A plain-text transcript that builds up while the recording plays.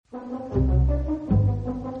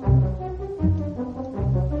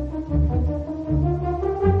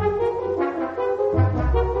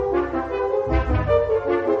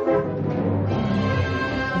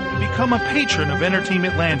Become a patron of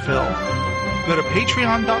Entertainment Landfill. Go to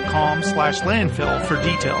patreon.com/landfill for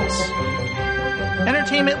details.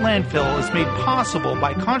 Entertainment Landfill is made possible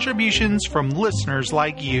by contributions from listeners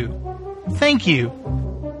like you. Thank you.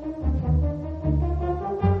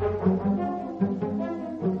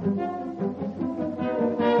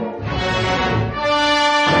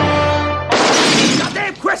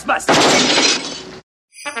 Goddamn Christmas!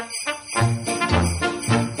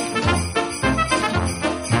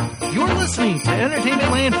 You're listening to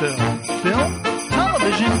Entertainment Landfill. Film,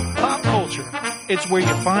 television, pop culture. It's where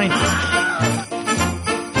you find it.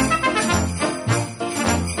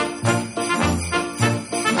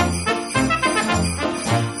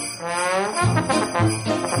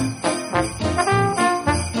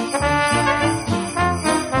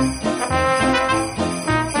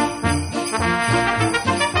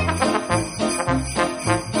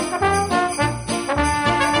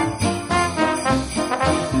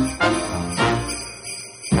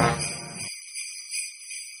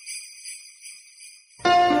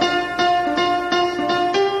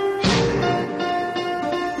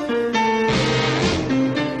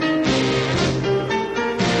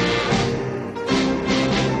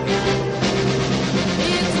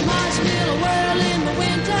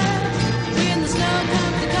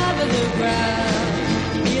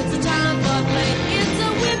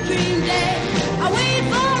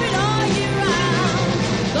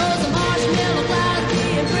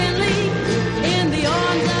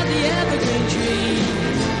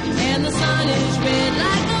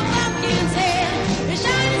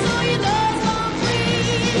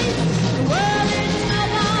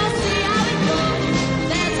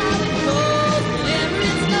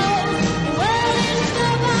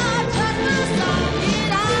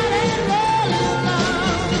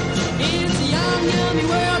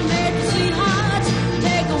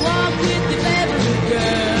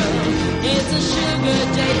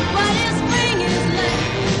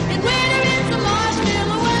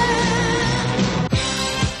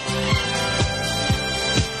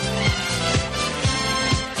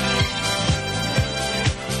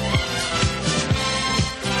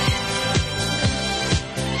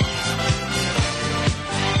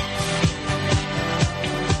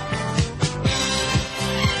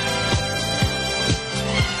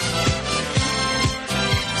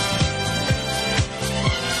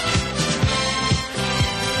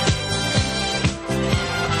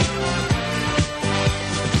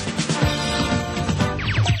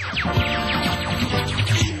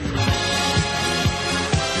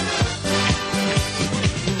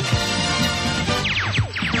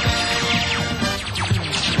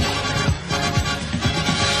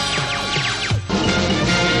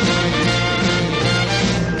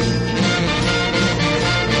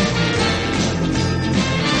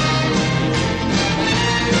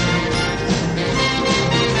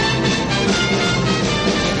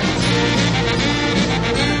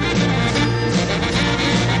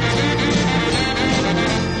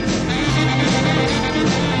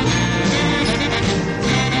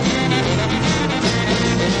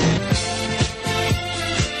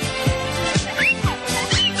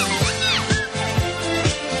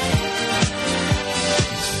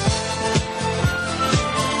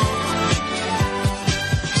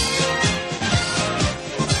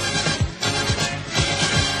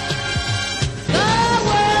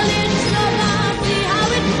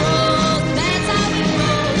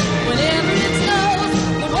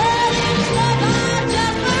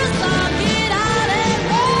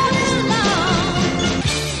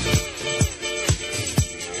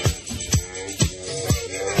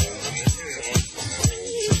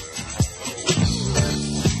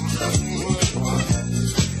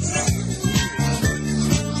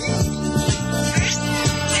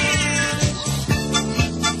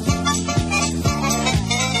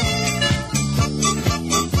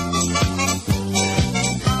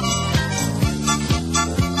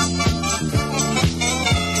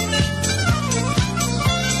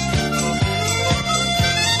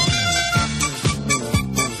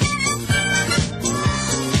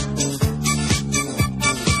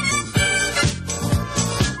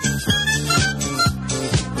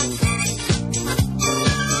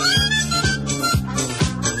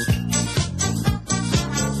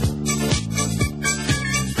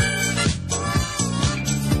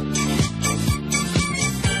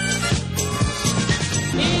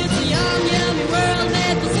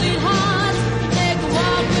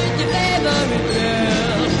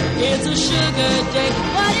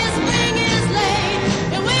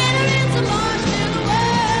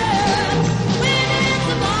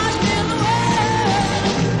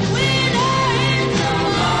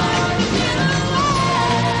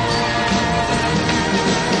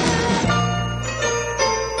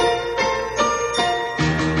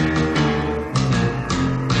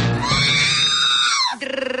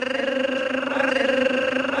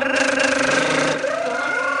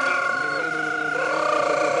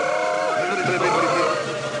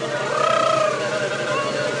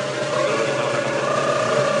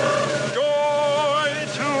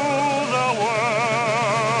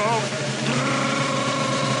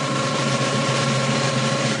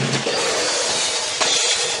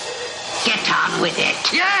 with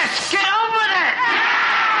it. Yes, get on with it!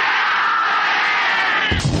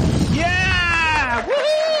 Yeah!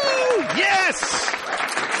 Woohoo! Yes!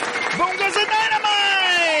 Boom goes the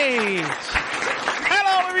dynamite!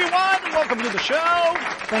 Hello, everyone. Welcome to the show.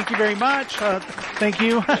 Thank you very much. Thank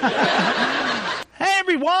you. Hey,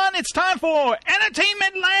 everyone. It's time for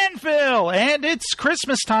Entertainment Landfill. And it's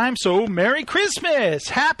Christmas time, so Merry Christmas.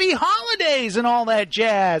 Happy holidays and all that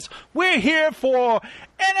jazz. We're here for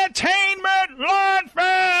Entertainment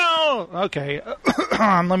Landfill. Okay.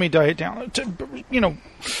 Let me diet down.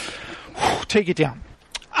 Take it down.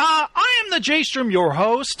 I am the J-Strom, your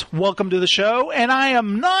host. Welcome to the show. And I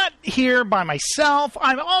am not here by myself.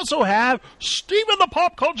 I also have Steven the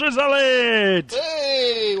Pop Culture Zealot.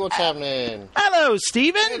 Hey, what's happening? Hello,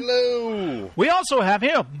 Steven. Hello. We also have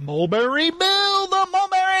here Mulberry Bill, the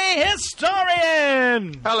Mulberry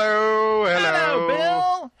Historian. Hello. Hello,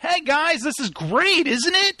 Bill. Hey, guys, this is great,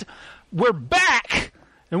 isn't it? We're back.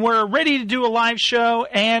 And we're ready to do a live show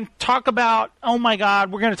and talk about, oh my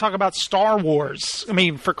God, we're going to talk about Star Wars. I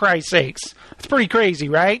mean, for Christ's sakes. It's pretty crazy,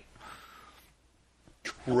 right?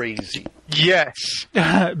 Crazy. Yes.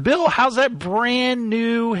 Bill, how's that brand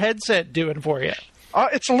new headset doing for you?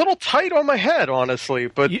 It's a little tight on my head, honestly,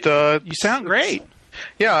 but you sound great.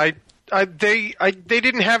 Yeah, they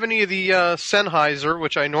didn't have any of the Sennheiser,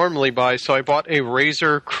 which I normally buy, so I bought a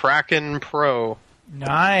Razer Kraken Pro.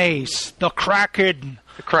 Nice. The Kraken.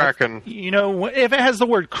 The Kraken. You know, if it has the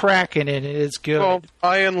word Kraken in it, it's good. Well,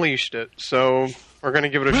 I unleashed it, so we're going to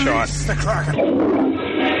give it a shot. The Kraken.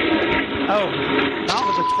 Oh, not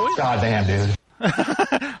with a toilet. Goddamn, dude.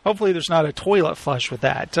 Hopefully there's not a toilet flush with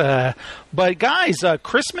that. But guys,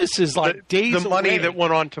 Christmas is like days away. The money that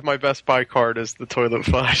went onto my Best Buy card is the toilet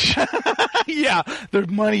flush. Yeah, the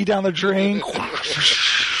money down the drain.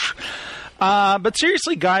 But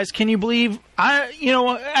seriously, guys, can you believe? I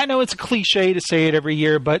know it's a cliche to say it every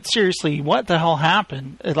year, but seriously, what the hell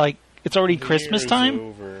happened? It's already Christmas time.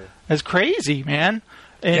 Over. That's crazy, man.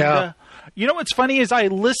 And, yeah. You know what's funny is I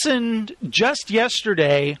listened just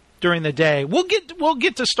yesterday during the day. We'll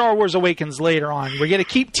get to Star Wars Awakens later on. We're going to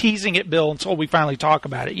keep teasing it, Bill, until we finally talk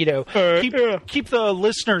about it. Keep the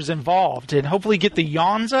listeners involved and hopefully get the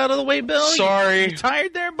yawns out of the way, Bill. Sorry. You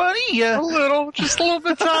tired there, buddy? Just a little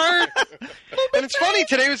bit tired. And it's funny,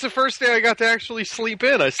 today was the first day I got to actually sleep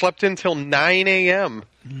in. I slept in till 9 a.m.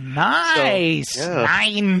 Nice. So,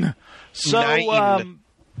 yeah. 9.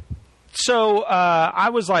 So I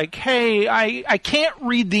was like, hey, I can't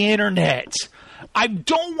read the internet. I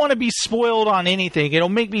don't want to be spoiled on anything. It'll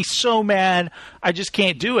make me so mad. I just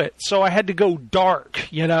can't do it. So I had to go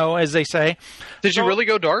dark, as they say. Did you really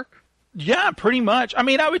go dark? Yeah, pretty much. I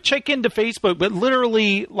mean, I would check into Facebook, but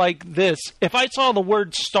literally like this. If I saw the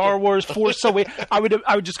word Star Wars Force Awakens, I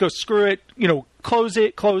would just go, screw it, close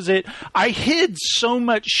it. I hid so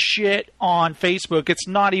much shit on Facebook. It's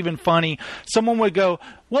not even funny. Someone would go,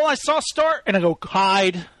 well, I saw Star, and I go,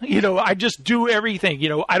 hide. I just do everything.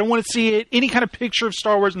 I don't want to see it. Any kind of picture of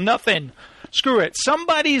Star Wars, nothing. Screw it.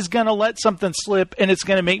 Somebody's going to let something slip, and it's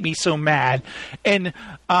going to make me so mad. And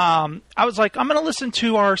I was like, I'm going to listen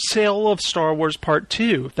to our Sale of Star Wars Part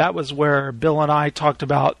 2. That was where Bill and I talked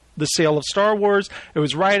about the sale of Star Wars. It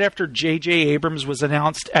was right after J.J. Abrams was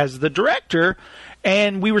announced as the director,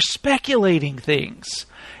 and we were speculating things.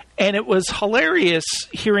 And it was hilarious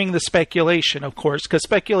hearing the speculation, of course, because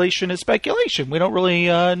speculation is speculation. We don't really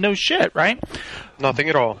know shit, right? Nothing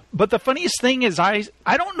at all. But the funniest thing is I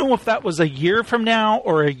don't know if that was a year from now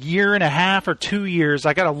or a year and a half or 2 years.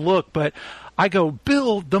 I got to look, but I go,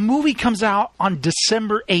 Bill, the movie comes out on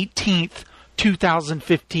December 18th,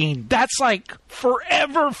 2015. That's like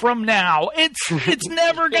forever from now. It's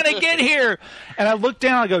never going to get here. And I look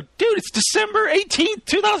down, I go, dude, it's December 18th,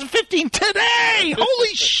 2015 today.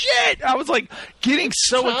 Holy shit. I was like getting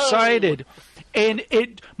so excited. And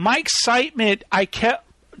my excitement, I kept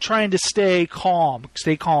trying to stay calm.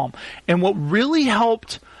 And what really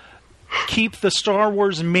helped keep the Star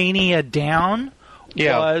Wars mania down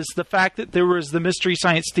was the fact that there was the Mystery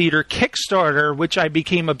Science Theater Kickstarter, which I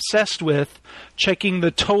became obsessed with, checking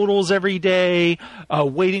the totals every day,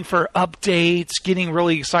 waiting for updates, getting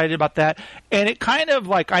really excited about that. And it kind of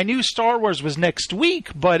like, I knew Star Wars was next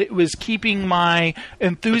week, but it was keeping my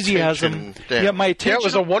enthusiasm. My attention. Yeah, it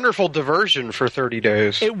was a wonderful diversion for 30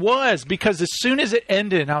 days. It was, because as soon as it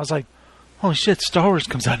ended, I was like, holy shit, Star Wars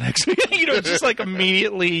comes out next week. Just like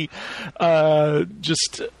immediately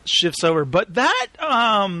just shifts over. But that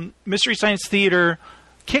Mystery Science Theater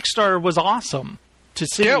Kickstarter was awesome to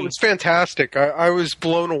see. Yeah, it was fantastic. I was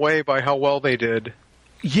blown away by how well they did.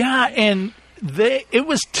 Yeah, and it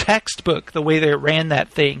was textbook the way they ran that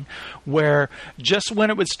thing, where just when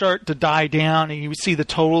it would start to die down and you would see the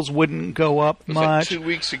totals wouldn't go up It was much. like 2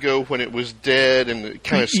 weeks ago when it was dead and it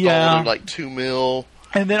kind of stalled Yeah. at like 2 mil.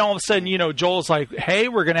 And then all of a sudden, Joel's like, hey,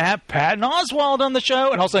 we're going to have Patton Oswalt on the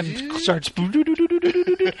show. And all of a sudden it starts,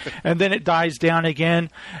 and then it dies down again.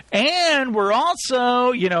 And we're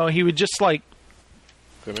also, he would just like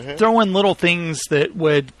Gonna have- throw in little things that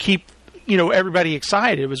would keep, everybody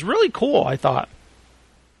excited. It was really cool, I thought.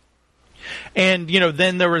 And,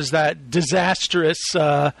 then there was that disastrous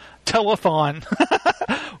telethon,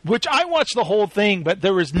 which I watched the whole thing, but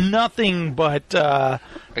there was nothing but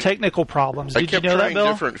technical problems. I Did you kept know that, trying Bill?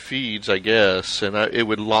 different feeds, I guess, and it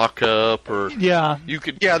would lock up or Yeah. you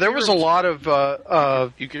could. Yeah, there was a lot of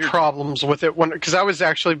You could hear- problems with it because I was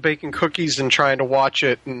actually baking cookies and trying to watch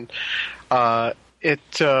it, and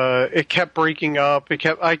it kept breaking up.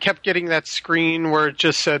 I kept getting that screen where it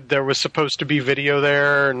just said there was supposed to be video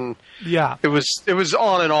there, and Yeah. it was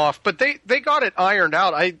on and off. But they got it ironed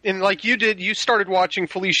out. And like you did, you started watching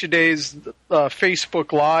Felicia Day's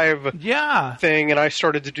Facebook Live Yeah. thing, and I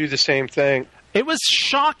started to do the same thing. It was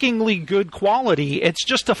shockingly good quality. It's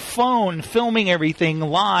just a phone filming everything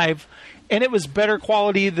live, and it was better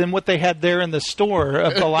quality than what they had there in the store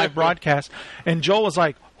of the live broadcast. And Joel was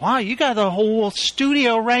like, wow, you got the whole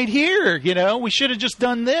studio right here. We should have just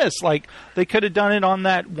done this. Like, they could have done it on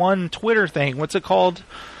that one Twitter thing. What's it called?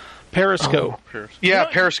 Periscope. Yeah, You know-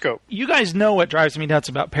 Periscope. You guys know what drives me nuts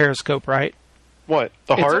about Periscope, right? What,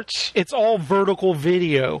 the hearts? It's all vertical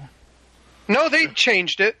video. No, they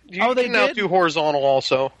changed it. You Oh, they can now did? do horizontal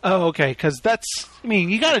also. Oh, okay, because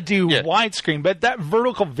you got to do Yeah. widescreen, but that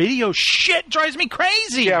vertical video shit drives me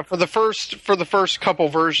crazy. Yeah, for the first couple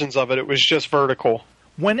versions of it, it was just vertical.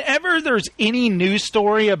 Whenever there's any news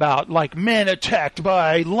story about like men attacked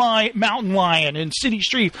by mountain lion in city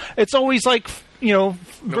street, it's always like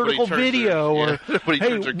vertical turns video their- or yeah, nobody hey,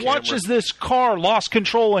 turns their watch camera. as this car lost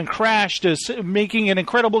control and crashed, making an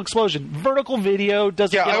incredible explosion. Vertical video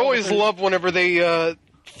doesn't. Yeah, get I all always the- love whenever they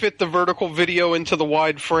fit the vertical video into the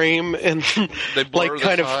wide frame and They blur like the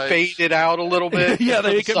kind of sides. fade it out a little bit. Yeah,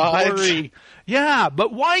 they make the it sides. blurry. Yeah,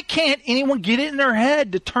 but why can't anyone get it in their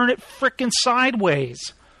head to turn it frickin'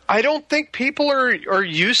 sideways? I don't think people are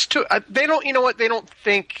used to. They don't. You know what? They don't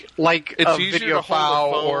think like It's a easier video to hold a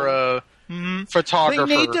file phone. or a They photographer.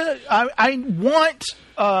 need to. I want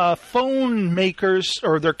phone makers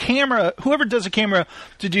or their camera, whoever does a camera,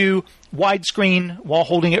 to do widescreen while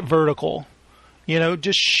holding it vertical.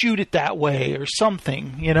 Just shoot it that way or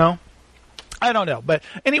something. I don't know, but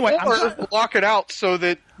anyway, Or lock it out so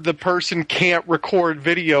that the person can't record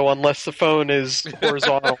video unless the phone is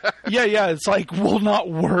horizontal. yeah, it's like will not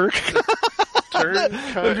work.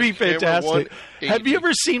 That would be fantastic. Have you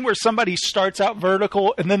ever seen where somebody starts out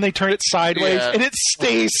vertical and then they turn it sideways Yeah. and it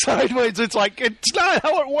stays sideways? It's like, it's not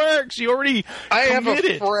how it works. You already I have a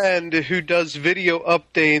committed. friend who does video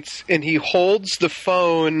updates, and he holds the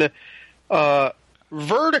phone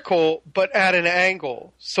vertical but at an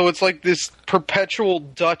angle. So it's like this perpetual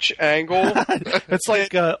Dutch angle. It's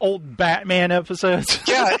like old Batman episodes.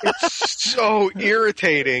 Yeah, it's so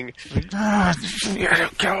irritating. It's all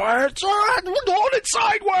right, we're doing it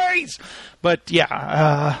sideways. But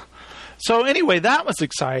yeah, so anyway, that was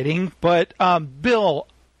exciting. But Bill,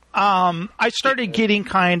 I started getting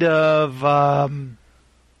kind of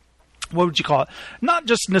what would you call it? Not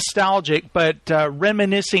just nostalgic, but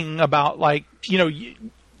reminiscing about like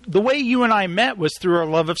the way you and I met was through our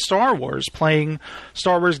love of Star Wars, playing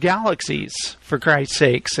Star Wars Galaxies, for Christ's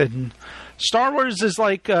sakes. And Star Wars is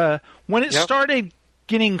like when it started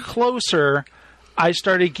getting closer, I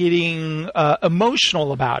started getting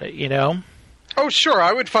emotional about it. Oh, sure.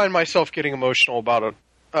 I would find myself getting emotional about it.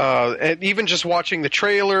 And even just watching the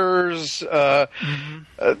trailers, up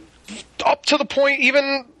to the point,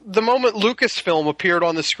 even the moment Lucasfilm appeared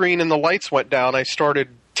on the screen and the lights went down, I started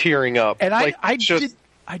tearing up. And Like, I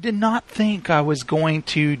did not think I was going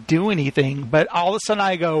to do anything, but all of a sudden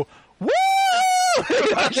I go, woo!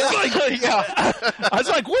 I was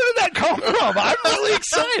like, where did that come from? I'm really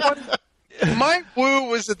excited. my woo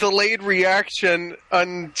was a delayed reaction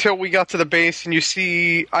until we got to the base and you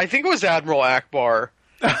see, I think it was Admiral Akbar.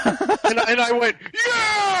 and I went,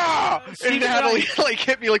 yeah! And Natalie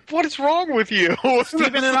hit me like, what is wrong with you?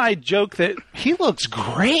 Stephen and I joke that he looks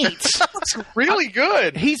great. It's really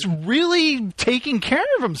good. He's really taking care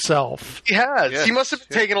of himself. He has. Yes. He must have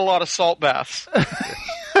been taking a lot of salt baths.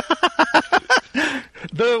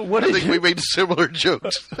 I think we made similar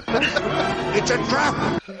jokes. It's a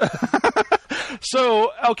trap!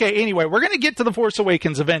 So, okay, anyway, we're going to get to The Force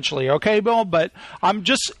Awakens eventually, okay, Bill? But I'm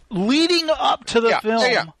just leading up to the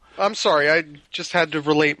film. I'm sorry. I just had to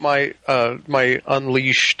relate my my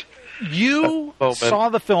Unleashed. You saw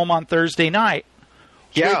the film on Thursday night.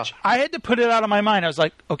 Yeah. Which I had to put it out of my mind. I was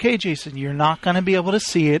like, okay, Jason, you're not going to be able to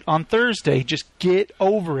see it on Thursday. Just get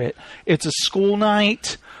over it. It's a school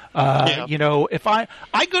night. You know, if I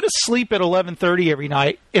go to sleep at 11:30 every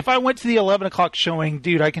night. If I went to the 11 o'clock showing,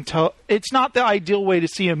 dude, I can tell it's not the ideal way to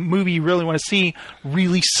see a movie you really want to see,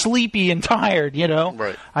 really sleepy and tired, you know?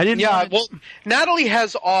 Right. I didn't Well, Natalie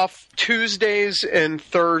has off Tuesdays and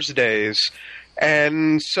Thursdays.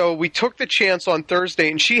 And so we took the chance on Thursday,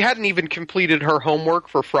 and she hadn't even completed her homework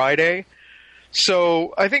for Friday.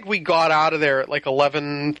 So I think we got out of there at like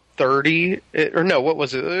 11:30, or no, what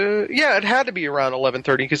was it? Yeah, it had to be around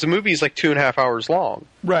 11:30 because the movie's like 2.5 hours long.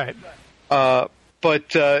 Right.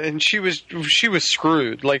 But and she was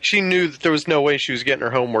screwed. Like she knew that there was no way she was getting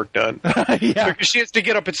her homework done. Yeah. Because she has to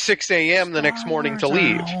get up at 6 a.m. the next morning to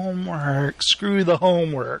leave. Homework. Screw the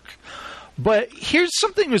homework. But here's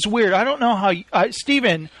something that's weird. I don't know how...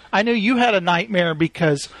 Steven, I know you had a nightmare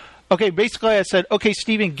because... Okay, basically I said, okay,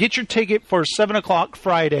 Steven, get your ticket for 7 o'clock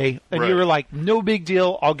Friday. And you were like, no big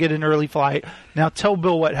deal. I'll get an early flight. Now tell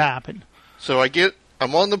Bill what happened. So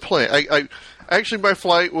I'm on the plane. Actually, my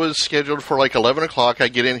flight was scheduled for like 11 o'clock. I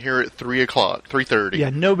get in here at 3 o'clock, 3:30. Yeah,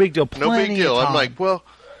 no big deal. No big deal. I'm like, well,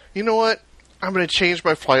 you know what? I'm going to change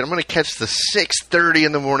my flight. I'm going to catch the 6:30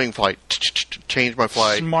 in the morning flight. Change my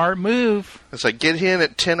flight. Smart move. It's like, get in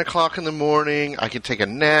at 10 o'clock in the morning. I can take a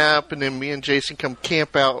nap, and then me and Jason come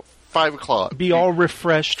camp out 5 o'clock. Be all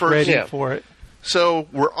refreshed, ready for it. So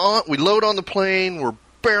we load on the plane. We're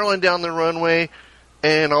barreling down the runway,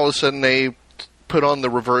 and all of a sudden they put on the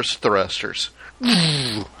reverse thrusters.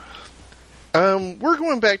 We're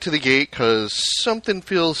going back to the gate because something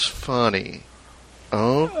feels funny.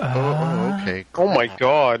 Okay. Oh my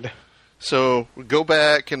God. So we go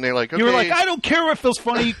back, and they're like, okay. You were like, I don't care what feels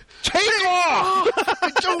funny. Take off!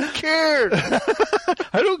 I don't care.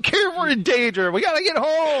 I don't care if we're in danger. We got to get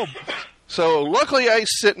home. So luckily I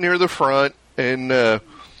sit near the front, and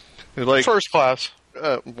like... First class.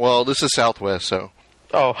 Well, this is Southwest, so...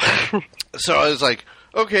 Oh. So I was like,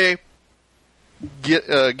 okay,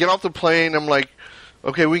 get off the plane. I'm like,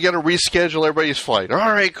 okay, we got to reschedule everybody's flight. All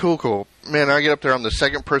right, cool. Man, I get up there. I'm the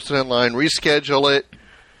second person in line. Reschedule it.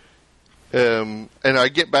 And I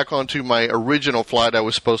get back onto my original flight I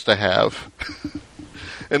was supposed to have.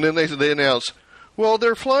 And then they announce, well,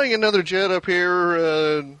 they're flying another jet up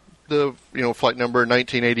here, flight number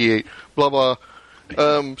 1988, blah, blah.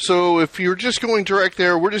 So if you're just going direct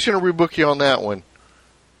there, we're just going to rebook you on that one.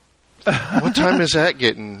 What time is that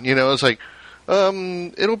getting? You know, it's like,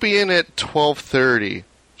 it'll be in at 12:30.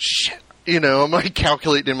 Shit. You know, I'm like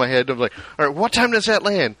calculating in my head. I'm like, all right, what time does that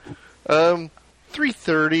land?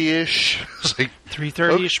 3:30-ish. It's like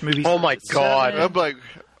 3:30-ish movie. Oh my God. I'm like,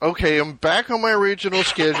 okay, I'm back on my original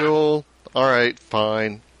schedule. All right,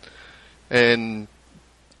 fine. And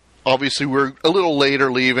obviously we're a little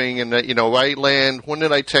later leaving, and I land. When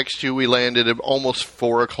did I text you? We landed at almost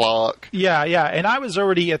 4 o'clock. Yeah, and I was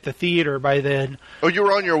already at the theater by then. Oh, you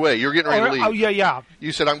were on your way. You were getting ready to leave. Oh, yeah.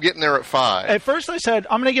 You said, I'm getting there at 5. At first I said,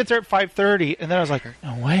 I'm going to get there at 5:30, and then I was like,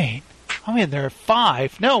 no, wait. I'm getting there at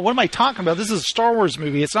 5. No, what am I talking about? This is a Star Wars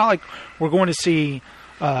movie. It's not like we're going to see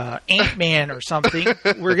Ant-Man or something.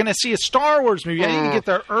 We're going to see a Star Wars movie. I need to get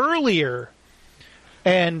there earlier.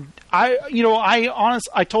 And I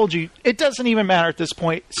told you, it doesn't even matter at this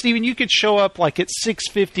point. Steven, you could show up like at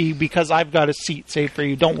 6:50 because I've got a seat saved for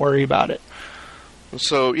you. Don't worry about it.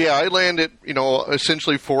 So, yeah, I land at,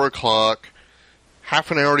 essentially 4 o'clock.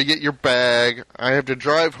 Half an hour to get your bag. I have to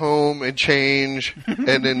drive home and change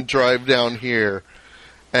and then drive down here.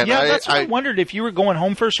 And that's what I wondered if you were going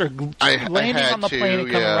home first or landing on the plane and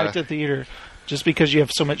coming right to the theater just because you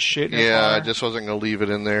have so much shit in your car. I just wasn't going to leave it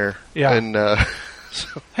in there. Yeah. And,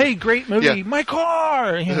 hey, great movie, my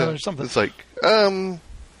car, or something. It's like,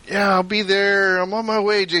 I'll be there. I'm on my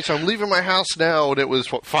way, Jason. I'm leaving my house now. And it was,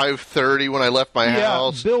 5:30 when I left my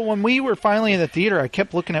house. Bill, when we were finally in the theater, I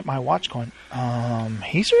kept looking at my watch going,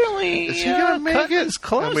 he's really is he gonna make it?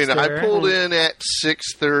 Close. I mean, I pulled in at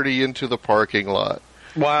 6:30 into the parking lot.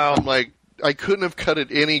 Wow. I'm like, I couldn't have cut it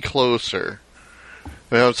any closer.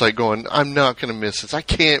 And I was like going, I'm not going to miss this. I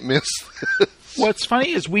can't miss this. What's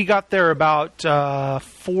funny is we got there about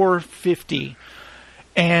 4:50,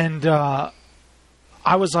 and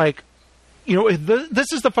I was like,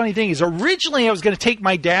 this is the funny thing is originally I was going to take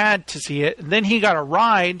my dad to see it, and then he got a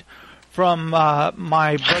ride from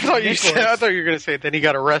my brother Nicholas. I thought you were going to say then he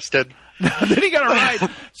got arrested. Then he got a ride.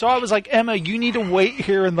 So I was like, Emma, you need to wait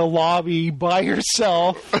here in the lobby by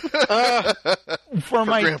yourself for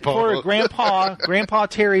Grandpa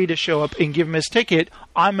Terry to show up and give him his ticket.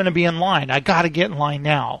 I'm going to be in line. I got to get in line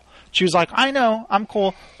now. She was like, I know. I'm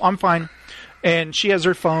cool. I'm fine. And she has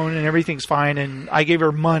her phone and everything's fine. And I gave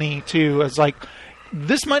her money, too. I was like,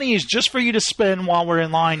 this money is just for you to spend while we're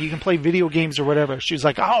in line. You can play video games or whatever. She was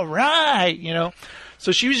like, all right,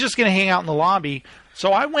 So she was just going to hang out in the lobby.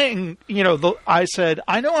 So I went and, I said,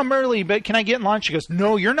 I know I'm early, but can I get in line? She goes,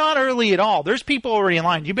 no, you're not early at all. There's people already in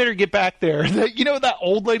line. You better get back there. That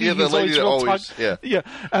old lady who's always yeah.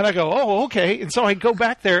 And I go, oh, okay. And so I go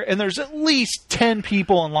back there, and there's at least 10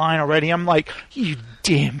 people in line already. I'm like, you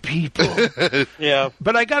damn people. Yeah.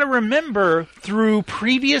 But I got to remember, through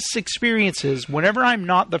previous experiences, whenever I'm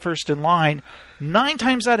not the first in line, 9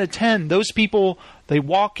 times out of 10, those people, they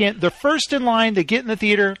walk in, they're first in line, they get in the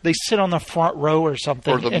theater, they sit on the front row or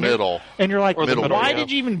something. Or the middle. And you're like, why yeah. did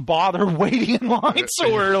you even bother waiting in line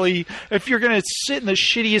so early if you're going to sit in the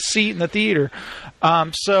shittiest seat in the theater?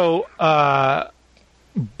 But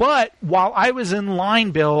while I was in line,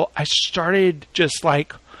 Bill, I started just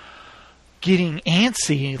getting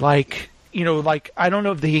antsy, I don't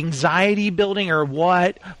know if the anxiety building or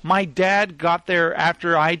what. My dad got there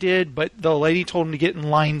after I did, but the lady told him to get in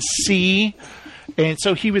line C. And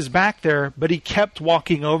so he was back there, but he kept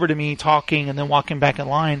walking over to me, talking, and then walking back in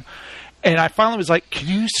line. And I finally was like, can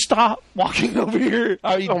you stop walking over here?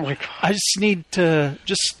 Oh my God. I just need to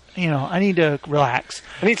I need to relax.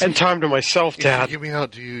 I need some time to myself, Dad. Get me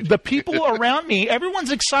out, dude. The people around me,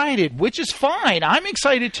 everyone's excited, which is fine. I'm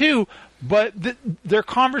excited too. But their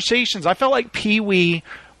conversations, I felt like Pee-wee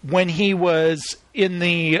when he was in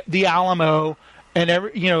the Alamo, and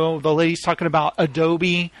the lady's talking about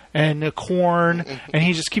Adobe and the corn, and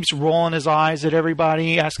he just keeps rolling his eyes at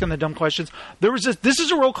everybody, asking the dumb questions. This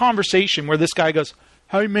is a real conversation where this guy goes,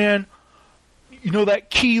 hey man, you know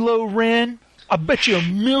that Kylo Ren? I bet you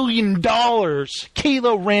 $1 million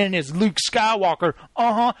Kylo Ren is Luke Skywalker.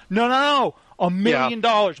 No. $1 million.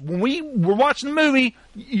 When we were watching the movie,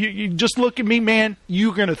 you just look at me, man.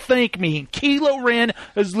 You're going to thank me. Kylo Ren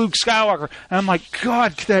is Luke Skywalker. And I'm like,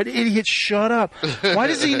 God, that idiot, shut up. Why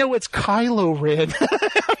does he know it's Kylo Ren?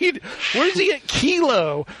 I mean, where does he get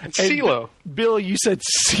Kilo? It's CeeLo. Bill, you said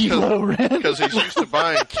CeeLo Ren? Because he's used to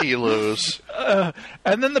buying kilos.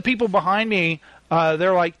 And then the people behind me,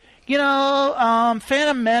 they're like,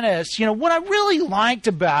 Phantom Menace, what I really liked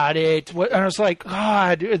about it, and I was like,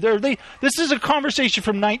 God, this is a conversation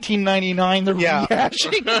from 1999, they're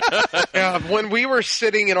rehashing. Yeah, when we were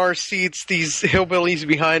sitting in our seats, these hillbillies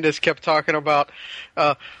behind us kept talking about,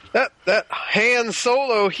 that Han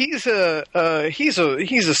Solo, he's a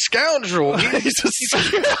scoundrel.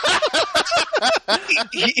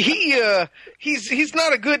 He's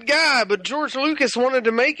not a good guy, but George Lucas wanted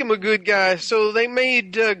to make him a good guy, so they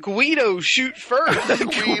made Guido shoot first.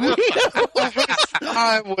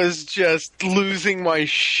 I was just losing my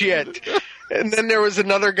shit. And then there was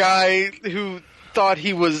another guy who thought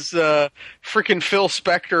he was freaking Phil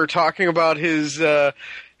Spector talking about his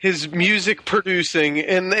music producing,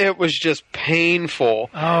 and it was just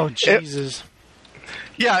painful. Oh, Jesus.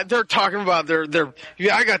 They're talking about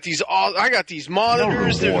I got these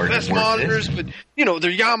monitors, they're the best monitors, but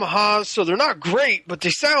they're Yamahas, so they're not great, but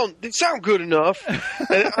they sound good enough. And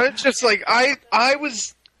I just I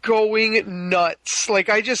was going nuts.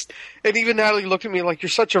 And even Natalie looked at me like, you're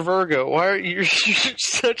such a Virgo.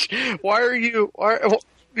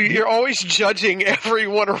 You're always judging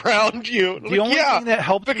everyone around you. The only thing that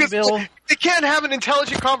helped me, Bill, they can't have an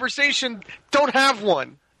intelligent conversation. Don't have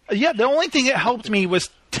one. Yeah, the only thing that helped me was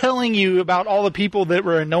telling you about all the people that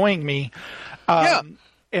were annoying me. And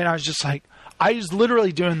I was just like, I was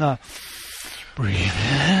literally doing the breathe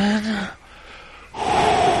in,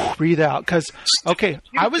 breathe out. Because,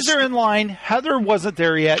 I was there in line. Heather wasn't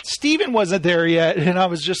there yet. Steven wasn't there yet. And I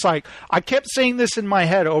was just like, I kept saying this in my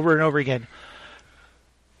head over and over again.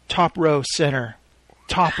 Top row center.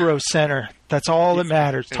 Top row center. That's all that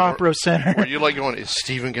matters. Top row center. Were you going, is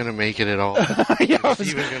Steven going to make it at all?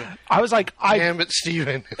 I was like, damn it,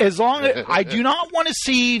 Steven. As long as I do not want to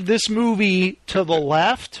see this movie to the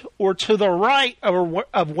left or to the right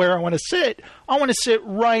of where I want to sit. I want to sit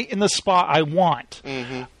right in the spot I want.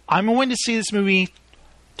 Mm-hmm. I'm going to see this movie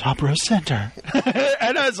top row center.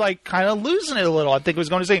 And I was kind of losing it a little. I think I was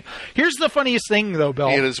going to say, here's the funniest thing though, Bill.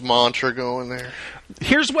 He had his mantra going there.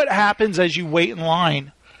 Here's what happens as you wait in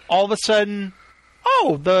line. All of a sudden,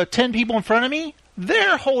 the 10 people in front of me,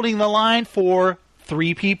 they're holding the line for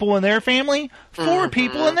 3 people in their family, 4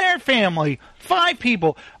 people in their family, 5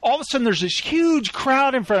 people. All of a sudden, there's this huge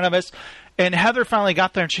crowd in front of us, And Heather finally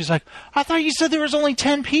got there, and she's like, I thought you said there was only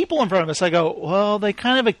 10 people in front of us. I go, well, they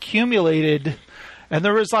kind of accumulated. And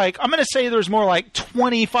there was like, I'm going to say there's more like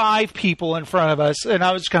 25 people in front of us. And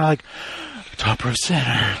I was kind of like, top row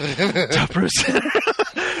center, top row center.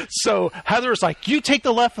 So Heather's like, you take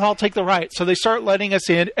the left, I'll take the right. So they start letting us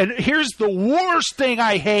in. And here's the worst thing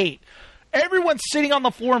I hate. Everyone's sitting on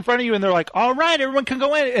the floor in front of you, and they're like, all right, everyone can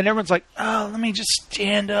go in. And everyone's like, oh, let me just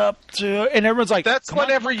stand up. And everyone's like, that's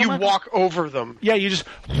whenever you walk over them. Yeah, you just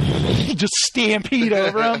stampede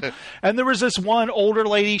over them. And there was this one older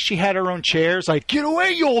lady. She had her own chair. It's like, get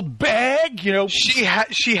away, you old bag. You know, she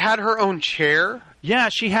had her own chair? Yeah,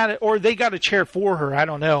 she had it. Or they got a chair for her. I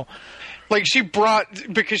don't know. Like she brought,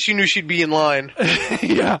 because she knew she'd be in line.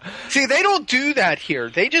 Yeah. See, they don't do that here.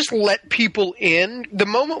 They just let people in. The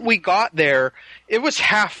moment we got there, it was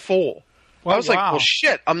half full. Well, I was like, well,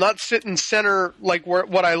 shit, I'm not sitting center like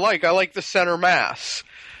what I like. I like the center mass.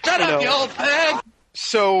 Shut up, you old pig!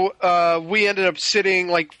 So we ended up sitting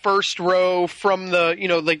like first row from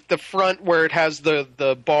the, like the front where it has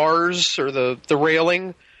the bars or the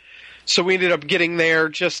railing. So we ended up getting there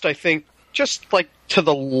just like to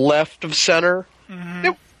the left of center.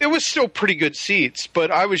 Mm-hmm. It was still pretty good seats, but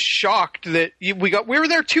I was shocked that we were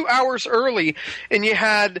there 2 hours early, and you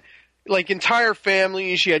had like entire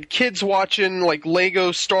families. You had kids watching like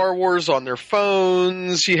Lego Star Wars on their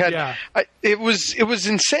phones. You had it was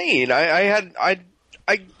insane. I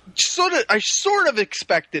sort of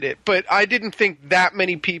expected it, but I didn't think that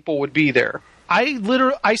many people would be there.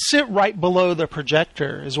 I sit right below the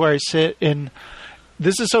projector is where I sit in.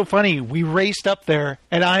 This is so funny. We raced up there,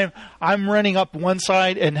 and I'm running up one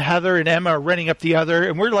side, and Heather and Emma are running up the other,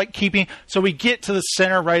 and we're like so we get to the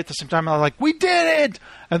center right at the same time. I'm like, we did it!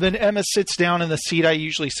 And then Emma sits down in the seat I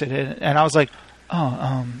usually sit in, and I was like,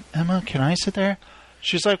 Emma, can I sit there?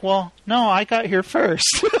 She's like, well, no, I got here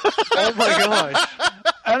first. Oh my gosh.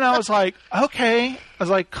 And I was like, okay. I was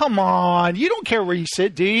like, come on, you don't care where you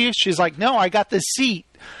sit, do you? She's like, no, I got this seat.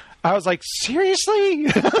 I was like, seriously?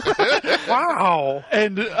 Wow.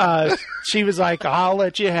 And she was like, I'll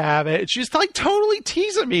let you have it. She was like totally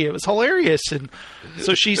teasing me. It was hilarious. And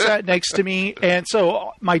so she sat next to me. And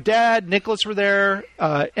so my dad, Nicholas were there,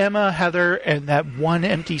 Emma, Heather, and that one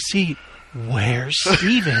empty seat. Where's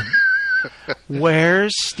Steven?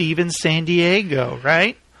 Where's Steven San Diego,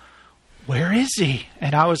 right? Where is he?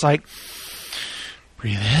 And I was like,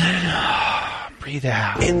 breathe in, breathe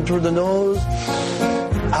out. In through the nose.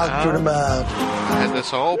 Out through the mouth. I had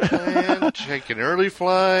this all planned. Take an early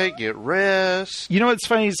flight, get rest. You know what's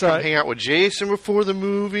funny is hang out with Jason before the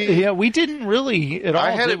movie. Yeah, we didn't really at all.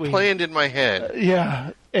 I had it planned in my head.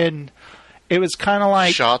 Yeah, and it was kind of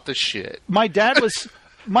like shot the shit. My dad was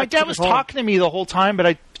talking to me the whole time,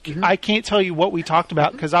 but I can't tell you what we talked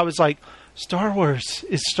about because I was like, Star Wars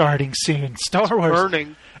is starting soon. Star Wars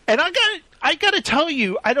burning, and I got to tell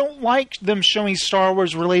you, I don't like them showing Star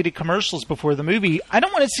Wars-related commercials before the movie. I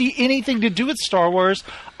don't want to see anything to do with Star Wars.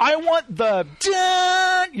 I want the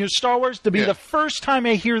Star Wars to be the first time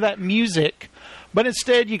I hear that music. But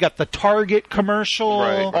instead, you got the Target commercial.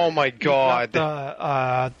 Right. Oh, my God.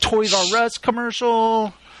 The Toys R Us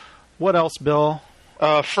commercial. What else, Bill?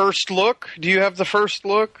 First Look. Do you have the First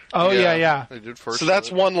Look? Oh, yeah. They did First So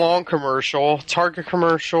that's one long commercial. Target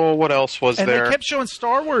commercial. What else was there? And they kept showing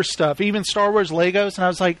Star Wars stuff, even Star Wars Legos. And I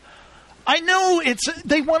was like, I know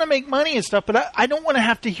they want to make money and stuff, but I don't want to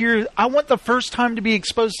have to hear. I want the first time to be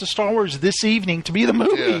exposed to Star Wars this evening to be the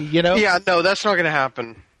movie, you know? Yeah, no, that's not going to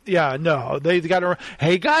happen. Yeah, no. They got to,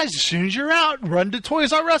 hey, guys, as soon as you're out, run to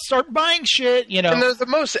Toys R Us, start buying shit, you know? And they're the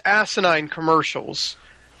most asinine commercials.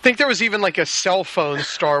 I think there was even like a cell phone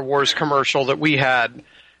Star Wars commercial that we had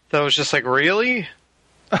that was just like, really?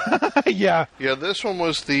 Yeah. Yeah, this one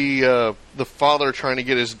was the father trying to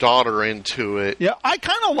get his daughter into it. Yeah, I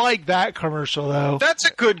kind of like that commercial, though. That's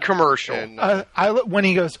a good commercial. And, when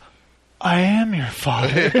he goes, I am your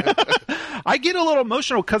father. I get a little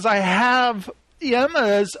emotional because I have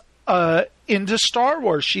Emma's into Star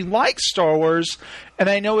Wars. She likes Star Wars, and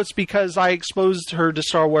I know it's because I exposed her to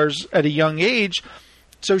Star Wars at a young age.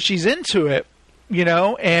 So she's into it, you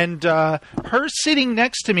know, and her sitting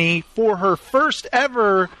next to me for her first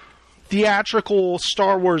ever theatrical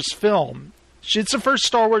Star Wars film. It's the first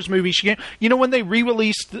Star Wars movie she came. You know, when they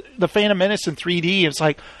re-released The Phantom Menace in 3D, it's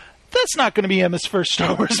like, that's not going to be Emma's first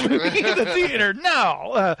Star Wars movie in the theater.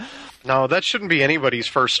 No. No, that shouldn't be anybody's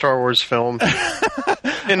first Star Wars film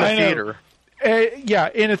in the theater. Yeah,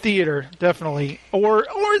 in a theater, definitely, or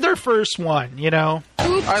their first one. You know,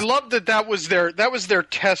 I love that was their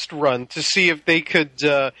test run to see if they could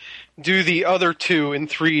do the other two in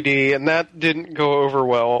 3D, and that didn't go over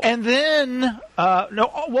well. And then, I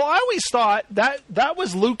always thought that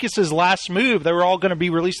was Lucas's last move. They were all going to be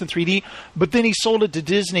released in 3D, but then he sold it to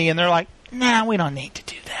Disney, and they're like, nah, we don't need to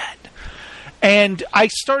do that. And I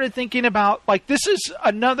started thinking about, like, this is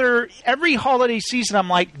every holiday season, I'm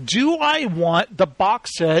like, do I want the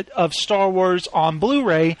box set of Star Wars on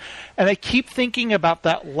Blu-ray? And I keep thinking about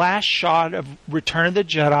that last shot of Return of the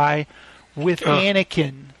Jedi with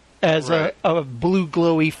Anakin as a blue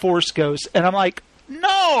glowy Force ghost. And I'm like,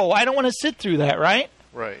 no, I don't want to sit through that, right?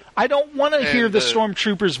 Right. I don't want to hear the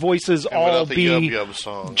stormtroopers' voices all be Yub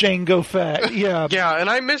song. Jango Fett. Yeah. Yeah, and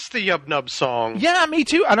I miss the Yub Nub song. Yeah, me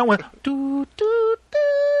too. I don't want do do do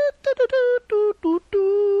do do do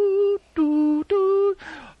do do do.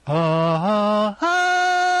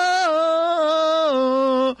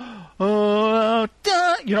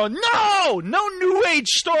 You know, no New Age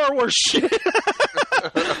Star Wars shit.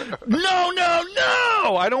 No,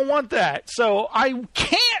 I don't want that. So I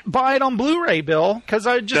can't buy it on Blu-ray, Bill, because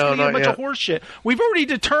I just need a bunch of horse shit. We've already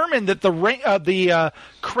determined that the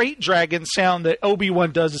crate dragon sound that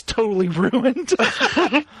Obi-Wan does is totally ruined.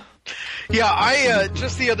 Yeah, I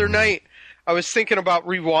just the other night I was thinking about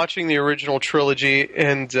rewatching the original trilogy,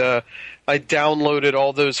 and I downloaded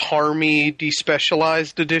all those Harmy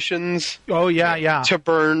despecialized editions. Oh yeah. To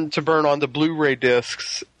burn on the Blu-ray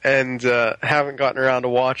discs, and haven't gotten around to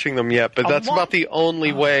watching them yet. But that's about the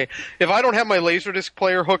only way. If I don't have my Laserdisc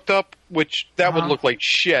player hooked up, which that would look like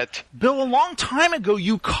shit. Bill, a long time ago,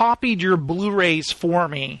 you copied your Blu-rays for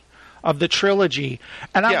me of the trilogy,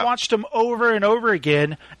 and I watched them over and over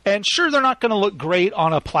again, and sure, they're not going to look great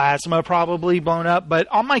on a plasma probably blown up, but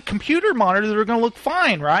on my computer monitor they're going to look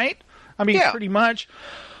fine, right? I mean, pretty much.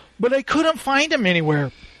 But I couldn't find them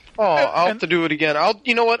anywhere. Oh, I'll have to do it again.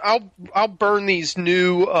 You know what? I'll burn these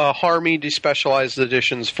new Harmy despecialized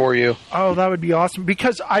editions for you. Oh, that would be awesome.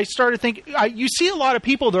 Because I started thinking, you see a lot of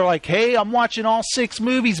people, they're like, hey, I'm watching all 6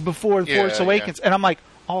 movies before The Force Awakens. And I'm like,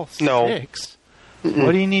 all 6? No.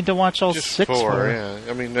 What do you need to watch all just 6 4, for? Yeah.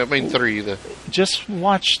 I mean 3. Just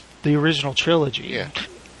watch the original trilogy. Yeah.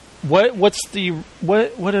 What are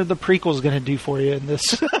the prequels going to do for you in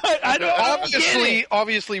this? I don't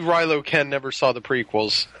obviously Rilo Ken never saw the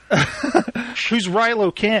prequels. Who's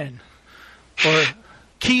Rilo Ken? Or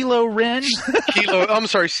Kylo Ren? I'm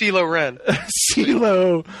sorry, CeeLo Ren.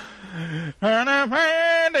 CeeLo.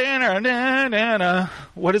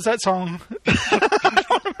 What is that song?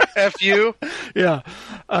 F you? Yeah.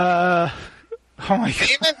 Oh my God.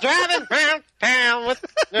 Even driving round town with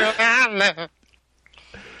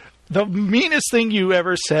the meanest thing you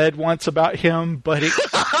ever said once about him, but it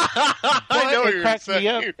cracked me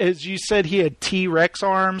up, is you said he had T-Rex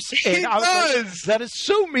arms. And I was like, that is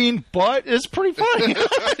so mean, but it's pretty funny.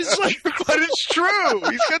 It's like, but it's true.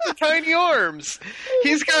 He's got the tiny arms.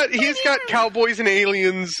 He's got Cowboys and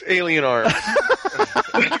Aliens alien arms.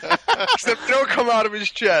 Except they don't come out of his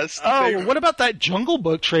chest. Oh, what about that Jungle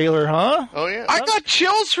Book trailer, huh? Oh, yeah. I got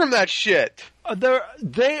chills from that shit.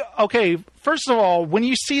 Okay, first of all, when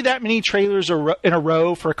you see that many trailers in a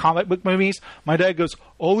row for comic book movies, my dad goes,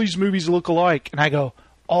 all these movies look alike. And I go,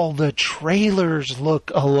 all the trailers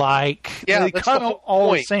look alike. Yeah, they that's kind the of whole all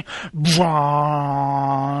point. the same.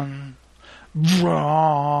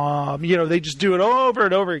 You know, they just do it over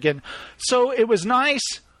and over again. So it was nice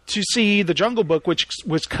to see the Jungle Book, which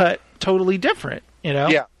was cut totally different, you know?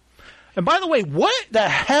 Yeah. And by the way, what the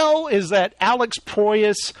hell is that Alex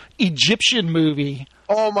Proyas Egyptian movie?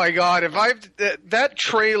 Oh my God! That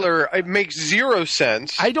trailer, it makes zero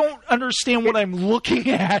sense. I don't understand what I'm looking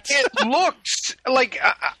at. It looks like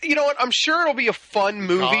you know what? I'm sure it'll be a fun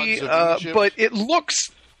movie, but it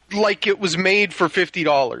looks like it was made for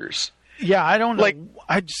 $50. Yeah, I don't know.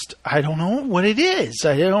 I don't know what it is.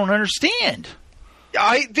 I don't understand.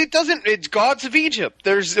 It's Gods of Egypt.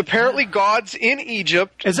 There's apparently gods in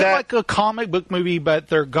Egypt. Is it like a comic book movie, but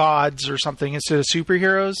they're gods or something instead of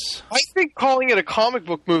superheroes? I think calling it a comic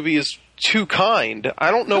book movie is too kind. I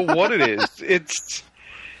don't know what it is.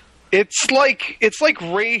 It's like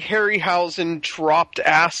Ray Harryhausen dropped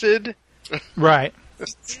acid. Right.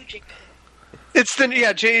 It's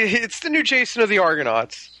the new Jason of the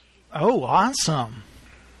Argonauts. Oh, awesome.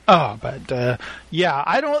 Oh, but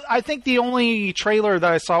I think the only trailer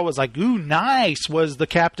that I saw was like, ooh, nice, was the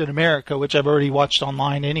Captain America, which I've already watched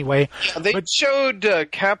online anyway. They showed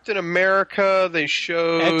Captain America. They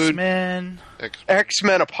showed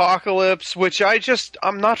X-Men Apocalypse, which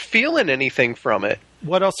I'm not feeling anything from it.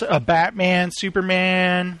 What else? Batman,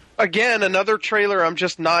 Superman. Again, another trailer I'm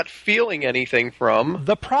just not feeling anything from.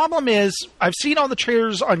 The problem is, I've seen all the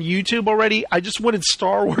trailers on YouTube already. I just wanted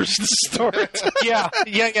Star Wars to start. Yeah.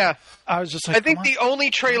 I was just like, I think the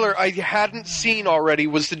only trailer I hadn't seen already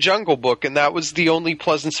was The Jungle Book, and that was the only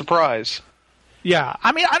pleasant surprise. Yeah,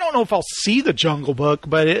 I mean, I don't know if I'll see The Jungle Book,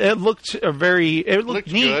 but it looked it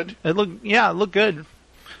looked neat. Good. It looked good.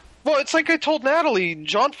 Well, it's like I told Natalie,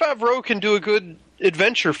 Jon Favreau can do a good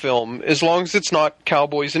adventure film as long as it's not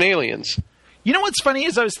cowboys and aliens. You know what's funny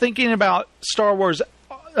is I was thinking about Star Wars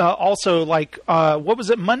also, like, what was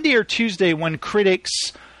it, Monday or Tuesday, when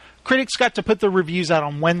critics got to put the reviews out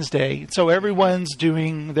on Wednesday. So everyone's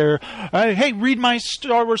doing their, hey, read my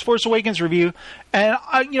Star Wars Force Awakens review. And,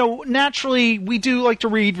 naturally, we do like to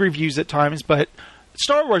read reviews at times, but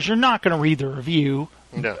Star Wars, you're not going to read the review.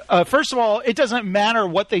 No. First of all, it doesn't matter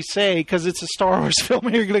what they say because it's a Star Wars film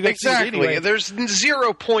and you're going to go see it anyway. There's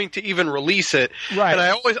zero point to even release it. Right.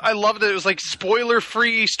 And I loved it. It was like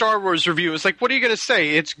spoiler-free Star Wars review. It's like, what are you going to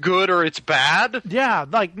say? It's good or it's bad? Yeah,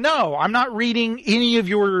 like, no, I'm not reading any of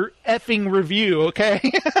your effing review, okay?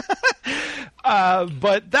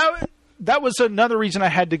 But that was another reason I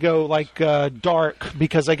had to go, like, dark,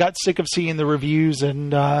 because I got sick of seeing the reviews,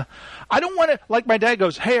 and I don't want to, like, my dad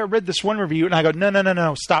goes, hey, I read this one review, and I go,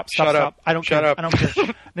 no, stop. Shut up. I don't Shut care. up. I don't care.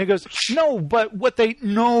 And he goes, no, but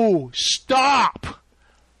stop.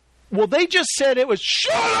 Well, they just said it was,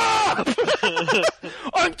 shut up!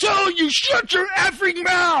 I'm telling you, shut your effing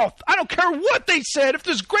mouth! I don't care what they said. If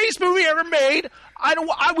there's the greatest movie ever made,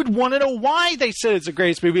 I would want to know why they said it's the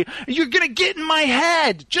greatest movie. You're going to get in my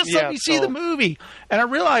head. Just let me see the movie. And I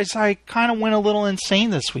realized I kind of went a little insane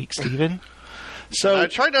this week, Steven. So I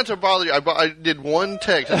tried not to bother you. I did one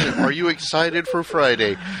text. I said, are you excited for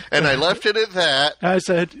Friday? And I left it at that. I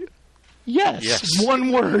said, yes.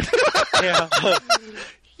 One word. Yeah.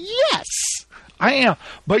 Yes, I am.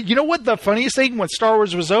 But you know what? The funniest thing, when Star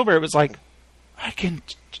Wars was over, it was like, I can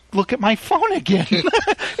look at my phone again.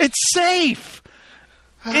 It's safe.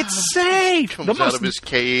 It's safe. Comes out of his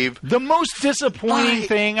cave. The most disappointing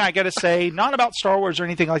thing, I got to say, not about Star Wars or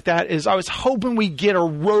anything like that, is I was hoping we'd get a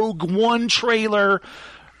Rogue One trailer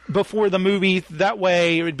before the movie. That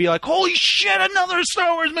way it would be like, holy shit, another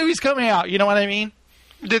Star Wars movie's coming out. You know what I mean?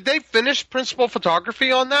 Did they finish principal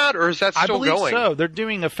photography on that, or is that still going? I believe so. They're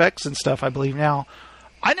doing effects and stuff, I believe, now.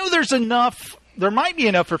 I know there's enough. There might be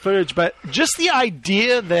enough for footage, but just the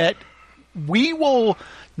idea that we're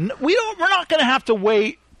not going to have to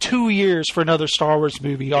wait 2 years for another Star Wars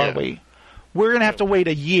movie, are we? We're going to have to wait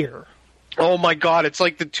a year. Oh my God! It's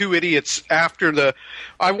like the two idiots after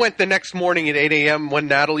I went the next morning at 8 a.m. when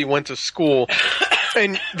Natalie went to school,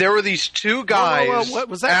 and there were these two guys. What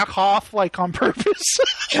was that cough, like, on purpose?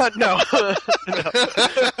 No.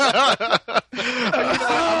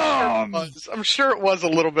 I'm sure it was a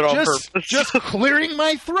little bit on purpose. Just clearing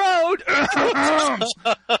my throat.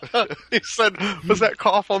 He said, "Was that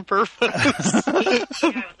cough on purpose?"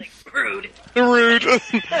 Rude. Rude.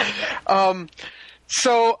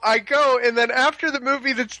 So I go, and then after the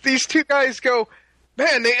movie, these two guys go,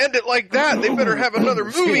 man, they end it like that. They better have another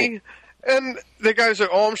movie. And the guys are,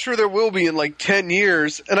 I'm sure there will be in like 10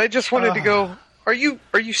 years. And I just wanted to go, are you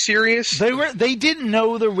serious? They didn't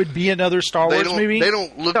know there would be another Star Wars movie. They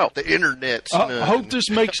don't look at the internet. I hope this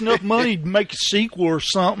makes enough money to make a sequel or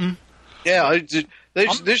something. Yeah, they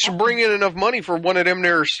should bring in enough money for one of them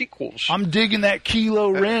there sequels. I'm digging that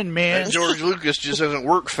Kylo Ren, man. George Lucas just doesn't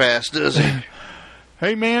work fast, does he?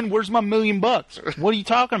 Hey, man, where's my $1 million? What are you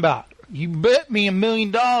talking about? You bet me $1 million,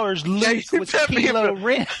 Luke, with Kylo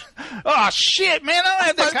Ren. Oh, shit, man, I don't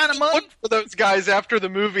have that kind of money. For those guys after the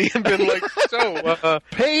movie and been like,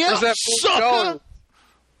 pay up, sucker.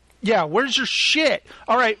 Yeah, where's your shit?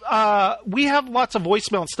 All right, we have lots of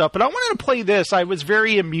voicemail and stuff, but I wanted to play this. I was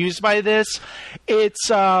very amused by this. It's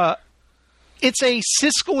a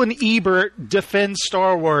Siskel and Ebert defend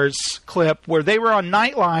Star Wars clip where they were on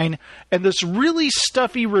Nightline, and this really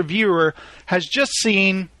stuffy reviewer has just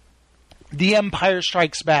seen The Empire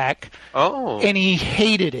Strikes Back, and he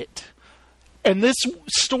hated it. And this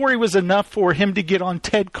story was enough for him to get on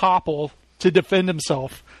Ted Koppel to defend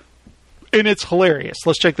himself. And it's hilarious.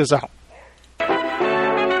 Let's check this out.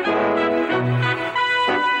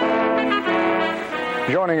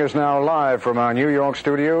 Joining us now live from our New York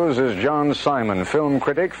studios is John Simon, film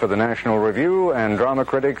critic for the National Review and drama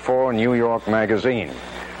critic for New York Magazine.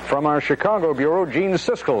 From our Chicago bureau, Gene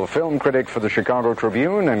Siskel, film critic for the Chicago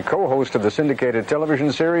Tribune and co-host of the syndicated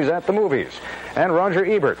television series At the Movies. And Roger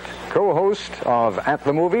Ebert, co-host of At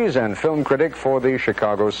the Movies and film critic for the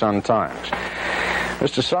Chicago Sun-Times.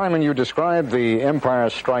 Mr. Simon, you described The Empire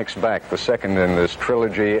Strikes Back, the second in this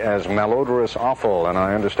trilogy, as malodorous offal, and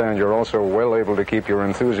I understand you're also well able to keep your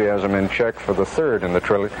enthusiasm in check for the third in the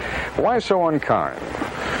trilogy. Why so unkind?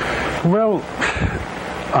 Well,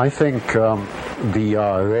 I think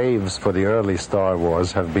the raves for the early Star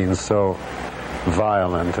Wars have been so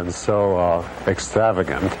violent and so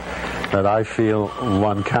extravagant that I feel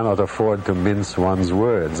one cannot afford to mince one's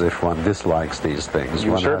words if one dislikes these things.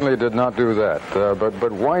 You certainly did not do that.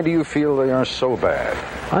 But why do you feel they are so bad?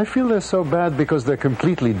 I feel they're so bad because they're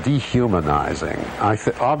completely dehumanizing.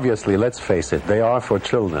 Obviously, let's face it, they are for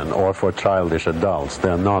children or for childish adults.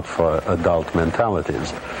 They're not for adult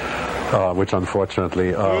mentalities, which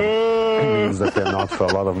unfortunately means that they're not for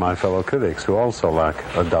a lot of my fellow critics who also lack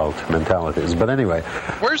adult mentalities. But anyway,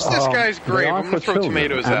 where's this guy's grave? I'm going to throw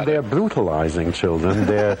tomatoes at it. And they're brutalizing children.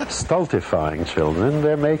 They're stultifying children.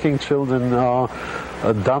 They're making children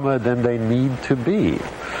dumber than they need to be.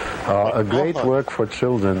 A great work for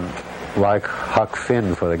children, like Huck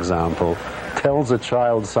Finn, for example, tells a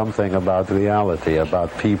child something about reality,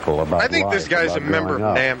 about people, about I think life, this guy's a member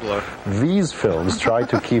of NAMBLA. These films try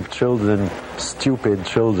to keep children, stupid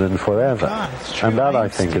children, forever. And that, I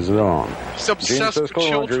think, is wrong. He's obsessed with Siskel,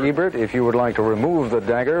 children. Roger Ebert, if you would like to remove the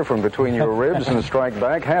dagger from between your ribs and strike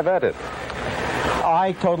back, have at it.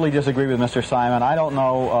 I totally disagree with Mr. Simon. I don't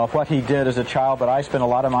know what he did as a child, but I spent a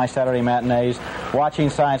lot of my Saturday matinees watching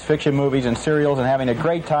science fiction movies and serials and having a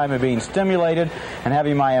great time of being stimulated and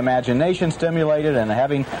having my imagination stimulated and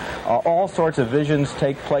having all sorts of visions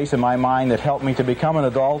take place in my mind that helped me to become an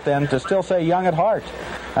adult and to still say young at heart.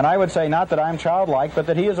 And I would say not that I'm childlike, but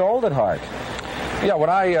that he is old at heart. Yeah,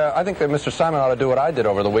 I think that Mr. Simon ought to do what I did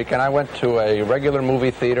over the weekend. I went to a regular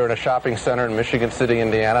movie theater in a shopping center in Michigan City,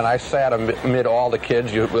 Indiana, and I sat amid all the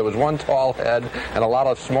kids. There was one tall head and a lot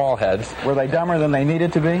of small heads. Were they dumber than they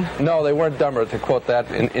needed to be? No, they weren't dumber, to quote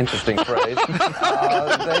that interesting phrase.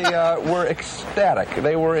 They were ecstatic.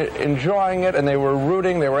 They were enjoying it, and they were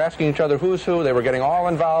rooting. They were asking each other who's who. They were getting all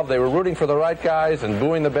involved. They were rooting for the right guys and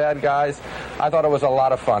booing the bad guys. I thought it was a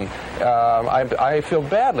lot of fun. I feel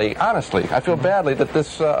badly, honestly. I feel badly that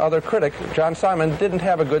this other critic, John Simon, didn't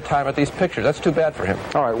have a good time at these pictures. That's too bad for him.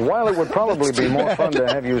 All right, while it would probably be more fun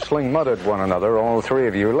to have you sling mud at one another, all three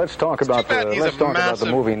of you, let's talk about the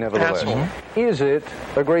movie nevertheless. Is it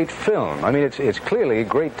a great film? I mean, it's clearly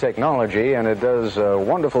great technology, and it does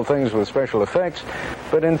wonderful things with special effects,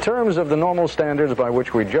 but in terms of the normal standards by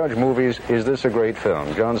which we judge movies, is this a great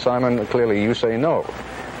film? John Simon, clearly you say no,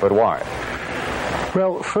 but why?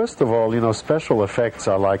 Well, first of all, special effects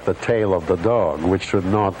are like the tail of the dog, which should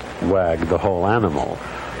not wag the whole animal.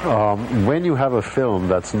 When you have a film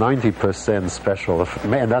that's 90% special,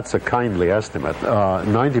 and that's a kindly estimate,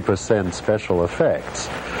 90% special effects,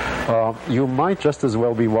 you might just as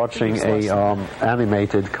well be watching a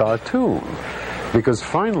animated cartoon, because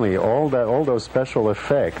finally all those special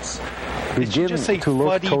effects begin to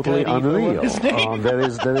look totally unreal.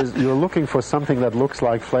 You're looking for something that looks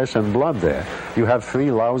like flesh and blood there. You have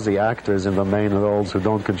three lousy actors in the main roles who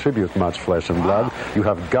don't contribute much flesh and blood. You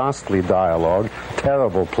have ghastly dialogue,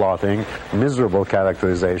 terrible plotting, miserable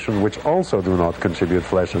characterization, which also do not contribute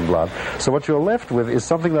flesh and blood. So what you're left with is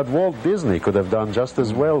something that Walt Disney could have done just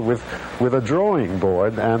as well with a drawing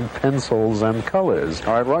board and pencils and colors.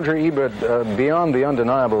 All right, Roger Ebert, beyond the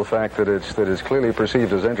undeniable fact that it's clearly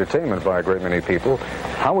perceived as entertainment by a great many people,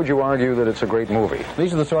 how would you argue that it's a great movie?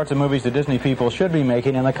 These are the sorts of movies that Disney people should be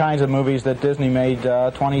making and the kinds of movies that Disney made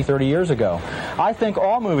 20, 30 years ago. I think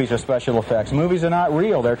all movies are special effects. Movies are not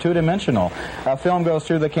real. They're two-dimensional. A film goes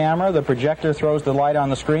through the camera, the projector throws the light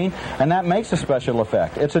on the screen, and that makes a special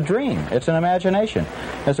effect. It's a dream. It's an imagination.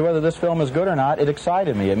 As to whether this film is good or not, it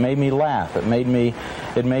excited me. It made me laugh. It made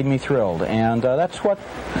me thrilled. And that's what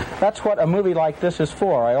a movie like this is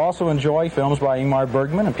for. I also enjoy films by Ingmar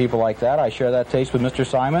Bergman and people like that. I share that taste with Mr.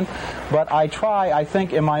 Simon. But I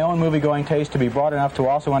think, in my own movie-going taste to be broad enough to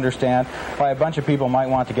also understand why a bunch of people might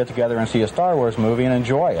want to get together and see a Star Wars movie and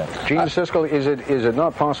enjoy it. Gene Siskel, is it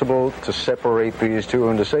not possible to separate these two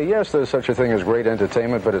and to say, yes, there's such a thing as great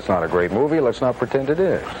entertainment, but it's not a great movie? Let's not pretend it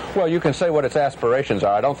is. Well, you can say what its aspirations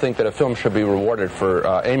are. I don't think that a film should be rewarded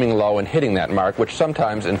for aiming low and hitting that mark, which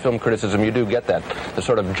sometimes in film criticism you do get that. The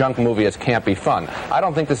sort of junk movie is campy fun. I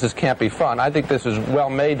don't think this is campy fun. I think this is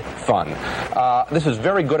well-made fun. This is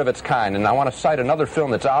very good of its kind, and I want to cite another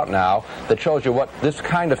film that's out now that shows you what this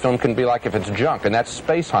kind of film can be like if it's junk, and that's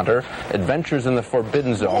Space Hunter, Adventures in the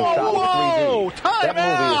Forbidden Zone, shot in 3D.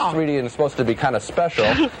 That movie is 3D and it's supposed to be kind of special.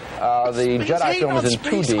 The Jedi film is in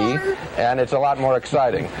 2D, and it's a lot more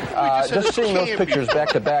exciting. Just seeing those pictures back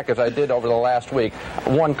to back as I did over the last week,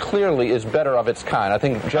 one clearly is better of its kind. I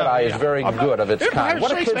think Jedi is very good of its kind.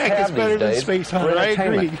 What do kids have these days? For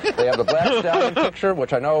entertainment. They have the Black Stallion picture,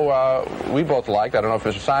 which I know we both liked. I don't know if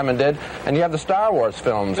Mr. Simon did. And you have the Star Wars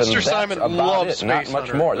films. Mr. And Simon that's about loves it, not Space much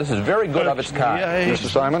Hunter. more. This is very good of its kind. Mr.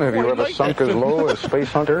 Simon, have you ever sunk as low as Space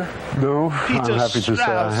Hunter? No, I'm happy to say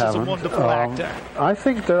I haven't. I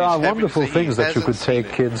think there are wonderful things that you could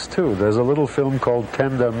take kids to. There's a little film called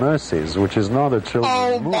Tender Mercies, which is not a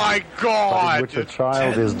children's movie. My God! But in which a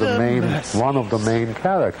child is one of the main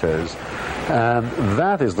characters. And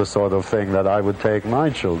that is the sort of thing that I would take my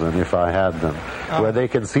children if I had them, where they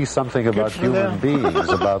can see something about human beings,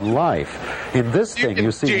 about life. In this thing,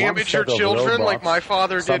 you see one set of children robots, like my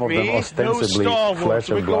father did some of them me. ostensibly flesh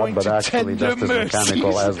and blood, but actually just as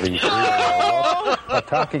mechanical as the robots,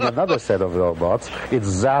 attacking another set of robots. It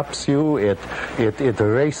zaps you, it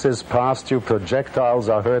races past you, projectiles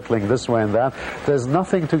are hurtling this way and that. There's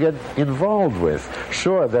nothing to get involved with.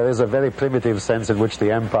 Sure, there is a very primitive sense in which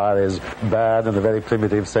the Empire is bad and a very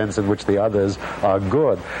primitive sense in which the others are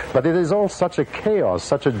good. But it is all such a chaos,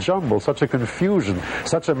 such a jumble, such a confusion,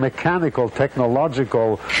 such a mechanical,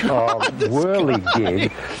 technological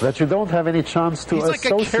whirligig that you don't have any chance to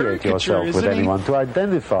associate yourself with anyone, to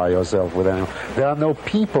identify yourself with anyone. There are no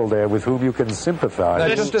people there with whom you can sympathize.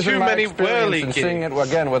 That just isn't my experience in seeing it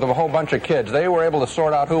again with a whole bunch of kids. They were able to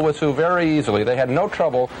sort out who was who very easily. They had no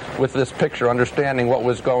trouble with this picture, understanding what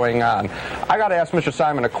was going on. I got to ask Mr.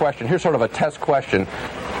 Simon a question. Here's sort of a test question.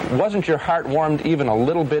 Wasn't your heart warmed even a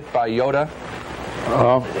little bit by Yoda?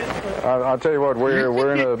 I'll tell you what,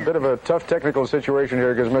 we're in a bit of a tough technical situation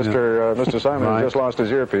here because Mr. Simon just lost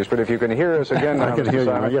his earpiece. But if you can hear us again now, I can hear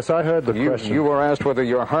Simon, you. Yes, I heard the question. You were asked whether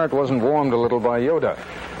your heart wasn't warmed a little by Yoda.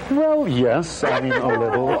 Well, yes, I mean a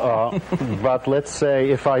little. But let's say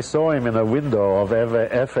if I saw him in a window of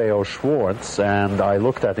F.A.O. Schwartz and I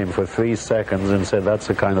looked at him for 3 seconds and said, that's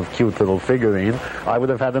a kind of cute little figurine, I would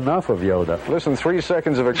have had enough of Yoda. Listen, 3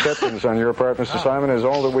 seconds of acceptance on your part, Mr. Simon, is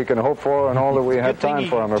all that we can hope for and all that we have time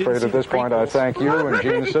for. I'm afraid at this point I thank you and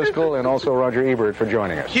Gene Siskel and also Roger Ebert for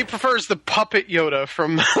joining us. He prefers the puppet Yoda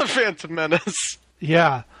from Phantom Menace.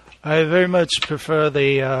 Yeah. I very much prefer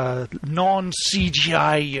the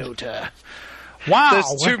non-CGI Yoda. Wow.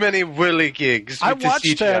 There's too many whirligigs. I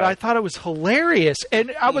watched that. I thought it was hilarious.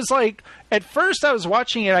 And I was like, at first I was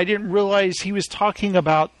watching it, I didn't realize he was talking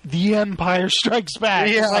about The Empire Strikes Back.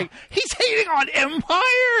 Yeah. It's like, he's hating on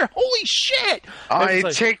Empire? Holy shit.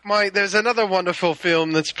 There's another wonderful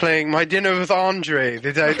film that's playing, My Dinner with Andre,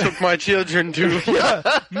 that I took my children to.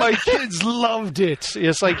 Yeah, my kids loved it.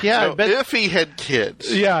 It's like, yeah. No, if he had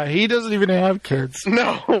kids. Yeah, he doesn't even have kids.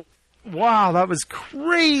 No. Wow, that was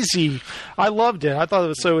crazy. I loved it. I thought it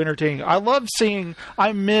was so entertaining.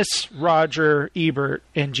 I miss Roger Ebert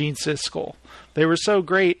and Gene Siskel. They were so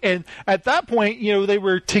great. And at that point, they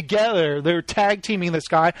were together. They were tag teaming this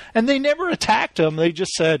guy, and they never attacked him. They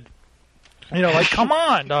just said, come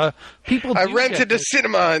on, people. I rented a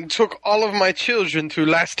cinema and took all of my children to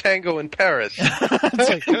Last Tango in Paris. It's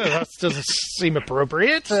like, that doesn't seem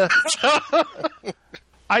appropriate.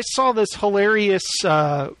 I saw this hilarious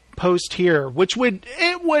post here, which would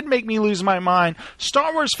make me lose my mind.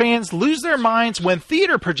 Star Wars fans lose their minds when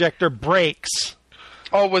theater projector breaks.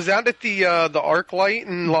 Oh, was that at the ArcLight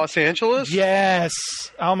in Los Angeles? Yes.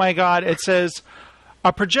 Oh my God! It says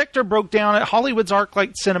a projector broke down at Hollywood's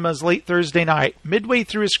ArcLight Cinemas late Thursday night, midway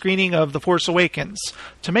through a screening of The Force Awakens.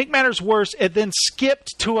 To make matters worse, it then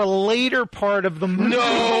skipped to a later part of the movie.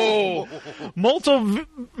 No!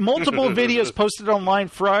 Multiple videos posted online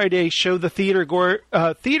Friday show the theater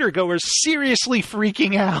goers seriously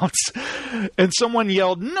freaking out. And someone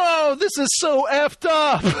yelled, "No, this is so effed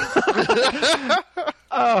up!"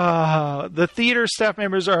 The theater staff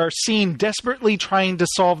members are seen desperately trying to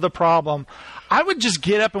solve the problem. I would just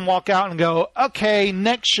get up and walk out and go, okay,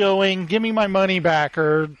 next showing, give me my money back,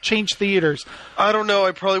 or change theaters. I don't know.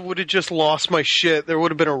 I probably would have just lost my shit. There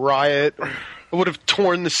would have been a riot. I would have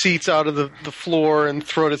torn the seats out of the floor and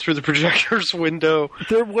thrown it through the projector's window.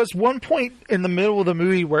 There was one point in the middle of the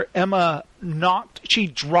movie where Emma she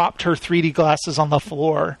dropped her 3D glasses on the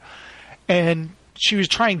floor, and she was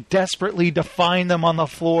trying desperately to find them on the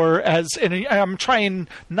floor and I'm trying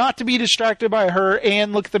not to be distracted by her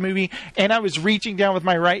and look at the movie. And I was reaching down with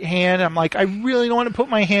my right hand. I'm like, I really don't want to put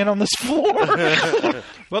my hand on this floor.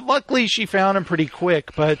 But luckily she found them pretty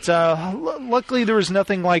quick. But luckily there was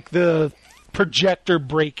nothing like the projector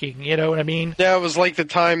breaking. You know what I mean? Yeah, it was like the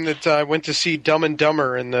time that I went to see Dumb and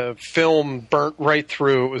Dumber and the film burnt right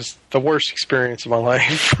through. It was the worst experience of my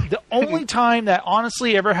life. The only time that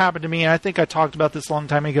honestly ever happened to me, and I think I talked about this a long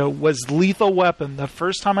time ago, was Lethal Weapon. The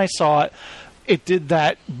first time I saw it, it did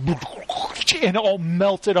that, and it all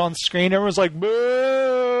melted on screen. Everyone was like,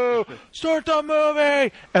 boo! Start the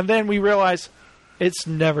movie! And then we realized it's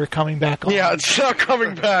never coming back on. Yeah, it's not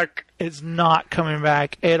coming back. It's not coming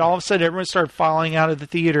back. And all of a sudden, everyone started filing out of the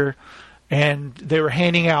theater, and they were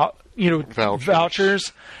handing out,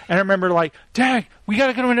 vouchers. And I remember like, dang, we got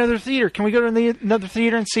to go to another theater. Can we go to another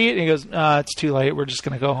theater and see it? And he goes, it's too late. We're just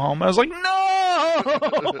going to go home. I was like,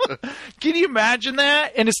 no! Can you imagine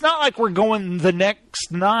that? And it's not like we're going the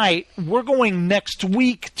next night. We're going next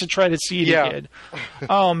week to try to see it again.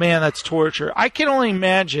 Oh, man, that's torture. I can only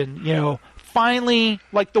imagine, finally,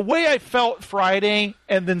 like the way I felt Friday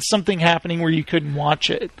and then something happening where you couldn't watch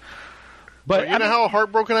it. But you know how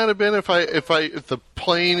heartbroken I'd have been if the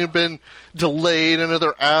plane had been delayed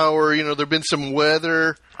another hour. There'd been some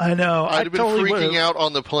weather. I know. I'd have been freaking out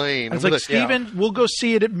on the plane. I was like, Steven, we'll go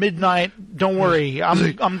see it at midnight. Don't worry,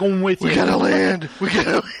 I'm going with you. We gotta land.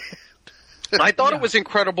 I thought it was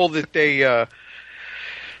incredible that they.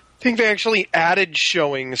 I think they actually added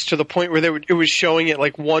showings to the point where it was showing at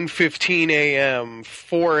like 1:15 a.m.,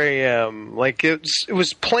 4 a.m. Like it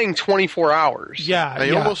was playing 24 hours. Yeah,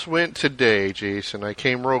 I almost went today, Jason. I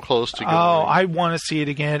came real close to going. Oh, I want to see it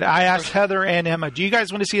again. I asked Heather and Emma, do you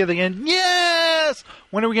guys want to see it again? Yes!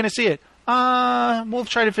 When are we going to see it? We'll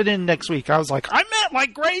try to fit in next week. I was like, I meant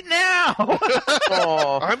like right now.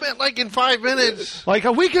 I meant like in 5 minutes. Like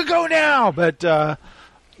a week ago now, but...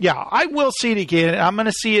 yeah, I will see it again. I'm going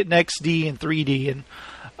to see it in XD and 3D.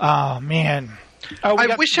 And, man. Oh,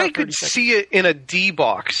 I wish I could see it in a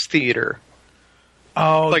D-Box theater.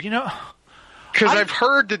 Oh, because I've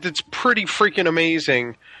heard that it's pretty freaking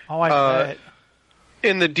amazing. Oh, I bet.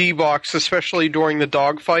 In the D-Box, especially during the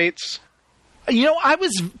dogfights. I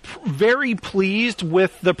was very pleased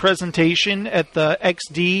with the presentation at the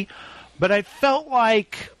XD, but I felt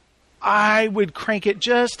like I would crank it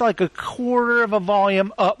just like a quarter of a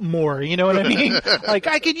volume up more. You know what I mean? Like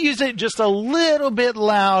I could use it just a little bit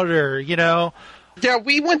louder, Yeah,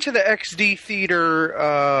 we went to the XD theater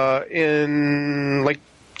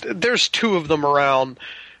there's two of them around.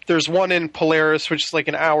 There's one in Polaris, which is like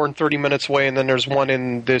an hour and 30 minutes away, and then there's one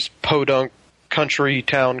in this podunk country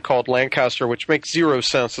town called Lancaster, which makes zero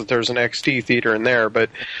sense that there's an XD theater in there, but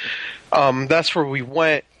that's where we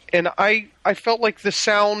went. And I felt like the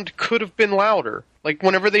sound could have been louder. Like,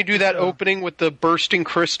 whenever they do that opening with the bursting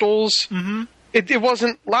crystals, it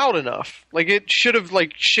wasn't loud enough. Like, it should have,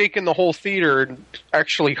 shaken the whole theater and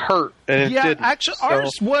actually hurt, and it didn't. Actually,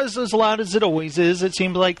 ours was as loud as it always is. It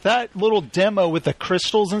seemed like that little demo with the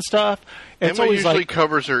crystals and stuff, it's Emma always usually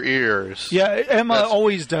covers her ears. Yeah, Emma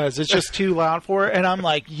always does. It's just too loud for her, and I'm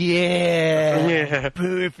like, yeah,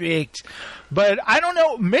 perfect. But I don't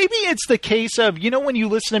know. Maybe it's the case of, when you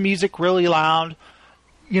listen to music really loud,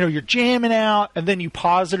 you're jamming out, and then you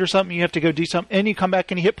pause it or something, you have to go do something, and you come back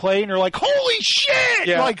and you hit play, and you're like, holy shit!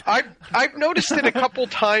 Yeah, I've noticed it a couple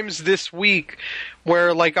times this week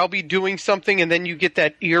where, I'll be doing something, and then you get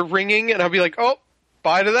that ear ringing, and I'll be like, oh,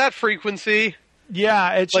 bye to that frequency.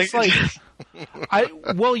 Yeah, it's just like...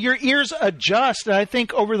 your ears adjust, and I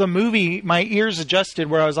think over the movie, my ears adjusted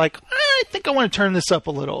where I was like, I think I want to turn this up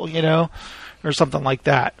a little, or something like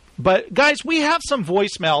that. But, guys, we have some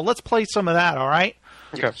voicemail. Let's play some of that, all right?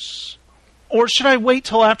 Okay. Or should I wait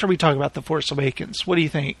till after we talk about The Force Awakens? What do you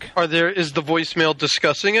think? Is the voicemail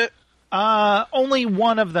discussing it? Only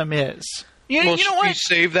one of them is. You know what? We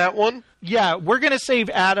save that one? Yeah, we're going to save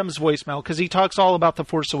Adam's voicemail because he talks all about The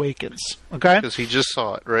Force Awakens. Okay? Because he just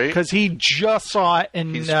saw it, right? Because he just saw it.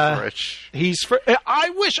 And he's fresh. I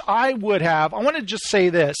wish I would have. I want to just say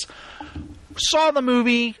this. Saw the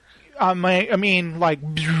movie.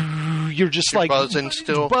 You're just buzzing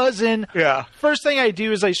still. Buzzing. Yeah. First thing I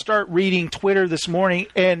do is I start reading Twitter this morning,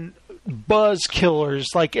 and buzz killers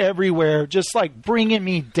everywhere, just bringing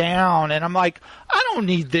me down, and I'm like, I don't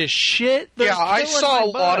need this shit. I saw a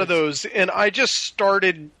lot of those, and I just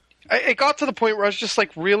started. It got to the point where I was just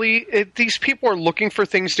like, really? These people are looking for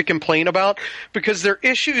things to complain about because they're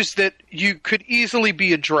issues that you could easily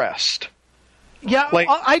be addressed. Yeah,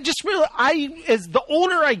 I just really, as the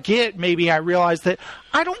older I get, maybe I realize that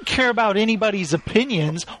I don't care about anybody's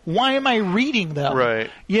opinions. Why am I reading them? Right.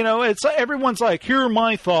 It's everyone's like, here are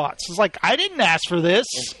my thoughts. It's like, I didn't ask for this,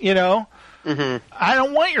 I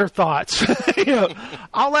don't want your thoughts.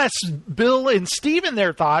 I'll ask Bill and Steven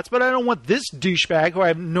their thoughts, but I don't want this douchebag who I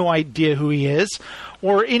have no idea who he is,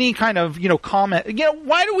 or any kind of comment.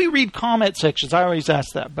 Why do we read comment sections? I always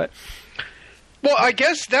ask that, but. Well, I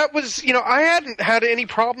guess that was, I hadn't had any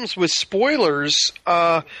problems with spoilers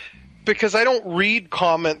because I don't read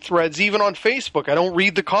comment threads, even on Facebook. I don't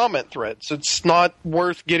read the comment threads. It's not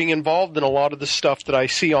worth getting involved in a lot of the stuff that I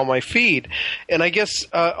see on my feed. And I guess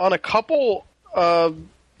on a couple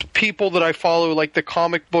people that I follow, like the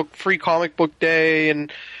Free Comic Book Day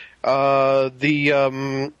and a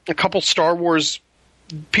couple Star Wars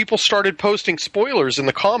people started posting spoilers in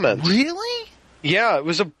the comments. Really? Yeah, it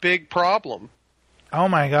was a big problem. Oh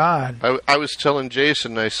my God! I was telling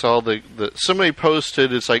Jason, I saw the somebody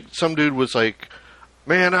posted. It's like some dude was like,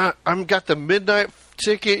 "Man, I'm got the midnight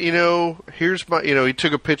ticket. Here's my. He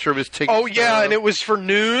took a picture of his ticket. Oh yeah, and it was for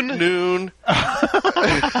noon. Noon.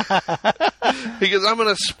 He goes, "I'm going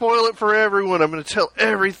to spoil it for everyone. I'm going to tell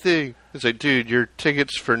everything." He's like, "Dude, your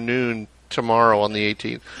ticket's for noon tomorrow on the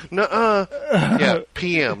 18th." Nuh-uh. Yeah,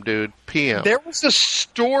 PM, dude, PM. There was a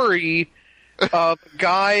story. A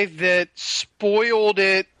guy that spoiled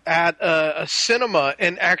it at a cinema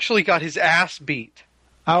and actually got his ass beat.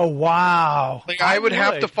 Oh, wow. I would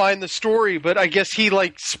have to find the story, but I guess he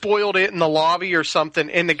spoiled it in the lobby or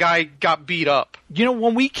something, and the guy got beat up.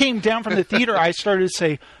 When we came down from the theater, I started to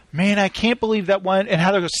say, man, I can't believe that one. And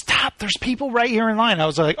Heather goes, stop, there's people right here in line. I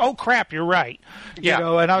was like, oh, crap, you're right.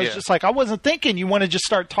 And I was just like, I wasn't thinking you want to just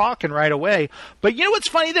start talking right away. But what's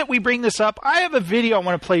funny that we bring this up? I have a video I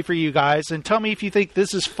want to play for you guys, and tell me if you think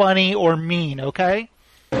this is funny or mean, okay?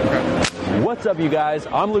 What's up, you guys?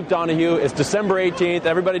 I'm Luke Donahue. It's December 18th.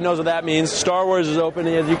 Everybody knows what that means. Star Wars is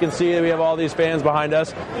opening. As you can see, we have all these fans behind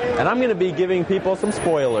us. And I'm going to be giving people some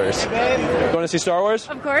spoilers. Going to see Star Wars?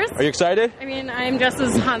 Of course. Are you excited? I mean, I'm dressed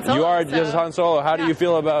as Han Solo. You are dressed as Han Solo. How do you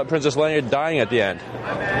feel about Princess Leia dying at the end?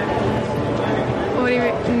 What do you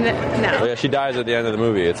mean? No. Oh, yeah, she dies at the end of the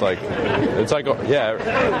movie. It's like, yeah.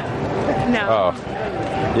 No. Oh.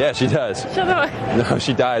 Yeah, she does. Shut up. No,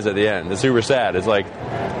 she dies at the end. It's super sad. It's like,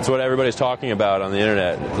 it's what everybody's talking about on the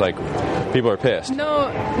internet. It's like, people are pissed. No.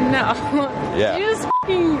 Yeah. You just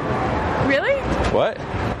f***ing... Really? What?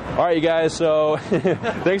 All right, you guys, so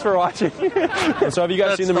thanks for watching. So have you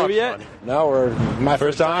guys seen the movie yet? No, we're my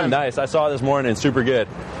first time. Nice. I saw it this morning. It's super good.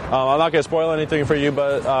 I'm not going to spoil anything for you,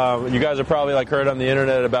 but you guys have probably heard on the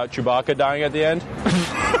internet about Chewbacca dying at the end.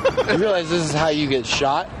 You realize this is how you get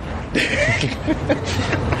shot?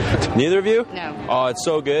 Neither of you? No. Oh, it's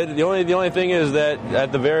so good. The only thing is that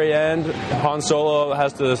at the very end, Han Solo or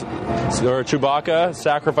Chewbacca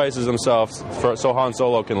sacrifices himself so Han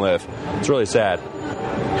Solo can live. It's really sad.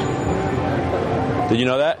 Did you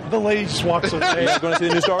know that? The lady just walks away. Hey, you guys going to see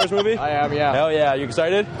the new Star Wars movie? I am, yeah. Hell yeah. You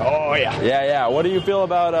excited? Oh, yeah. Yeah. What do you feel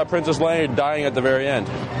about Princess Leia dying at the very end?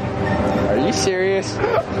 Are you serious?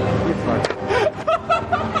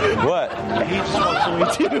 What? He just walks away,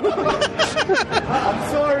 too. I'm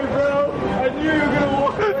sorry, bro. I knew you were going to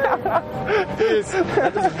walk away.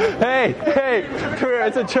 Hey, come here.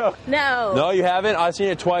 It's a joke. No. No, you haven't? I've seen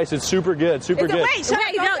it twice. It's super good. Super good. Wait,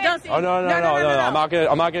 don't. Oh, no. I'm not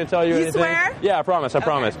gonna tell you anything. You swear? Yeah, I promise.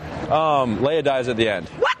 Leia dies at the end.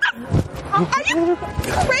 What the? Are you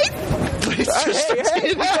crazy?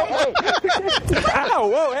 Hey. Ow,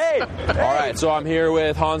 whoa, hey. All right, so I'm here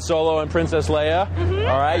with Han Solo and Princess Leia. Mm-hmm.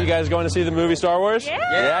 All right, you guys going to see the movie Star Wars?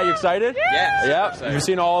 Yeah. You excited? Yes. Yeah. You've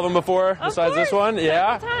seen all of them before besides this one?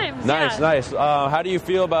 Yeah. Times, Nice. How do you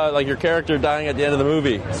feel about your character dying at the end of the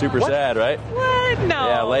movie? Super sad, right? What? No.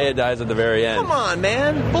 Yeah, Leia dies at the very end. Come on,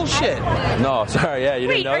 man. Bullshit. No, sorry. Yeah, you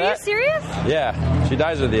didn't know that? Wait, are you serious? Yeah, she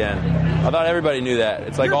dies at the end. I thought everybody knew that.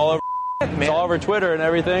 It's all over. It's all over Twitter and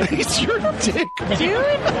everything. It's your dick. Dude.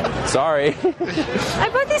 Sorry. I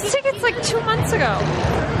bought these tickets 2 months ago.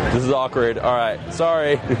 This is awkward. All right.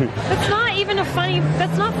 Sorry. That's not even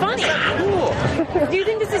that's not funny. Cool. Do you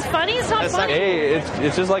think this is funny? It's not funny. Hey,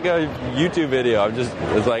 it's just like a YouTube video. It's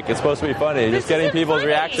supposed to be funny. Just getting people's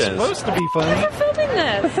reactions. It's supposed to be funny. We're filming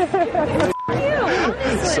this.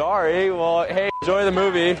 You. Sorry. Well, hey, enjoy the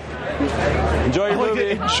movie. Enjoy your movie.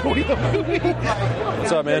 Enjoy the movie.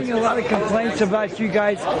 What's up, man? Getting a lot of complaints about you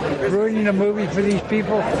guys ruining the movie for these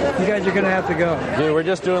people. You guys are going to have to go. Dude, we're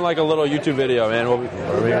just doing a little YouTube video, man.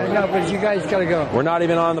 I know, but you guys got to go. We're not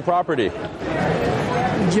even on the property.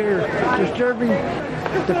 You're disturbing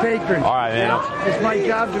the patrons. All right, man. It's my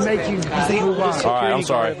job to make you move on. All right, I'm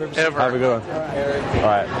sorry. Have a good one. All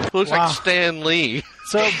right. Looks like Stan Lee.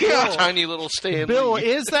 So, Bill, tiny little Stan Bill, Lee.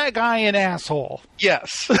 is that guy an asshole?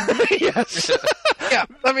 Yes. Yes. Yeah,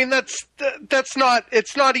 I mean that's not.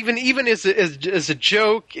 It's not even as a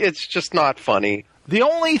joke. It's just not funny. The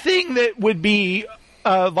only thing that would be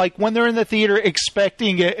like when they're in the theater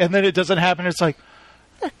expecting it and then it doesn't happen, it's like,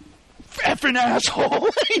 effing asshole.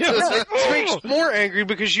 It makes more angry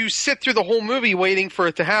because you sit through the whole movie waiting for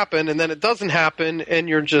it to happen, and then it doesn't happen, and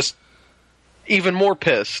you're just even more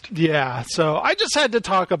pissed. Yeah, so I just had to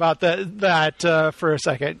talk about that for a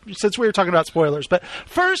second, since we were talking about spoilers. But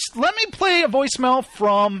first, let me play a voicemail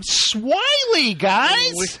from Swiley,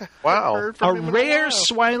 guys. Wow. A rare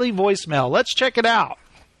Swiley voicemail. Let's check it out.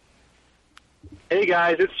 Hey,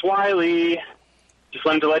 guys, it's Swiley. Just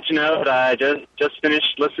wanted to let you know that I just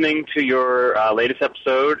finished listening to your latest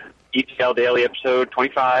episode, ETL Daily episode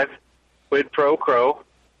 25, Quid Pro Quo.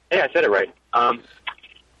 Hey, I said it right.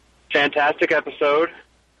 Fantastic episode.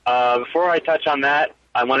 Before I touch on that,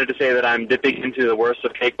 I wanted to say that I'm dipping into the worst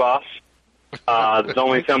of Cake Boss. There's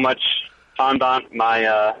only so much fondant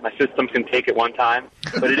my system can take at one time.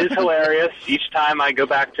 But it is hilarious each time I go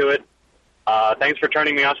back to it. Thanks for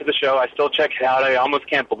turning me on to the show. I still check it out. I almost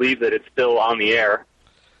can't believe that it's still on the air.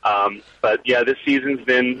 But, yeah, this season's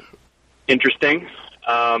been interesting.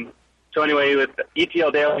 So anyway, with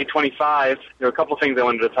ETL Daily 25, there are a couple things I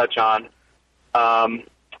wanted to touch on.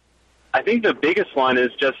 I think the biggest one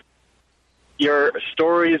is just your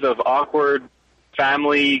stories of awkward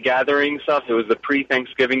family gathering stuff. It was the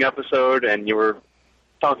pre-Thanksgiving episode, and you were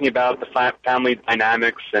talking about the family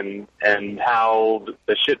dynamics and how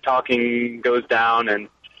the shit-talking goes down. And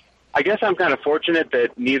I guess I'm kind of fortunate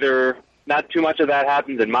that not too much of that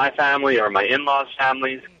happens in my family or my in-laws'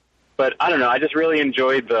 families. But I don't know, I just really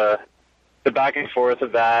enjoyed the back and forth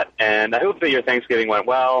of that, and I hope that your Thanksgiving went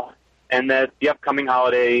well, and that the upcoming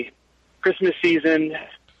holiday Christmas season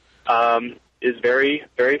is very,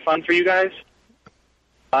 very fun for you guys.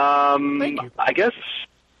 Thank you. I guess,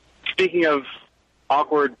 speaking of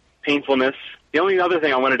awkward painfulness, the only other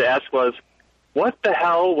thing I wanted to ask was, what the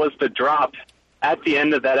hell was the drop at the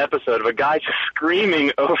end of that episode of a guy just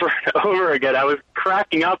screaming over and over again? I was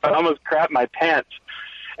cracking up. I almost crapped my pants.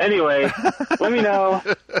 Anyway, let me know.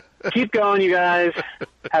 Keep going, you guys.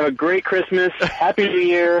 Have a great Christmas. Happy New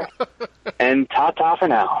Year. And ta-ta for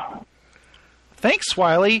now. Thanks,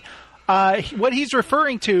 Swiley. What he's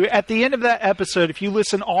referring to, at the end of that episode, if you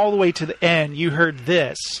listen all the way to the end, you heard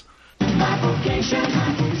this.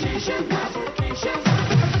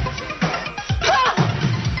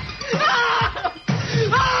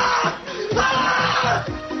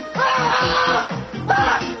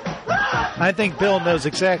 I think Bill knows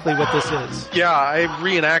exactly what this is. Yeah, I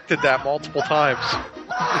reenacted that multiple times.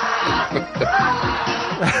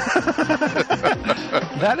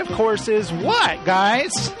 That, of course, is what,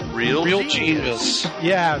 guys? Real Genius.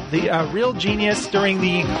 Yeah, the Real Genius during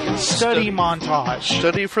the study montage.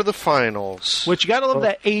 Study for the finals. Which, you gotta love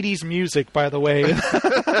that 80s music, by the way.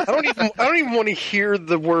 I don't even want to hear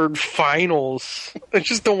the word finals. I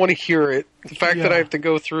just don't want to hear it. The fact that I have to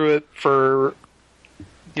go through it for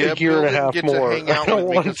a year and a half get more. To hang out I don't with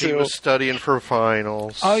me want because to. he was studying for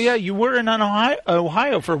finals. Oh, yeah, you were in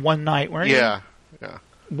Ohio for one night, weren't you? Yeah.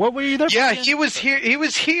 What were you there for? Yeah, he was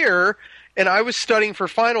here, and I was studying for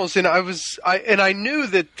finals, and I knew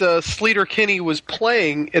that Sleater Kinney was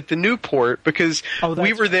playing at the Newport because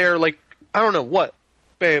we were there, like, I don't know what,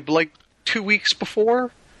 babe, like 2 weeks before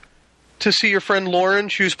to see your friend Lauren.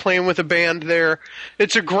 She was playing with a band there.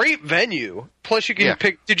 It's a great venue. Plus, you can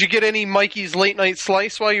pick. Did you get any Mikey's Late Night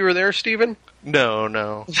Slice while you were there, Stephen?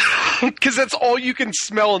 No. Because that's all you can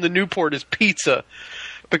smell in the Newport is pizza.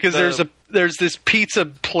 Because there's this pizza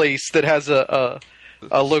place that has a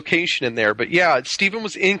location in there. But yeah, Stephen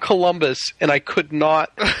was in Columbus, and I could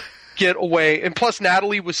not get away. And plus,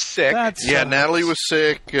 Natalie was sick. Natalie was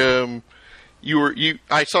sick. I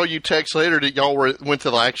saw you text later that y'all went to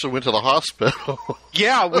the hospital.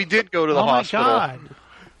 Yeah, we did go to the hospital. Oh my God.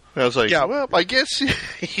 I was like, well, I guess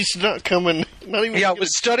he's not coming. Not even. Yeah, I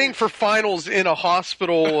was studying for finals in a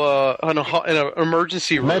hospital, in an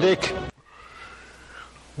emergency room. Medic.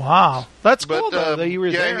 Wow, that's cool though that you were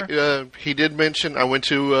there. He did mention I went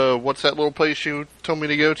to what's that little place you told me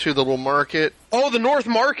to go to, the little market? Oh, the North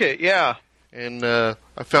Market, yeah. And I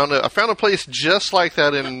found a place just like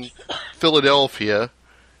that in Philadelphia.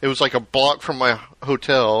 It was like a block from my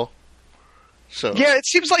hotel. So yeah, it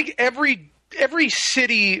seems like every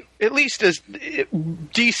city, at least a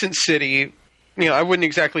decent city. You know, I wouldn't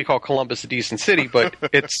exactly call Columbus a decent city, but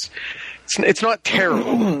it's not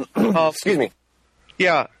terrible. Excuse me.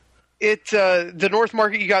 Yeah, the North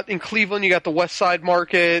Market you got in Cleveland, you got the West Side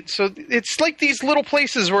Market. So it's like these little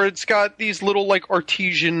places where it's got these little like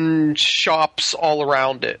artisan shops all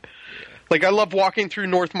around it. Like, I love walking through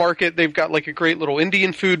North Market. They've got, like, a great little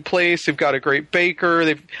Indian food place. They've got a great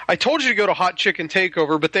baker. I told you to go to Hot Chicken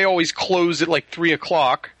Takeover, but they always close at, like, 3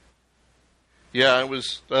 o'clock. Yeah, it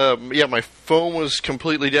was. My phone was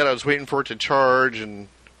completely dead. I was waiting for it to charge, and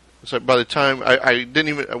so by the time I didn't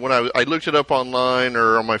even when I looked it up online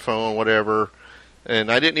or on my phone, whatever, and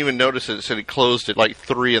I didn't even notice it. It said it closed at like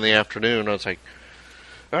 3 in the afternoon. I was like,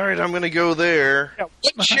 all right, I'm going to go there. Yeah,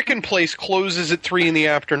 what chicken place closes at 3 in the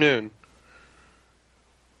afternoon?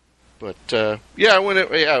 But I went.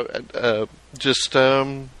 Just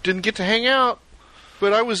didn't get to hang out,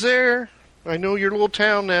 but I was there. I know your little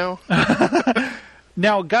town now.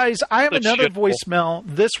 Now, guys, I have another voicemail.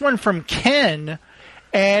 This one from Ken,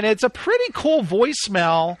 and it's a pretty cool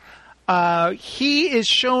voicemail. He is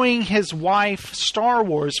showing his wife Star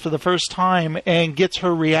Wars for the first time and gets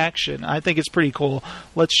her reaction. I think it's pretty cool.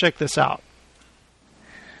 Let's check this out.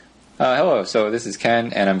 Hello. So this is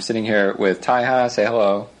Ken, and I'm sitting here with Taiha. Say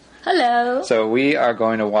hello. Hello. So we are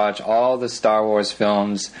going to watch all the Star Wars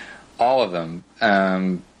films, all of them.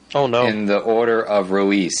 Oh, no. In the order of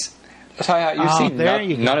release. Taiha, you've seen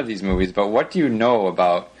none of these movies, but what do you know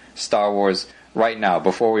about Star Wars right now,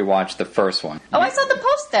 before we watch the first one? Oh, I saw the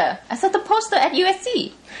poster. I saw the poster at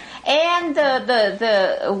USC. And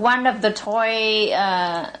the one of the toy,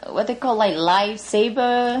 what they call, like,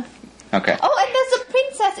 lightsaber. Okay. Oh, and there's a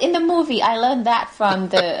princess in the movie. I learned that from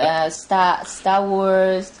the Star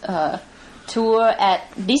Wars tour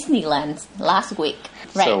at Disneyland last week.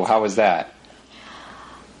 Right. So how was that?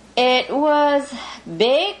 It was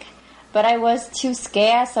big, but I was too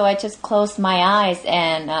scared, so I just closed my eyes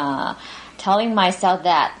and telling myself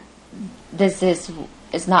that this is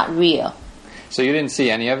not real. So you didn't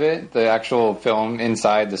see any of it? The actual film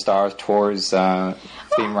inside the Star Tours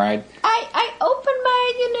theme ride? I opened my,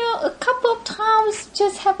 a couple of times,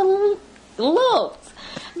 just have a look,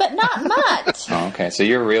 but not much. Oh, okay, so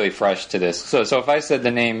you're really fresh to this. So if I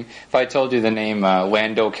told you the name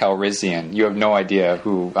Lando Calrissian, you have no idea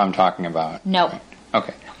who I'm talking about? No.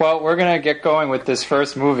 Okay. Well, we're going to get going with this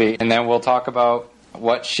first movie, and then we'll talk about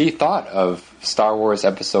what she thought of Star Wars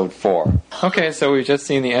Episode 4. Okay, so we've just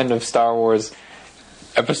seen the end of Star Wars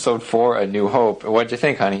Episode 4, A New Hope. What'd you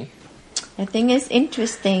think, honey? I think it's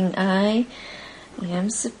interesting. I am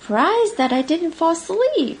surprised that I didn't fall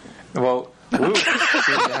asleep. Well, Luke seems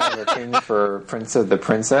to have a thing for the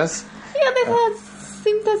princess. Yeah,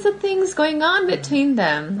 seems there's a things going on between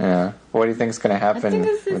them. Yeah. What do you think is going to happen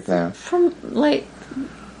with them?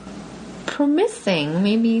 Promising.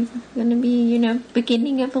 Maybe going to be,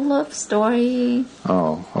 beginning of a love story.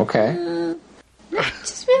 Oh, okay. I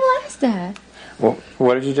just realized that. Well,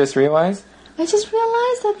 what did you just realize? I just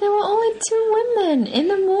realized that there were only 2 women in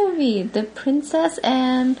the movie. The princess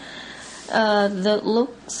and the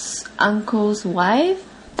Luke's uncle's wife.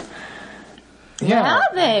 Yeah. Where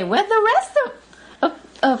are they? Where's the rest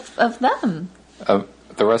of them?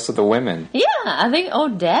 The rest of the women. Yeah, are they all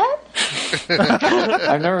dead?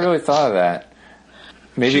 I've never really thought of that.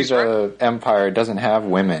 Maybe the Empire doesn't have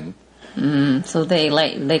women. So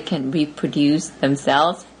they can reproduce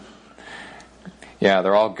themselves. Yeah,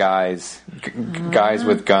 they're all guys. Guys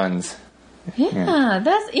with guns. Yeah,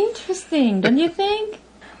 that's interesting, don't you think?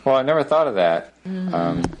 Well, I never thought of that.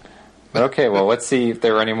 But okay, well, let's see if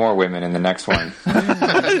there are any more women in the next one.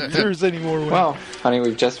 If there's any more women. Well, honey,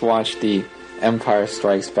 we've just watched The Empire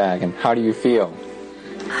Strikes Back, and how do you feel?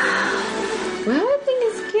 Well, I think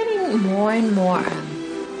it's getting more and more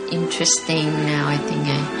interesting now. I think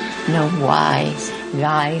I know why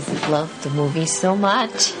guys love the movie so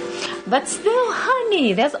much. But still,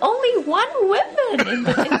 honey, there's only 1 woman in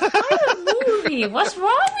the entire movie. What's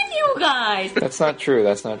wrong with you guys? That's not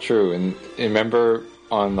true. And remember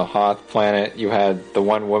on the Hoth planet, you had the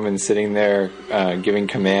one woman sitting there giving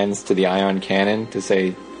commands to the ion cannon to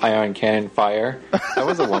say, ion cannon fire. That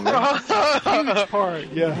was a woman. Huge part,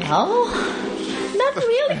 yeah. No, not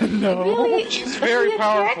really. No. Really, she's very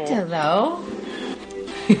powerful. Though.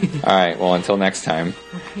 All right, well, until next time,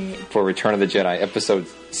 for Return of the Jedi, Episode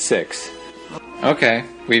 6. Okay,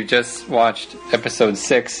 we've just watched Episode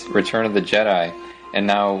 6, Return of the Jedi, and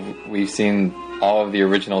now we've seen all of the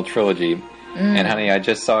original trilogy. And honey, I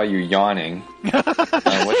just saw you yawning.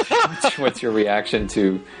 What's your reaction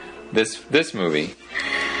to this movie?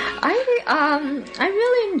 I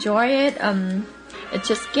really enjoy it. It's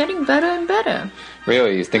just getting better and better.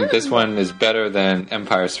 Really? You think this one is better than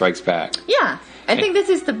Empire Strikes Back? Yeah, I think this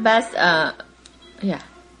is the best. Yeah.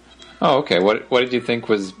 Oh, okay. What did you think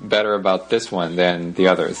was better about this one than the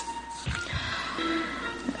others?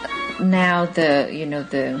 Now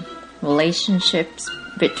the relationships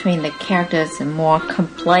between the characters are more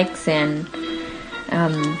complex and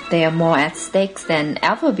they are more at stakes than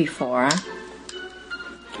ever before.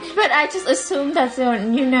 But I just assume that,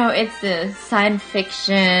 it's science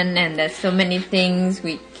fiction and there's so many things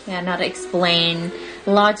we cannot explain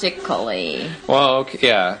logically. Well, okay,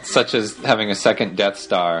 yeah, such as having a second Death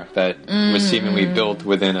Star that was seemingly built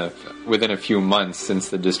within a few months since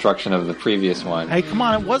the destruction of the previous one. Hey, come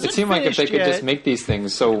on, it wasn't It seemed like if they could finished just make these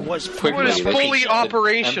things so quickly, It was fully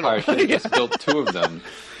operational. Empire should have just built 2 of them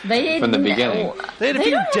They from the didn't- beginning. They had a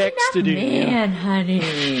few decks to do. Man,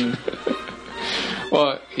 honey.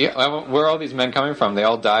 Well, yeah, where are all these men coming from? They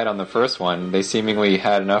all died on the first one. They seemingly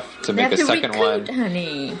had enough to They make have a to second recruit, one.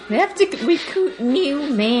 honey. We have to recruit new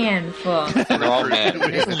men for. And they're all men.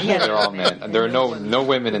 They're all men. There are no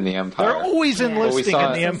women in the Empire. They're always enlisting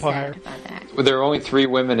in the Empire. There are only 3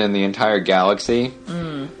 women in the entire galaxy,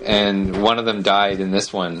 and one of them died in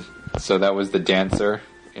this one. So that was the dancer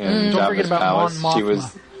in Don't forget Jabba's about palace. Mon She Mothma.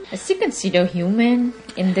 was. Is she considered human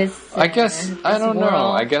in this? I guess I don't know.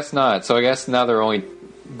 world? I guess not. So I guess now there were only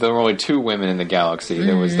 2 women in the galaxy.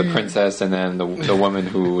 There was the princess, and then the woman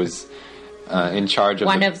who was in charge of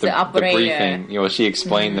One the of the operator. briefing. She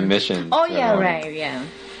explained the mission. Oh to yeah, everyone. right, yeah.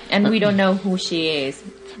 And we don't know who she is.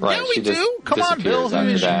 Right, Yeah, we she just do. Come on, Bill, disappears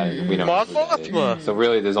who is after that. We don't know who that is. So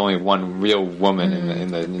really, there's only one real woman in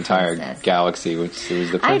the entire galaxy, which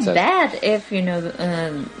was the I princess. bet if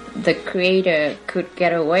the creator could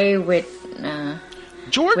get away with.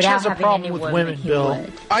 George without has a having problem any with women, women, he Bill.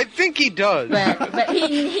 would. I think he does. But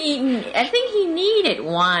he I think he needed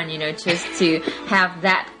one, just to have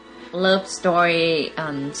that love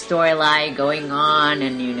storyline going on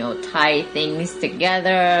and tie things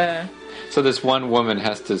together. So this one woman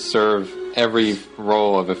has to serve every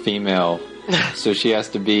role of a female, so she has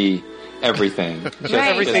to be everything. She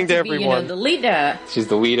has everything to everyone. The leader. She's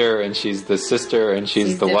the leader, and she's the sister, and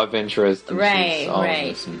she's the love interest. And she's all of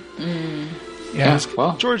this. Yeah,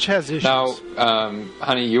 well, George has issues. Now,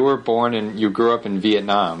 honey, you were born and you grew up in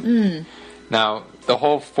Vietnam. Now, the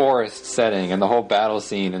whole forest setting and the whole battle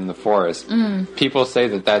scene in the forest, people say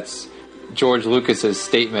that that's George Lucas's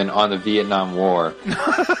statement on the Vietnam War.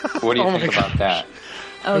 What do you think about that?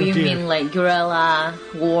 Oh, you mean like guerrilla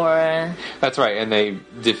war? That's right, and they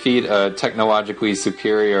defeat a technologically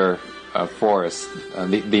superior force.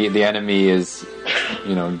 The enemy is,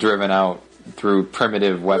 driven out through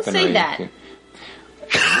primitive weaponry. Who say that?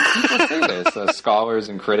 People say this. Scholars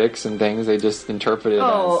and critics and things, they just interpret it as...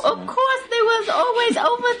 Of course, they was always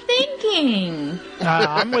overthinking.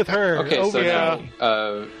 I'm with her. Okay, so now,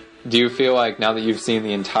 do you feel like now that you've seen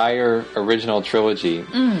the entire original trilogy,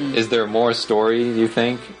 is there more story, do you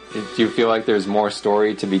think? Do you feel like there's more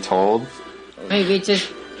story to be told? Maybe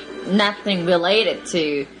just nothing related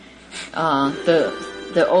to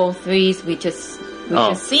the old 3s we just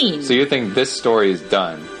seen. So you think this story is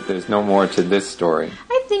done? There's no more to this story?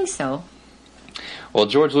 I think so. Well,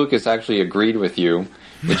 George Lucas actually agreed with you,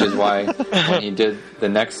 which is why when he did the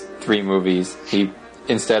next 3 movies, he,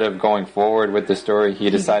 instead of going forward with the story, he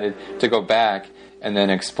decided to go back and then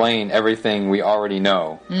explain everything we already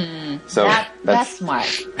know. So that's smart.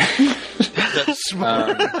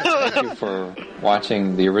 Thank you for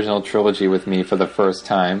watching the original trilogy with me for the first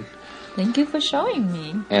time. Thank you for showing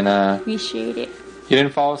me. And appreciate it. You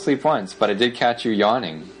didn't fall asleep once, but I did catch you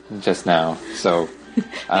yawning just now. So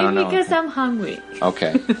I don't know. Because I'm hungry.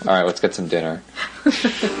 Okay. All right, let's get some dinner.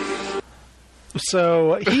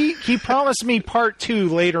 So he promised me part 2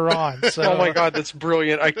 later on. So. Oh my god, that's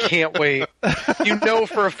brilliant. I can't wait. You know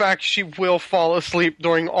for a fact she will fall asleep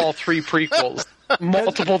during all 3 prequels.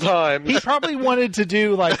 Multiple times. He probably wanted to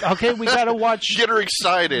do okay, we gotta watch... Get her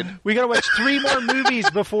excited. We gotta watch 3 more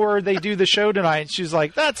movies before they do the show tonight. And she's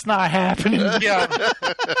like, that's not happening. Yeah.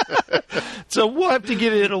 So we'll have to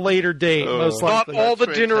get it at a later date, most likely. Not all the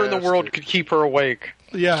dinner in the world could keep her awake.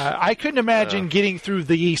 Yeah, I couldn't imagine getting through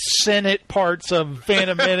the Senate parts of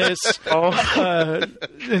Phantom Menace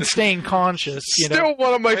and staying conscious. Still,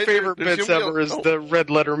 one of my favorite bits ever is the Red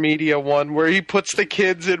Letter Media one, where he puts the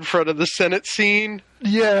kids in front of the Senate scene.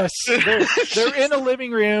 Yes, they're in a living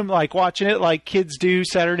room, watching it like kids do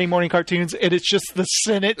Saturday morning cartoons, and it's just the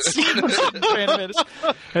Senate scene. And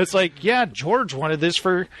it's like, yeah, George wanted this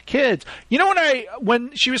for kids. You know, when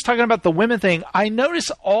she was talking about the women thing, I noticed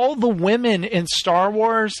all the women in Star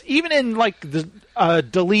Wars, even in the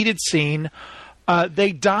deleted scene,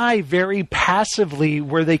 they die very passively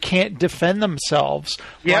where they can't defend themselves.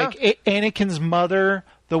 Yeah. Like Anakin's mother,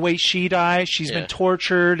 the way she dies, she's been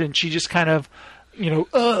tortured, and she just kind of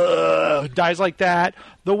dies like that.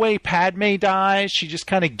 The way Padme dies, she just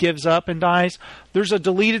kind of gives up and dies. There's a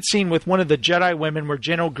deleted scene with one of the Jedi women where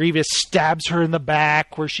General Grievous stabs her in the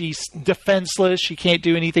back, where she's defenseless. She can't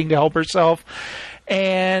do anything to help herself.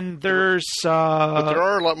 And there's but there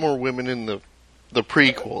are a lot more women in the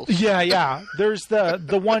prequels. Yeah. There's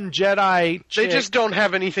the one Jedi chick. They just don't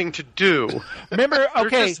have anything to do. Remember? Okay,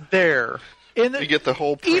 they're just there. You get the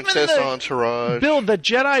whole princess entourage. Bill, the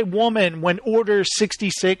Jedi woman, when Order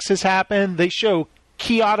 66 has happened, they show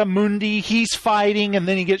Ki-Adi-Mundi. He's fighting, and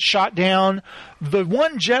then he gets shot down. The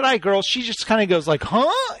one Jedi girl, she just kind of goes like,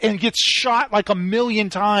 huh? And gets shot like 1,000,000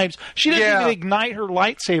 times. She doesn't even ignite her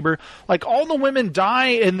lightsaber. Like, all the women die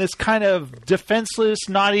in this kind of defenseless,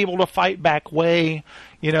 not able to fight back way.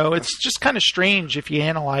 You know, it's just kind of strange if you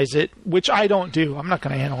analyze it, which I don't do. I'm not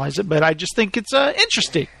going to analyze it, but I just think it's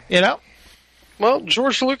interesting, you know? Well,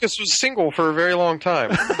 George Lucas was single for a very long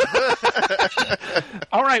time.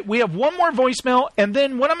 All right, we have one more voicemail, and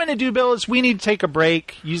then what I'm going to do, Bill, is we need to take a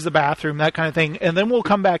break, use the bathroom, that kind of thing, and then we'll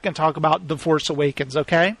come back and talk about The Force Awakens,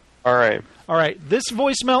 okay? All right. This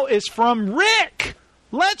voicemail is from Rick.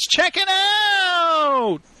 Let's check it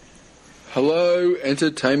out. Hello,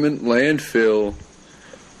 Entertainment Landfill.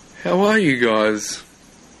 How are you guys?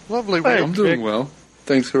 Lovely, Rick. I'm doing well.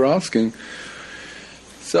 Thanks for asking.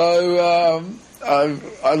 So,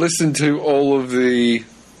 I listened to all of the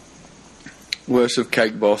Worst of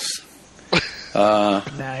Cake Boss.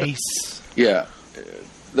 Nice. Yeah.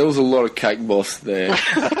 There was a lot of Cake Boss there.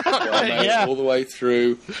 I made it all the way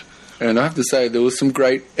through. And I have to say, there was some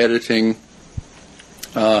great editing.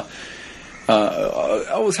 I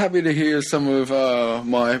was happy to hear some of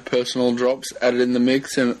my personal drops added in the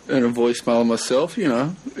mix and a voicemail myself. You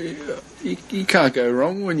know, you can't go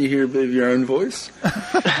wrong when you hear a bit of your own voice.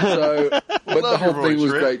 But the whole thing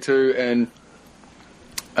was great too, and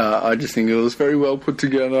I just think it was very well put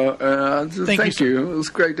together. Thank you. It was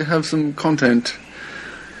great to have some content.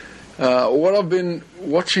 What I've been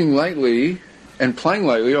watching lately and playing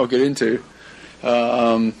lately, I'll get into.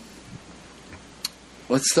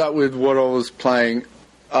 Let's start with what I was playing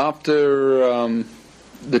after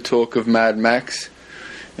the talk of Mad Max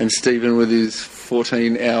and Stephen with his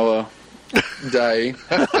 14-hour day.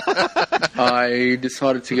 I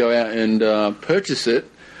decided to go out and purchase it,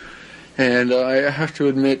 and I have to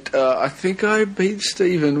admit, I think I beat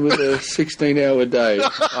Stephen with a 16-hour day.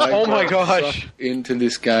 Oh my gosh! Into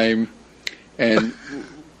this game, and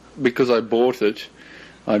because I bought it,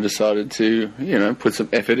 I decided to, you know, put some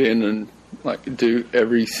effort in and do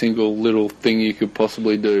every single little thing you could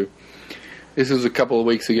possibly do. This was a couple of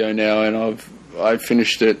weeks ago now, and I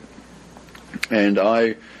finished it, and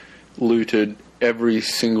I looted every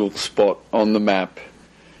single spot on the map,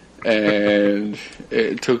 and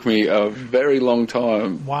it took me a very long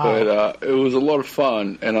time. Wow. But it was a lot of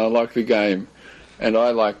fun, and I liked the game, and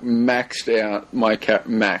I maxed out my I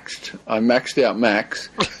maxed out Max.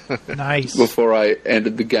 Nice. Before I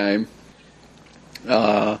ended the game.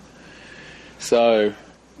 So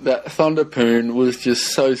that Thunderpoon was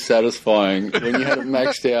just so satisfying when you had it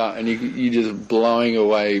maxed out and you just blowing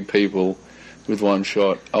away people with one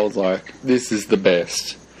shot. I was like, this is the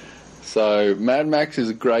best. So Mad Max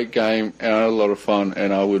is a great game and I had a lot of fun,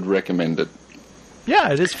 and I would recommend it.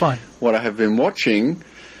 Yeah, it is fun. What I have been watching,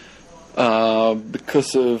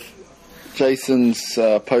 because of Jason's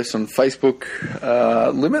post on Facebook,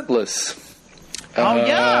 Limitless. Oh,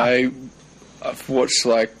 yeah. I've watched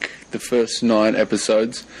the first 9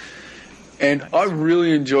 episodes, and I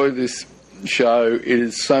really enjoyed this show. It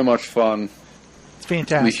is so much fun. It's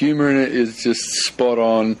fantastic. The humour in it is just spot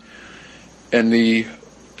on, and the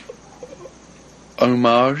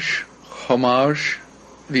homage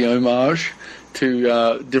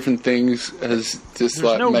to different things has just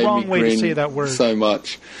There's no made wrong me way to grin say that word. so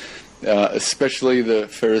much. Especially the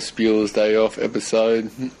Ferris Bueller's Day Off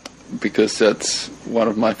episode, because that's one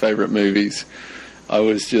of my favourite movies. I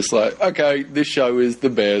was just like, okay, this show is the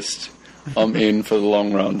best. I'm in for the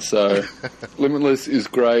long run. So Limitless is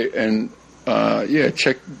great, and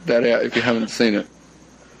check that out if you haven't seen it.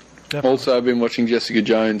 Definitely. Also, I've been watching Jessica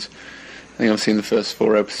Jones. I think I've seen the first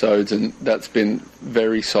 4 episodes, and that's been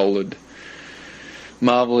very solid.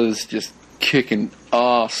 Marvel is just kicking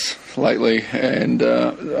ass lately, and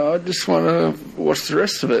I just want to watch the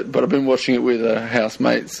rest of it, but I've been watching it with a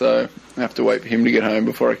housemate, so I have to wait for him to get home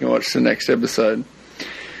before I can watch the next episode.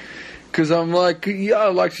 Because I'm like, I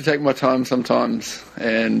like to take my time sometimes,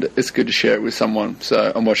 and it's good to share it with someone,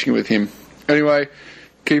 so I'm watching it with him. Anyway,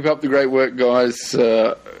 keep up the great work, guys.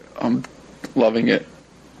 I'm loving it.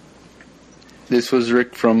 This was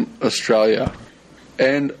Rick from Australia.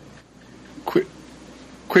 And quid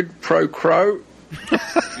pro quo?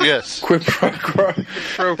 Yes. Quid pro quo.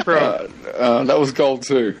 Pro quo. That was gold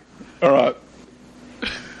too. All right.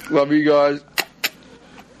 Love you guys.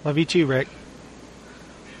 Love you too, Rick.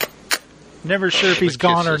 Never sure if he's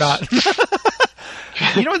gone or not.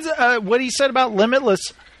 You know what he said about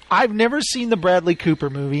Limitless? I've never seen the Bradley Cooper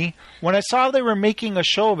movie. When I saw they were making a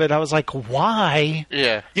show of it, I was like, why?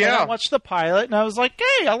 Yeah. And I watched the pilot, and I was like,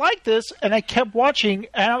 hey, I like this. And I kept watching,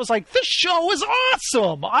 and I was like, this show is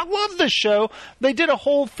awesome. I love this show. They did a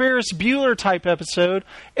whole Ferris Bueller type episode.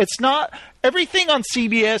 It's not... Everything on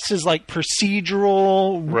CBS is like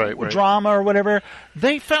procedural drama or whatever.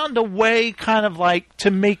 They found a way kind of like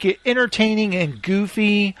to make it entertaining and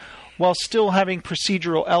goofy while still having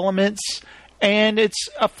procedural elements. And it's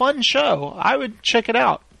a fun show. I would check it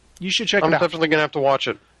out. You should check it out. I'm definitely going to have to watch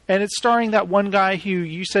it. And it's starring that one guy who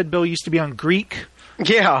you said, Bill, used to be on Greek.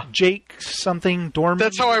 Yeah. Jake something Dorman.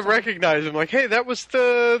 That's how I recognize him. Like, hey, that was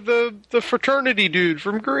the fraternity dude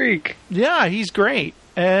from Greek. Yeah, he's great.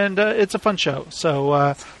 And it's a fun show.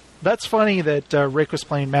 So that's funny that Rick was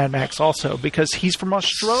playing Mad Max also, because he's from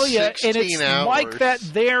Australia. And it's like that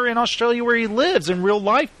there in Australia where he lives in real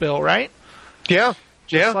life, Bill, right? Yeah.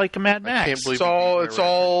 Just like a Mad Max. It's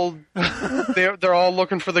all they're all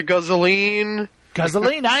looking for the gasoline.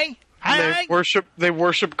 Gasoline, eh? They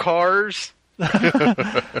worship cars.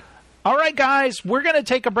 All right, guys, we're going to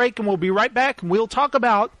take a break, and we'll be right back. And we'll talk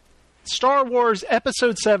about Star Wars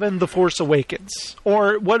Episode 7, The Force Awakens.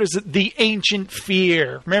 Or, what is it? The Ancient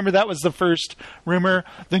Fear. Remember, that was the first rumor.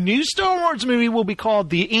 The new Star Wars movie will be called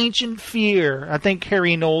The Ancient Fear. I think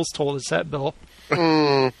Harry Knowles told us that, Bill.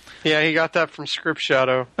 Yeah, he got that from Script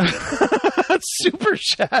Shadow. Super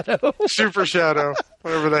Shadow. Super Shadow.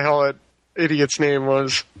 Whatever the hell that idiot's name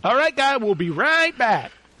was. All right, guys, we'll be right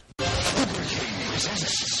back. Hey,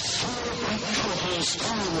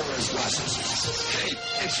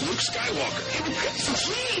 it's Luke Skywalker. It's a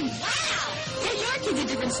dream! Wow! Get your kids a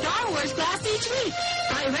different Star Wars glass each week.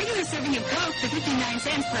 Buy a regular serving of Coke for 59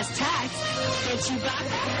 cents plus tax. Get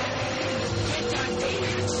Chewbacca. Get Darth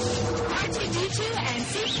Vader. R2-D2 and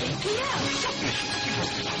C-3PO.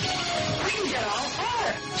 We can get all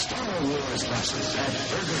four. Star Wars glasses at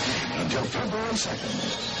Burger King until February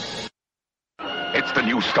 2nd. It's the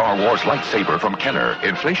new Star Wars lightsaber from Kenner.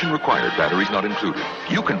 Inflation required, batteries not included.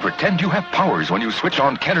 You can pretend you have powers when you switch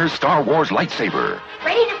on Kenner's Star Wars lightsaber.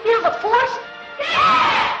 Ready to feel the Force?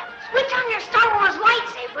 Yeah! Switch on your Star Wars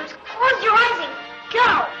lightsabers, close your eyes and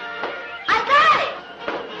go! I got it!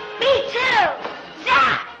 Me too!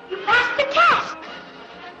 Zap! You passed the test!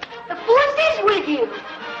 The Force is with you!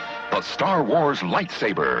 The Star Wars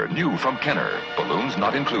lightsaber, new from Kenner. Balloons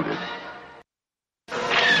not included.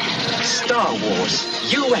 Star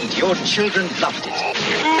Wars. You and your children loved it.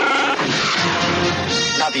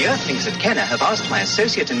 Now, the Earthlings at Kenner have asked my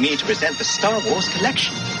associate and me to present the Star Wars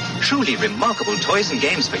collection. Truly remarkable toys and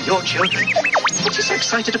games for your children. What are you so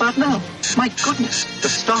excited about now? My goodness, the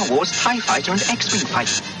Star Wars TIE Fighter and X-Wing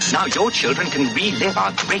Fighter. Now your children can relive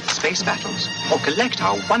our great space battles or collect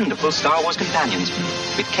our wonderful Star Wars companions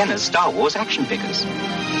with Kenner's Star Wars action figures.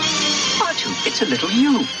 R2, it's a little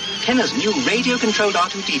you. Kenner's new radio-controlled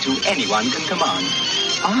R2-D2 anyone can command.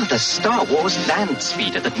 The Star Wars land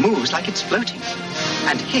speeder that moves like it's floating.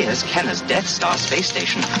 And here's Kenner's Death Star space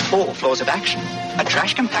station, 4 floors of action. A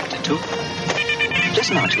trash compactor, too.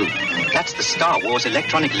 Listen, R2. That's the Star Wars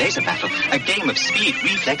electronic laser battle, a game of speed,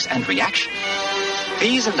 reflex, and reaction.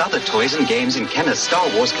 These and other toys and games in Kenner's Star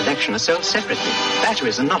Wars collection are sold separately.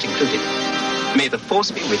 Batteries are not included. May the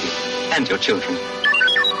Force be with you and your children.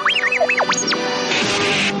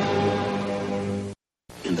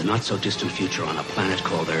 In the not-so-distant future on a planet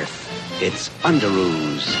called Earth, it's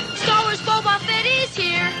Underoos. Star Wars Boba Fett is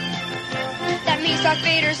here. That means Darth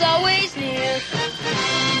Vader's always near.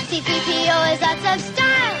 C-3PO is lots of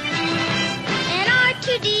style. And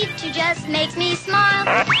R2-D2 just makes me smile.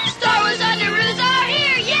 Star Wars Underoos are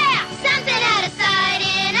here, yeah! Something out of sight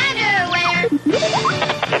in underwear.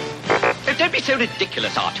 Oh, don't be so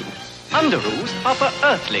ridiculous, R2. Underoos are for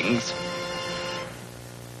Earthlings.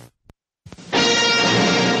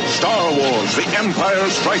 Star Wars, The Empire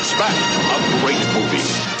Strikes Back. A great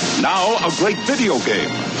movie. Now a great video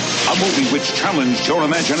game. A movie which challenged your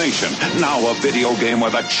imagination. Now a video game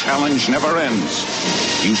where the challenge never ends.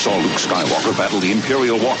 You saw Luke Skywalker battle the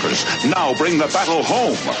Imperial Walkers. Now bring the battle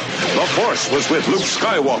home. The Force was with Luke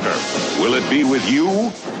Skywalker. Will it be with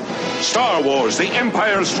you? Star Wars, The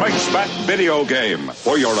Empire Strikes Back video game.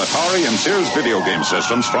 For your Atari and Sears video game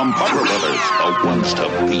systems from Parker Brothers. The ones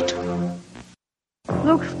to beat.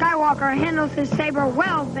 Luke Skywalker handles his saber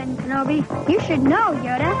well, Ben Kenobi. You should know,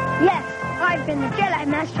 Yoda. Yes, I've been the Jedi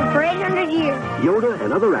Master for 800 years. Yoda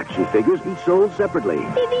and other action figures be sold separately.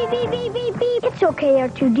 Beep, beep, beep, beep, beep, beep. It's okay,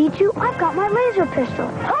 R2-D2. I've got my laser pistol.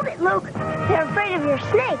 Hold it, Luke. They're afraid of your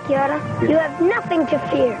snake, Yoda. You have nothing to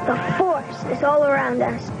fear. The Force Wars is all around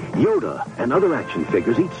us. Yoda and other action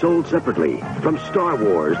figures each sold separately. From Star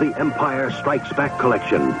Wars, The Empire Strikes Back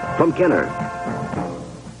collection. From Kenner.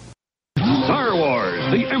 Star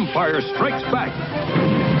Wars, The Empire Strikes Back.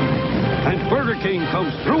 And Burger King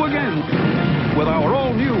comes through again with our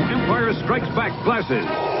all-new Empire Strikes Back glasses.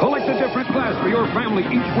 Collect a different glass for your family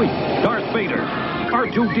each week. Darth Vader,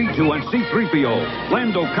 R2-D2 and C-3PO,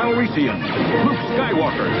 Lando Calrissian, Luke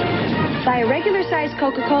Skywalker. Buy a regular-sized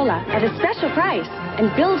Coca-Cola at a special price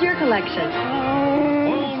and build your collection.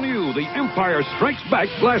 All new, The Empire Strikes Back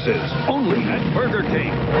glasses. Only at Burger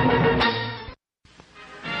King.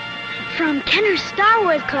 From Kenner's Star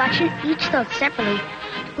Wars collection, each sold separately.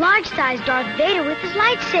 Large-sized Darth Vader with his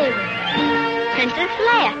lightsaber. Princess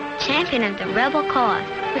Leia, champion of the rebel cause,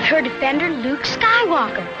 with her defender Luke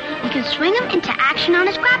Skywalker. You can swing him into action on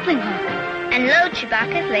his grappling hook. And load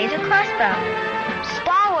Chewbacca's laser crossbow.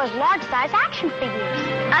 Star Wars large-size action figures.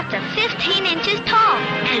 Up to 15 inches tall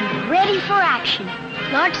and ready for action.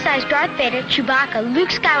 Large-size Darth Vader, Chewbacca, Luke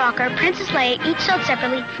Skywalker, Princess Leia, each sold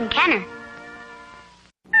separately from Kenner.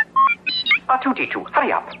 R2-D2,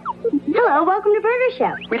 hurry up. Hello, welcome to Burger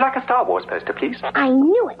Chef. We'd like a Star Wars poster, please. I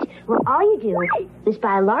knew it. Well, all you do is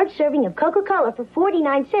buy a large serving of Coca-Cola for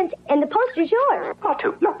 49 cents, and the poster's yours.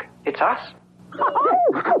 R2, look, it's us.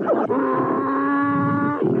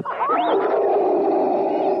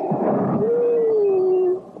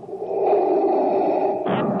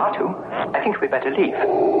 R2, I think we better leave.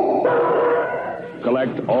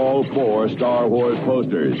 Collect all 4 Star Wars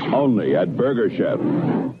posters, only at Burger Chef.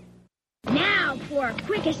 Now for a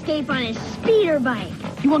quick escape on his speeder bike.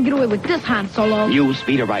 You won't get away with this, Han Solo. New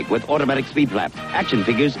speeder bike with automatic speed flap. Action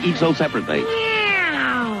figures each sold separately.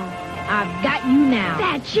 Meow. I've got you now.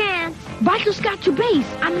 Bad chance. Biker Scout your base.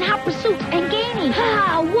 I'm in hot pursuit and gaining.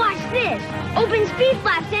 Ah, watch this. Open speed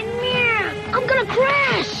flaps and meow. I'm gonna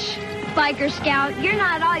crash. Biker Scout, you're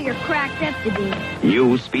not all you're cracked up to be.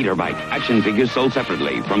 New speeder bike. Action figures sold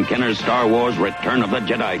separately from Kenner's Star Wars Return of the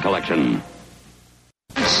Jedi collection.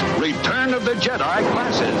 Return of the Jedi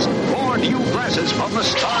glasses. 4 new glasses from the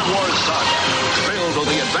Star Wars saga. Filled with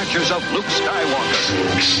the adventures of Luke Skywalker,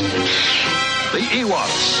 the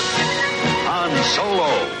Ewoks, Han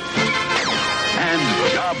Solo, and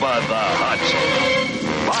Jabba the Hutt.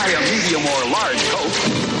 Buy a medium or large Coke,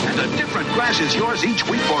 and a different glass is yours each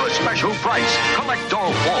week for a special price. Collect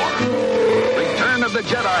all 4. Return of the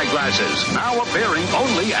Jedi glasses, now appearing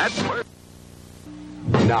only at...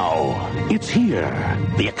 Now, it's here.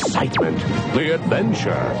 The excitement, the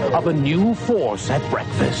adventure of a new force at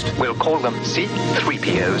breakfast. We'll call them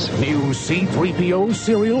C-3POs. New C-3PO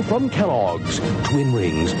cereal from Kellogg's. Twin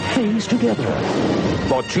rings phase together.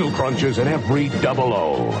 For 2 crunches in every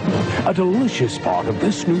 00. A delicious part of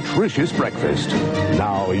this nutritious breakfast.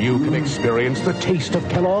 Now you can experience the taste of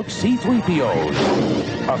Kellogg's C-3POs.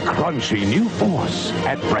 A crunchy new force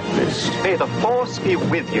at breakfast. May the force be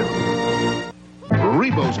with you.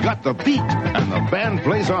 Rebo's got the beat, and the band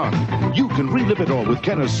plays on. You can relive it all with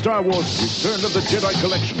Kenner's Star Wars Return of the Jedi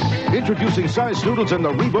collection. Introducing Size Noodles and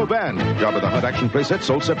the Rebo Band. Jabba the Hutt action playset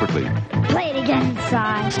sold separately. Play it again,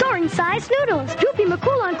 Size. Starring Size Noodles. Droopy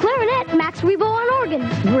McCool on clarinet, Max Rebo on organ.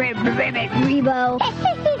 Ribbit Rebo.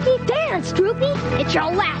 Dance, Droopy. It's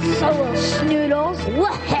your last solo, Snoodles.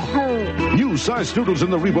 Whoa. New Size Noodles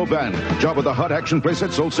and the Rebo Band. Jabba the Hutt action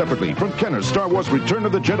playset sold separately from Kenner's Star Wars Return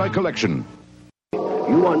of the Jedi collection.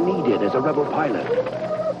 You are needed as a rebel pilot.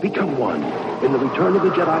 Become one in the Return of the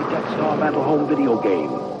Jedi Death Star Battle Home video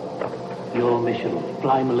game. Your mission,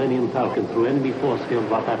 fly Millennium Falcon through enemy force field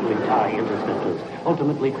while battling TIE interceptors.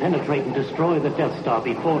 Ultimately penetrate and destroy the Death Star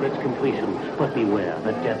before its completion. But beware,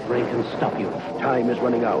 the Death Ray can stop you. Time is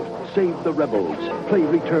running out. Save the rebels. Play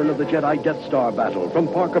Return of the Jedi Death Star Battle from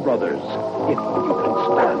Parker Brothers. If you can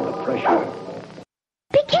stand the pressure.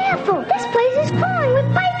 Be careful! This place is crawling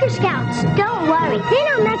with biker scouts! Don't worry, they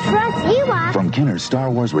don't mess for us Ewoks! From Kenner's Star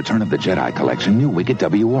Wars Return of the Jedi collection, new Wicket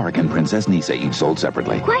W. Warwick and Princess Nisa each sold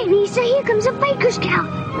separately. Quiet, Nisa, here comes a biker scout!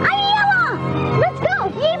 Aiella! Let's go!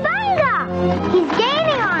 Yibanga! He's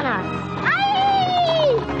gaining on us!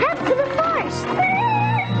 Aye! Head to the force!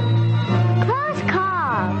 Close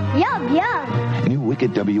call! Yub, yub! New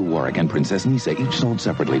Wicket W. Warwick and Princess Nisa each sold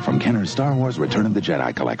separately from Kenner's Star Wars Return of the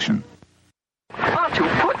Jedi collection.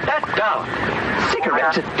 R2, put that down.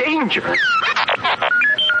 Cigarettes are dangerous.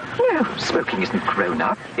 No, smoking isn't grown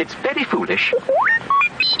up. It's very foolish.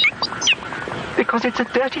 Because it's a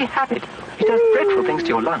dirty habit. It does dreadful things to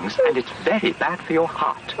your lungs, and it's very bad for your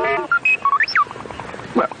heart.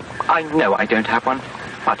 Well, I know I don't have one,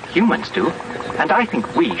 but humans do, and I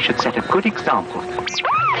think we should set a good example.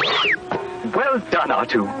 Well done,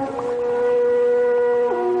 R2.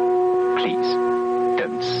 please,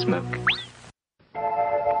 don't smoke.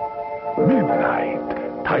 Midnight.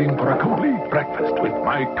 Time for a complete breakfast with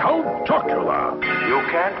my Count Chocula. You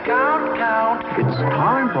can't count. It's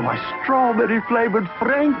time for my strawberry-flavored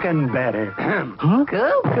Frankenberry.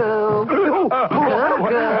 Cuckoo.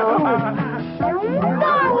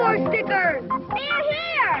 Star Wars stickers! They're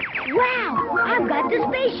here! Wow, I've got the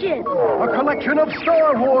spaceship. A collection of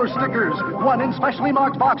Star Wars stickers. One in specially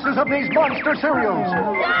marked boxes of these monster cereals.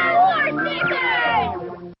 Star Wars stickers!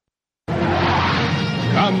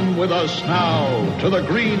 Come with us now to the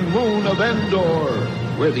green moon of Endor,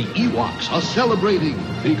 where the Ewoks are celebrating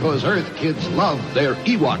because Earth kids love their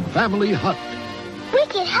Ewok family hut. We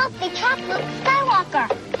can help the trap Luke Skywalker.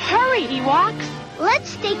 Hurry, Ewoks!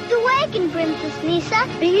 Let's take the wagon, Princess Misa.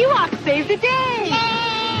 The Ewoks save the day!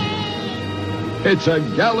 It's a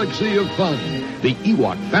galaxy of fun. The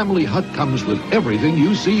Ewok family hut comes with everything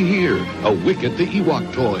you see here. A Wicket the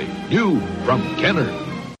Ewok toy, new from Kenner.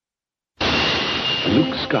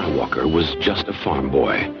 Luke Skywalker was just a farm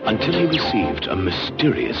boy until he received a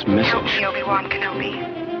mysterious Help message me, Obi-Wan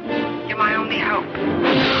Kenobi. You're my only hope.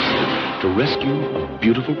 to rescue a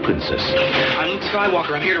beautiful princess I'm Luke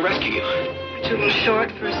Skywalker. I'm here to rescue you. Too little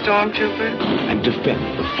short for a stormtrooper. and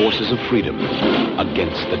defend the forces of freedom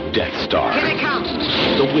against the Death Star. Here they come.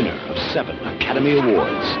 The winner of 7 Academy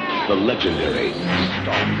Awards, the legendary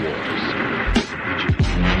Star Wars.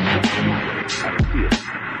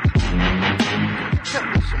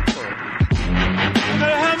 I'm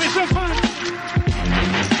gonna have me some fun.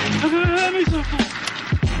 I'm gonna have me some fun.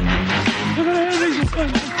 I'm gonna have me some fun.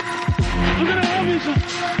 I'm gonna have me some.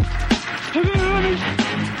 I'm gonna have me.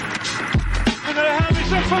 I'm gonna have me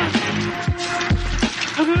some fun.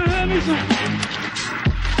 I'm gonna have me some.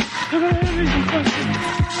 I'm gonna have me some fun.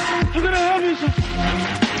 I'm gonna have me some.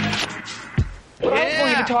 But I was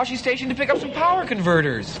going to Toshi Station to pick up some power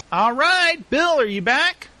converters. All right, Bill, are you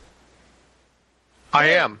back?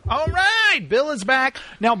 I am. All right, Bill is back.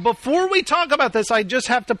 Now, before we talk about this, I just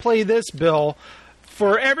have to play this, Bill,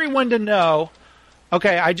 for everyone to know.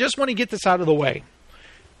 Okay, I just want to get this out of the way.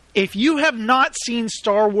 If you have not seen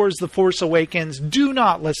Star Wars The Force Awakens, do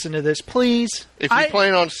not listen to this, please. If you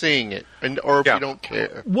plan on seeing it, or if you don't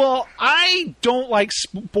care. Well, I don't like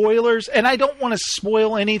spoilers, and I don't want to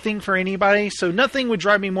spoil anything for anybody, so nothing would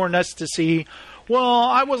drive me more nuts to see. Well,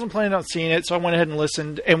 I wasn't planning on seeing it, so I went ahead and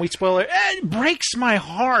listened, and we spoil it. It breaks my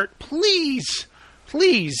heart. Please,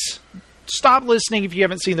 please, stop listening if you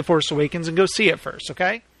haven't seen The Force Awakens and go see it first,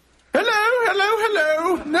 okay?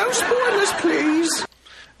 Hello. No spoilers, please.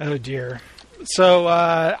 Oh, dear. So,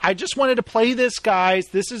 I just wanted to play this, guys.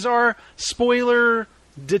 This is our spoiler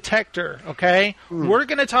detector, okay? We're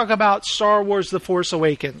going to talk about Star Wars The Force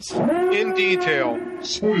Awakens. In detail.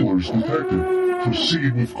 Spoilers detected.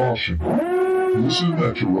 Proceed with caution. Listen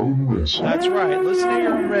at your own risk. That's right. Listen at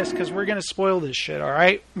your own risk, because we're going to spoil this shit, all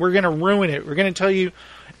right? We're going to ruin it. We're going to tell you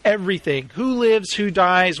everything. Who lives, who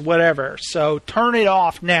dies, whatever. So turn it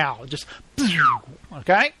off now. Just,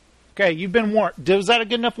 okay? Okay, you've been warned. Was that a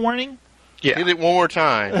good enough warning? Yeah. Hit it one more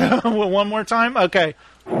time. One more time? Okay.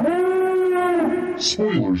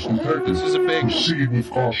 Spoilers detected. This is a big... Proceed with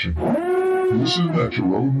caution. Listen at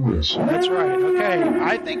your own risk. That's right. Okay.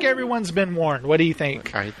 I think everyone's been warned. What do you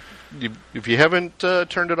think? If you haven't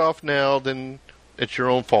turned it off now, then it's your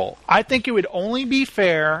own fault. I think it would only be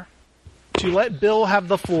fair to let Bill have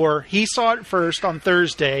the floor. He saw it first on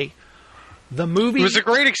Thursday. The movie... It was a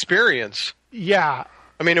great experience. Yeah.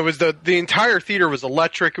 I mean, it was the entire theater was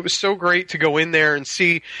electric. It was so great to go in there and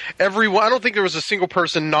see everyone. I don't think there was a single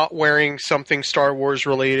person not wearing something Star Wars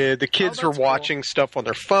related. The kids were watching stuff on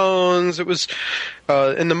their phones. It was,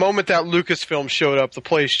 and the moment that Lucasfilm showed up, the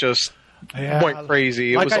place just went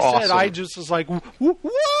crazy. It was awesome. Like I said, I just was like, woo! You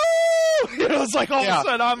know, it's like all of a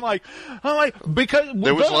sudden I'm like, because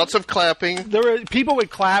there was lots of clapping. There were people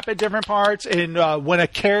would clap at different parts, and when a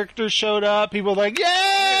character showed up, people were like,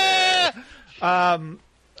 yeah.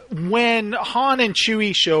 When Han and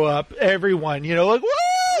Chewie show up, everyone, like, woo,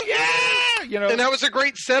 yeah, And that was a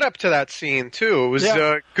great setup to that scene too. It was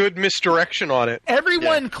good misdirection on it.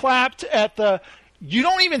 Everyone clapped at the. You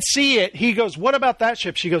don't even see it. He goes, "What about that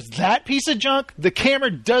ship?" She goes, "That piece of junk." The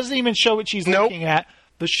camera doesn't even show what she's looking at.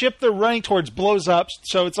 The ship they're running towards blows up,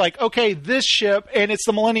 so it's like, okay, this ship, and it's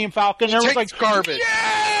the Millennium Falcon. And everyone's like, garbage.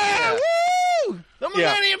 Yeah, woo! The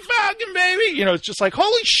Millennium Falcon, baby! It's just like,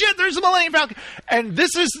 holy shit, there's the Millennium Falcon. And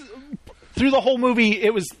this is, through the whole movie,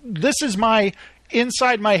 this is my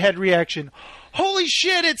inside my head reaction. Holy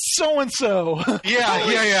shit, it's so-and-so.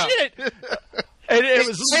 Yeah. Shit. And it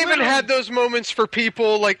was even had those moments for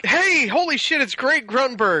people like, hey, holy shit, it's Greg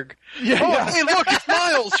Grunberg. Hey, look, it's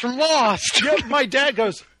Miles from Lost. My dad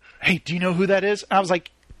goes, hey, do you know who that is? And I was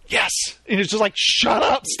like, yes. And it's just like, shut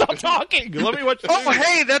up, stop talking. Let me watch the movie.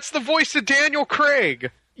 Hey, that's the voice of Daniel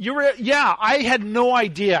Craig. Yeah, I had no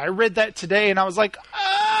idea. I read that today, and I was like,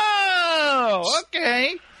 oh,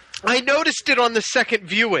 okay. I noticed it on the second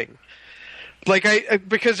viewing. Like,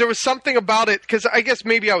 because there was something about it, because I guess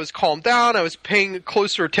maybe I was calmed down, I was paying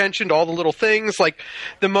closer attention to all the little things, like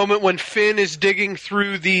the moment when Finn is digging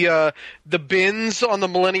through the bins on the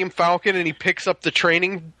Millennium Falcon and he picks up the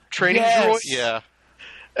training droid. Yeah.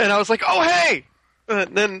 And I was like, oh, hey!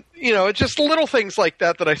 And then, it's just little things like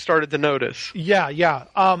that I started to notice. Yeah.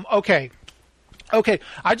 Okay.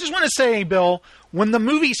 I just want to say, Bill, when the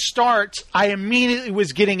movie starts, I immediately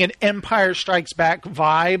was getting an Empire Strikes Back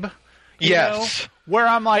vibe. Yes. Where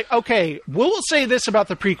I'm like, okay, we'll say this about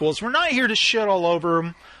the prequels. We're not here to shit all over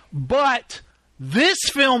them, but this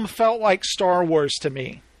film felt like Star Wars to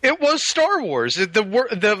me. It was Star Wars.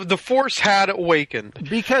 The Force had awakened.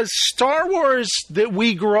 Because Star Wars that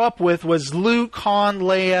we grew up with was Luke, Han,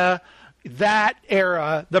 Leia, that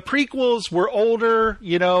era. The prequels were older,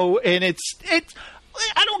 and it's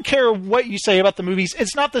I don't care what you say about the movies.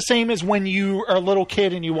 It's not the same as when you are a little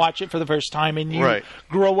kid and you watch it for the first time and you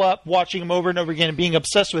grow up watching them over and over again and being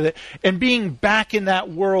obsessed with it. And being back in that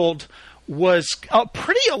world was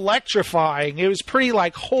pretty electrifying. It was pretty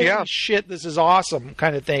like, holy shit, this is awesome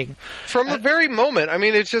kind of thing. From the very moment. I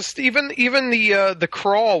mean, it's just even the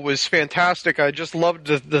crawl was fantastic. I just loved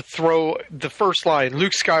the throw, the first line,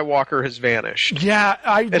 Luke Skywalker has vanished. Yeah,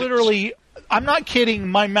 I'm not kidding.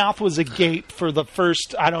 My mouth was agape for the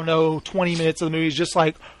first, 20 minutes of the movie. It's just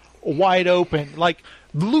like wide open. Like,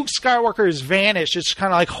 Luke Skywalker has vanished. It's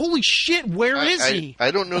kind of like, holy shit, where is he?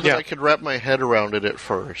 I don't know that I could wrap my head around it at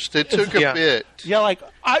first. It took a bit. Yeah, like,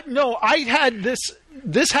 I had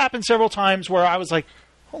this happened several times where I was like,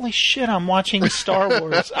 holy shit, I'm watching Star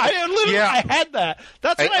Wars. I had that.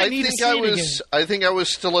 That's what I need to see it again. I think I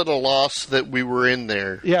was still at a loss that we were in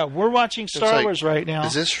there. Yeah, we're watching Star Wars right now.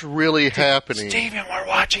 Is this really happening? Steven, we're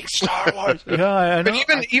watching Star Wars. Yeah, I know.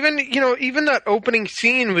 But even that opening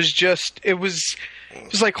scene was just, it was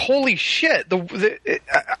like, holy shit.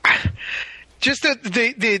 Just the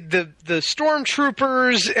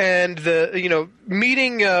stormtroopers and the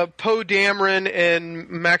meeting Poe Dameron and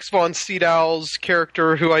Max von Sydow's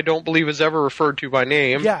character, who I don't believe is ever referred to by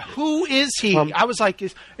name. Yeah, who is he? I was like,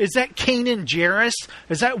 is that Kanan Jarrus?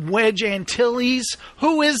 Is that Wedge Antilles?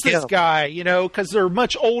 Who is this guy? Because they're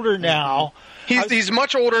much older now. He's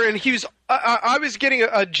much older, and I was getting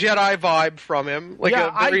a Jedi vibe from him, like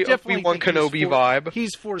a very Obi-Wan Kenobi vibe.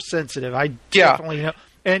 He's Force sensitive. I definitely know.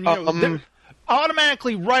 And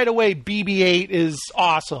automatically right away, BB-8 is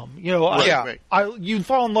awesome. You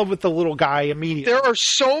fall in love with the little guy immediately. There are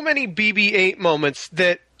so many BB-8 moments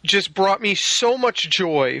that just brought me so much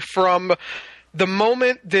joy, from the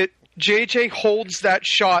moment that JJ holds that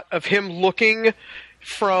shot of him looking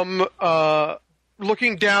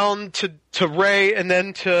down to Rey, and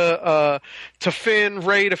then to Finn,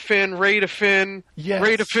 Rey to Finn, Rey to Finn,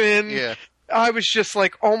 Rey to Finn. Yeah. I was just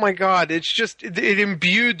like, oh my god, it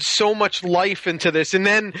imbued so much life into this. And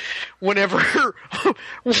then when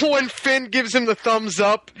Finn gives him the thumbs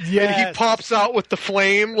up and he pops out with the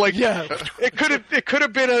flame, like, it could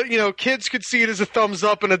have been kids could see it as a thumbs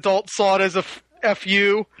up and adults saw it as a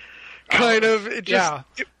FU. Kind of. It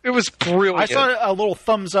was brilliant. I saw a little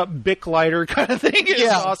thumbs up Bic lighter kind of thing. It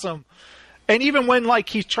was awesome. And even when, like,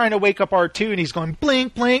 he's trying to wake up R2 and he's going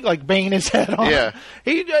blink, blink, like banging his head on. Yeah.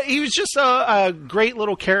 He was just a great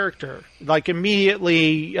little character. Like,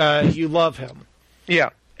 immediately you love him. Yeah.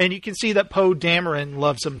 And you can see that Poe Dameron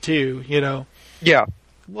loves him too, Yeah.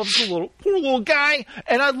 Loves the poor little guy.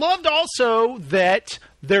 And I loved also that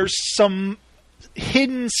there's some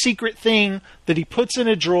hidden secret thing that he puts in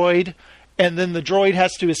a droid, and then the droid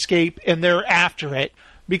has to escape, and they're after it.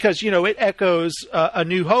 Because, it echoes A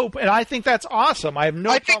New Hope, and I think that's awesome. I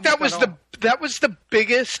think that was the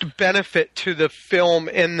biggest benefit to the film,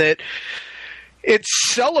 in that it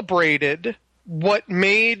celebrated what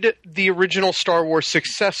made the original Star Wars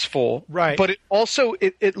successful. Right. But it also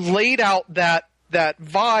it laid out that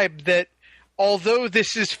vibe that, although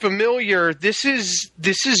this is familiar, this is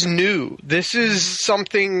new. This is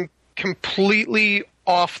something completely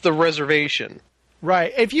off the reservation.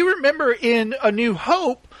 Right. If you remember in A New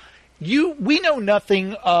Hope, we know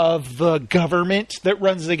nothing of the government that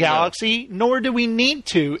runs the galaxy, nor do we need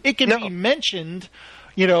to. It can be mentioned,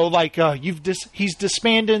 he's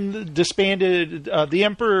disbanded the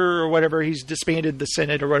Emperor or whatever. He's disbanded the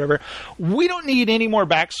Senate or whatever. We don't need any more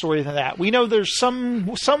backstory than that. We know there's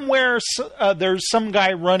somewhere there's some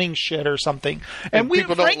guy running shit or something, and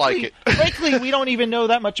people don't like it. Frankly, we don't even know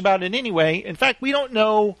that much about it anyway. In fact, we don't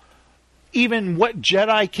know even what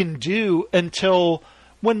Jedi can do until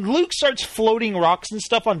when Luke starts floating rocks and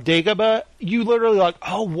stuff on Dagobah. You literally like,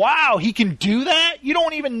 oh wow, he can do that. You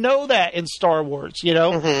don't even know that in Star Wars, you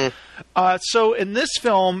know. So in this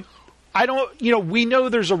film, we know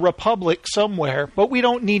there's a Republic somewhere, but we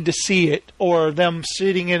don't need to see it or them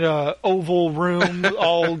sitting in a oval room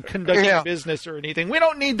all conducting business or anything. We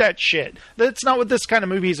don't need that shit. That's not what this kind of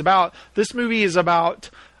movie is about. This movie is about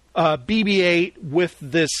BB-8 with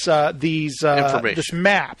this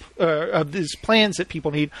map of these plans that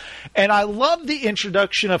people need. And I love the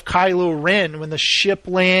introduction of Kylo Ren when the ship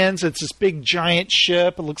lands. It's this big giant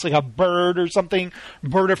ship. It looks like a bird or something,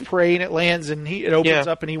 bird of prey, and it lands and it opens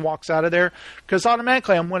up and he walks out of there. Because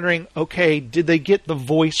automatically I'm wondering, okay, did they get the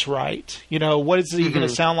voice right? You know, what is he going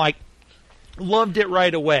to sound like? Loved it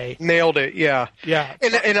right away. Nailed it, yeah. Yeah.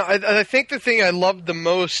 And I think the thing I loved the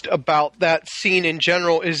most about that scene in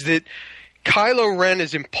general is that Kylo Ren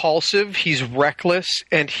is impulsive, he's reckless,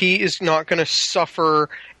 and he is not going to suffer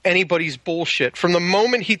anybody's bullshit. From the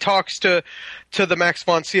moment he talks to the Max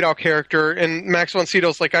von Sydow character, and Max von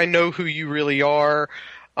Sydow's like, I know who you really are,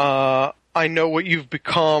 I know what you've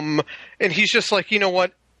become, and he's just like, you know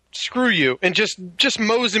what, screw you, and just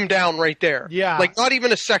mows him down right there. Yeah. Like, not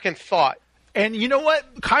even a second thought. And you know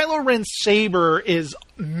what? Kylo Ren's saber is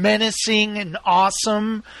menacing and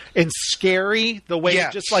awesome and scary. The way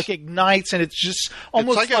it just like ignites and it's just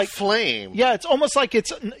almost it's like a flame. Yeah, it's almost like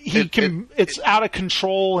it's out of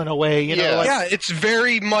control in a way. You know, it's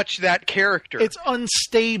very much that character. It's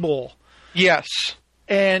unstable. Yes.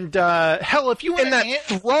 And hell, if you want that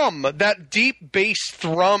thrum, that deep bass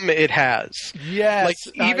thrum it has. Yes, like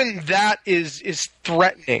even that is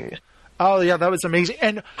threatening. Oh, yeah, that was amazing.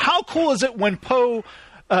 And how cool is it when Poe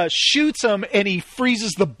shoots him and he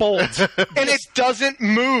freezes the bolt? And it doesn't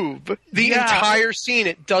move. The entire scene,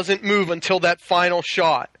 it doesn't move until that final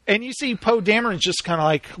shot. And you see Poe Dameron just kind of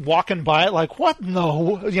like walking by it like, what?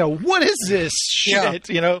 No, what is this shit?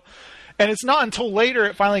 You know? And it's not until later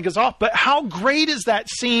it finally goes off. But how great is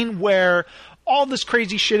that scene where all this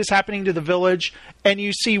crazy shit is happening to the village and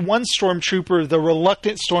you see one stormtrooper, the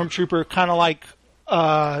reluctant stormtrooper, kind of like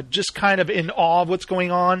just kind of in awe of what's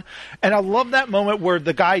going on. And I love that moment where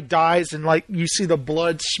the guy dies and like you see the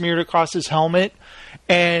blood smeared across his helmet.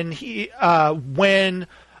 And he, when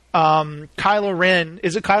Kylo Ren,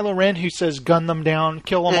 is it Kylo Ren who says gun them down,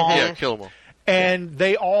 kill them all? Yeah, kill them all. And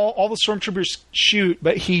they all the stormtroopers shoot,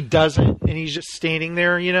 but he doesn't, and he's just standing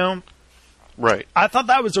there, you know? Right. I thought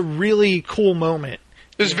that was a really cool moment.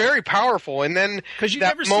 It was very powerful. And then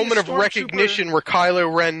that moment of recognition where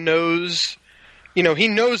Kylo Ren knows... he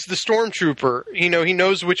knows the stormtrooper. He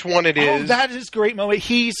knows which one it is. Oh, that is a great moment.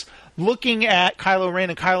 He's looking at Kylo Ren,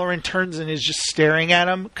 and Kylo Ren turns and is just staring at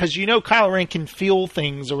him because Kylo Ren can feel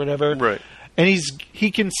things or whatever, right? And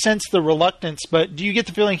he can sense the reluctance. But do you get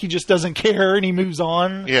the feeling he just doesn't care and he moves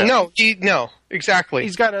on? Yeah. No, exactly.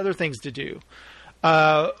 He's got other things to do.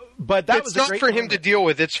 But it's not for him to deal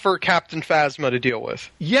with. It's for Captain Phasma to deal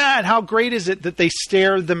with. Yeah, and how great is it that they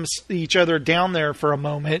stare each other down there for a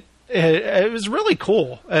moment? It was really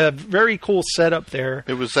cool. A very cool setup there.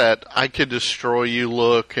 It was that I could destroy you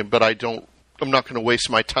look, but I'm not going to waste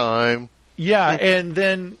my time. Yeah,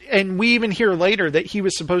 and we even hear later that he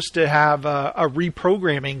was supposed to have a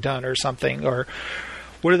reprogramming done or something, or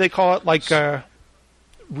what do they call it? Like it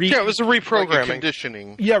was a reprogramming. Like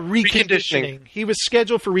reconditioning. Yeah, reconditioning. He was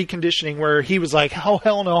scheduled for reconditioning where he was like, oh,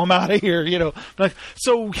 hell no, I'm out of here,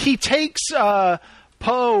 So he takes...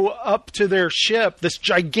 Poe up to their ship, this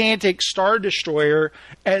gigantic Star Destroyer,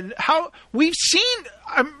 and how we've seen.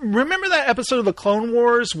 Remember that episode of the Clone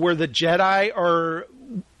Wars where the Jedi are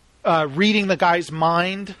reading the guy's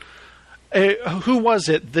mind? Who was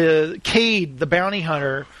it? The Cade, the bounty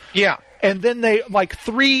hunter. Yeah. And then they, like,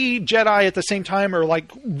 3 Jedi at the same time are,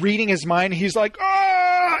 like, reading his mind. He's like,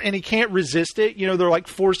 ah! And he can't resist it. They're, like,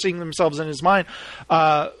 forcing themselves in his mind.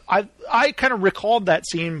 I kind of recalled that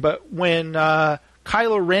scene, but when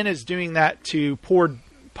Kylo Ren is doing that to poor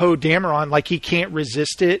Poe Dameron, like, he can't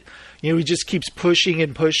resist it. He just keeps pushing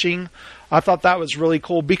and pushing. I thought that was really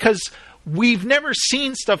cool because we've never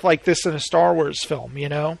seen stuff like this in a Star Wars film,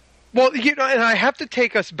 Well, and I have to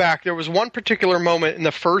take us back. There was one particular moment in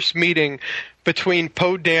the first meeting between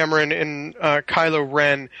Poe Dameron and Kylo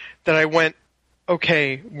Ren that I went,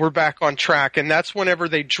 okay, we're back on track. And that's whenever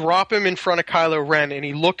they drop him in front of Kylo Ren and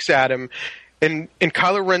he looks at him, and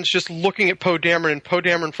Kylo Ren's just looking at Poe Dameron, and Poe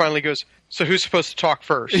Dameron finally goes, so who's supposed to talk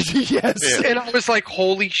first? Yes. Yeah. And I was like,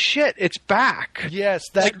 holy shit, it's back. Yes.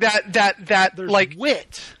 Like that like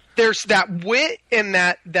wit. There's that wit and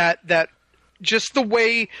that just the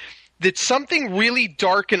way that something really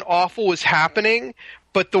dark and awful is happening,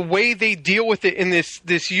 but the way they deal with it in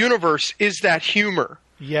this universe is that humor.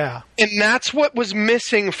 Yeah. And that's what was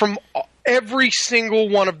missing from every single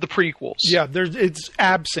one of the prequels. Yeah, it's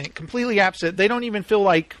absent, completely absent. They don't even feel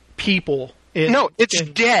like people. It's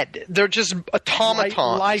dead. They're just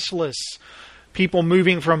automatons. Lifeless people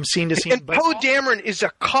moving from scene to scene. And Poe Dameron is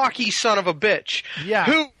a cocky son of a bitch. Yeah.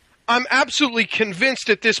 Who I'm absolutely convinced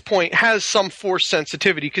at this point has some force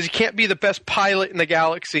sensitivity, because he can't be the best pilot in the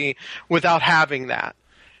galaxy without having that.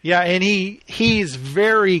 Yeah, and he's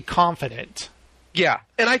very confident. Yeah,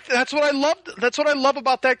 and that's what I loved. That's what I love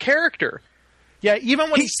about that character. Yeah, even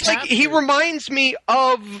when he reminds me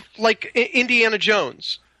of like Indiana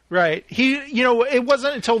Jones. Right. It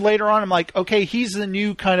wasn't until later on I'm like, okay, he's the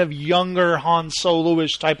new kind of younger Han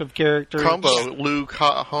Solo-ish type of character. Combo Luke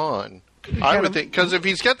Han. I would think, because if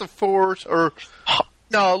he's got the Force, or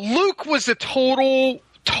no, Luke was a total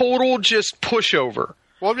just pushover.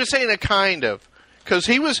 Well, I'm just saying a kind of, because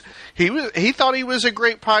he thought he was a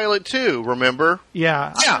great pilot too. Remember?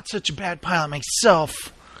 Yeah. I'm not such a bad pilot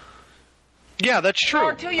myself. Yeah, that's true.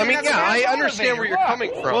 I mean, yeah, I understand where you're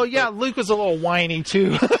coming from. Well, yeah, Luke was a little whiny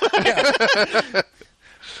too. Yeah,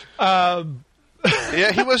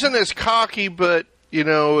 he wasn't as cocky, but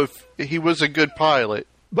if he was a good pilot.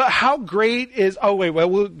 But how great is... Oh, wait, well,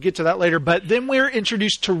 we'll get to that later. But then we're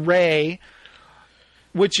introduced to Rey,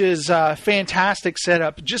 which is a fantastic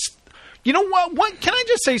setup. Just, you know what? Can I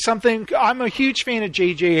just say something? I'm a huge fan of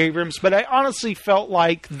J.J. Abrams, but I honestly felt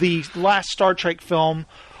like the last Star Trek film,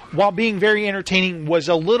 while being very entertaining, was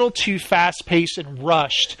a little too fast-paced and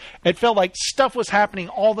rushed. It felt like stuff was happening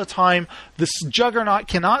all the time. This juggernaut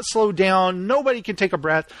cannot slow down. Nobody can take a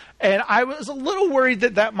breath. And I was a little worried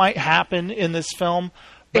that might happen in this film.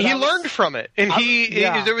 But he learned from it, and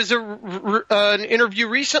there was an interview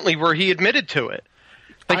recently where he admitted to it.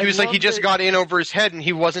 He just got in over his head, and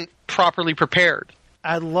he wasn't properly prepared.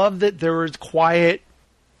 I love that there was quiet,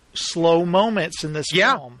 slow moments in this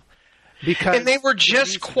film, and they were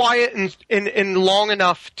just quiet and long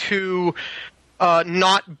enough to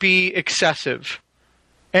not be excessive.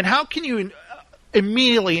 And how can you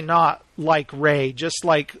immediately not like Rey? Just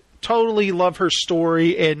like totally love her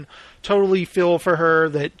story and totally feel for her,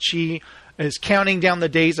 that she is counting down the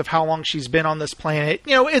days of how long she's been on this planet.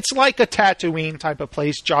 It's like a Tatooine type of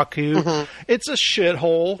place, Jakku. Mm-hmm. It's a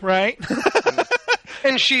shithole, right?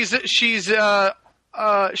 And she's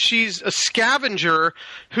a scavenger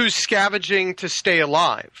who's scavenging to stay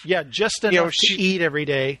alive. Yeah, just enough to eat every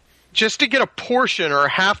day. Just to get a portion or a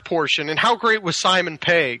half portion. And how great was Simon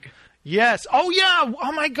Pegg? Yes. Oh, yeah.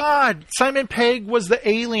 Oh, my God. Simon Pegg was the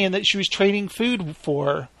alien that she was trading food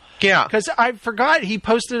for. Yeah. Because I forgot he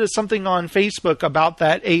posted something on Facebook about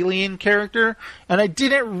that alien character, and I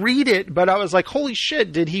didn't read it, but I was like, holy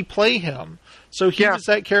shit, did he play him? So he was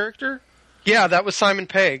that character? Yeah, that was Simon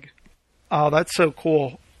Pegg. Oh, that's so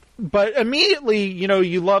cool. But immediately,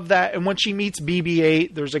 you love that, and when she meets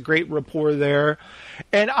BB-8, there's a great rapport there.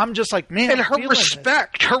 And I'm just like, man, and her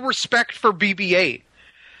respect for BB-8.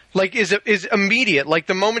 Like, is immediate. Like,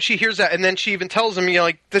 the moment she hears that, and then she even tells him,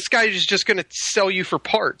 this guy is just going to sell you for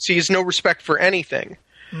parts. He has no respect for anything.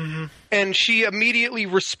 Mm-hmm. And she immediately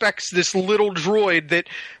respects this little droid that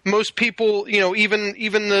most people, even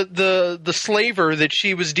the slaver that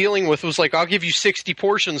she was dealing with was like, I'll give you 60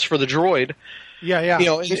 portions for the droid. Yeah,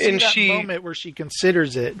 yeah. And she moment where she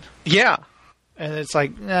considers it. Yeah. And it's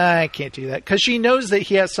like, nah, I can't do that. Because she knows that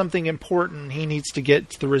he has something important he needs to get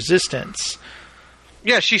to the Resistance.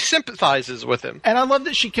 Yeah, she sympathizes with him. And I love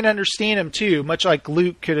that she can understand him, too. Much like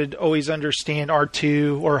Luke could always understand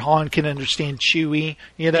R2, or Han can understand Chewie.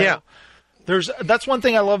 Yeah. That's one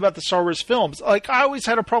thing I love about the Star Wars films. Like, I always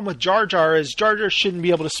had a problem with Jar Jar, is Jar Jar shouldn't be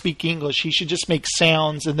able to speak English. He should just make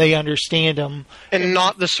sounds and they understand him. And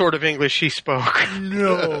not the sort of English he spoke.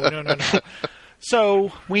 No.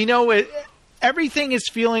 So, we know it. Everything is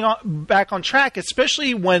feeling back on track,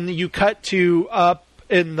 especially when you cut to up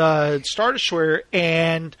in the Star Destroyer,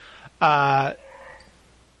 and I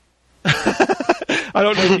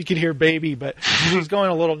don't know if you can hear Baby, but she's going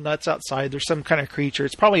a little nuts outside. There's some kind of creature.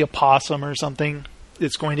 It's probably a possum or something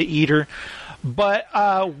that's going to eat her. But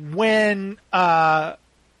when,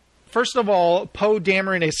 first of all, Poe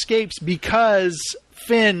Dameron escapes because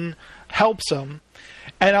Finn helps him.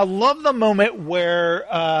 And I love the moment where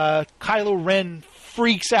Kylo Ren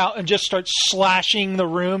freaks out and just starts slashing the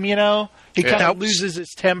room, He kind of loses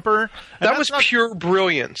his temper. That was pure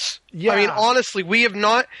brilliance. Yeah. I mean, honestly, we have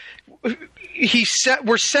not...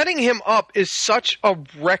 We're setting him up as such a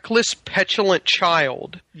reckless, petulant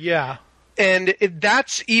child. Yeah. And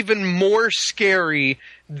that's even more scary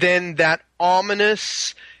than that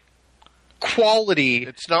ominous, quality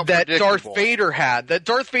that Darth predictable. Vader had. That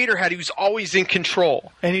Darth Vader had. He was always in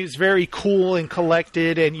control. And he was very cool and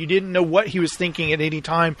collected, and you didn't know what he was thinking at any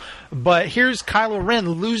time. But here's Kylo Ren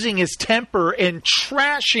losing his temper and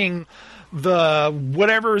trashing the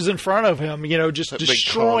whatever is in front of him, just that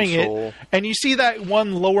destroying big it. console. And you see that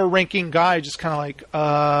one lower ranking guy just kind of like,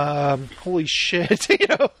 holy shit,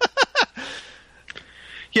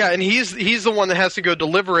 Yeah, and he's the one that has to go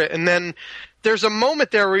deliver it, and then there's a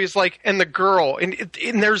moment there where he's like, and the girl, and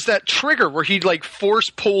there's that trigger where he like force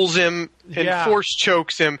pulls him and force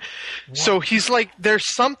chokes him. What? So he's like,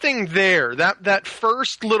 there's something there, that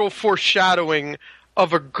first little foreshadowing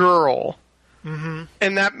of a girl, and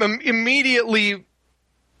that immediately,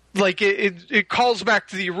 like it calls back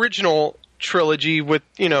to the original trilogy with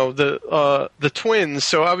the twins.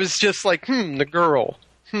 So I was just like, the girl.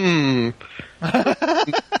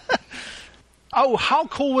 Oh, how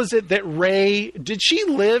cool was it that Rey, did she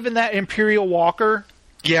live in that Imperial Walker?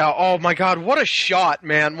 Yeah, oh my God, what a shot,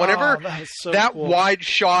 man. Whenever that cool. wide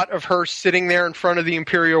shot of her sitting there in front of the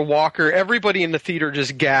Imperial Walker, everybody in the theater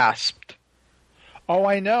just gasped. Oh,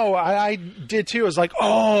 I know. I did too. I was like,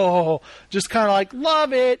 oh, just kind of like,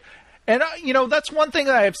 love it. And, that's one thing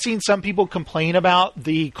that I've seen some people complain about,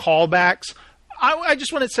 the callbacks. I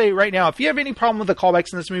just want to say right now, if you have any problem with the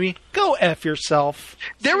callbacks in this movie, go F yourself.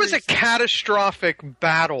 There was a catastrophic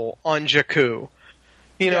battle on Jakku.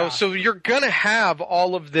 So you're going to have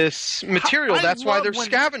all of this material. That's why there's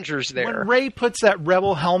scavengers there. When Rey puts that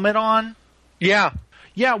Rebel helmet on. Yeah.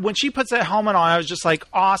 Yeah, when she puts that helmet on, I was just like,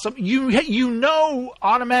 awesome. You know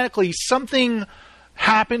automatically something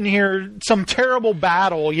happened here, some terrible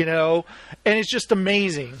battle, and it's just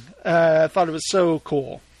amazing. I thought it was so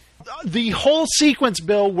cool. The whole sequence,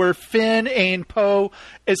 Bill, where Finn and Poe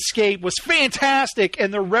escape was fantastic,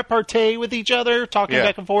 and their repartee with each other, talking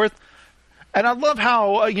back and forth. And I love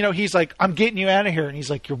how, he's like, I'm getting you out of here. And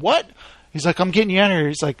he's like, you're what? He's like, I'm getting you out of here.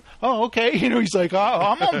 He's like, oh, okay. He's like, oh,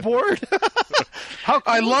 I'm on board. How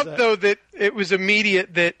cool I is love, that? though, that it was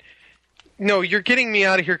immediate that, no, you're getting me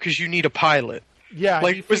out of here because you need a pilot. Yeah.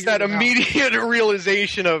 Like, it was that immediate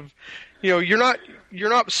realization of, you're not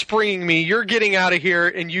springing me. You're getting out of here,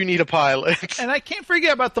 and you need a pilot. And I can't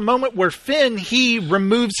forget about the moment where Finn, he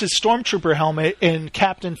removes his stormtrooper helmet, and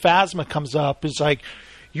Captain Phasma comes up. It's like,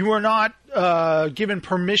 you are not given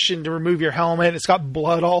permission to remove your helmet. It's got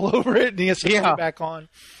blood all over it, and he has to put it back on.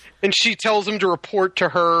 And she tells him to report to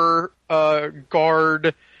her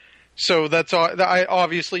guard. So I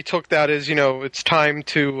obviously took that as, it's time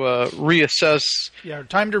to reassess. Yeah,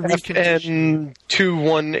 time to recondition. FN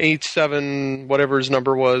 2187, whatever his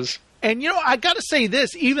number was. And, I got to say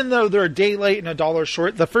this, even though they're a day late and $1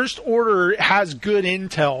 short, the First Order has good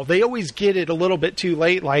intel. They always get it a little bit too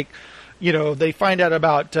late. Like, they find out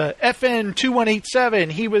about FN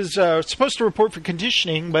 2187. He was supposed to report for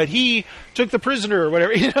conditioning, but he took the prisoner or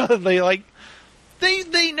whatever. They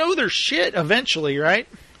know their shit eventually, right?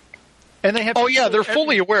 And they have they're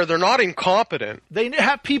fully aware. They're not incompetent. They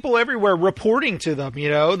have people everywhere reporting to them,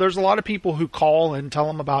 There's a lot of people who call and tell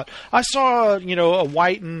them about, I saw, a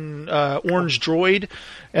white and orange droid,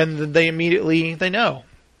 and they know.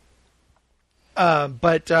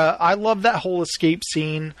 But I love that whole escape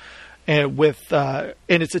scene and it's a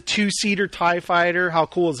 2-seater TIE fighter. How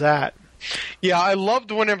cool is that? Yeah, I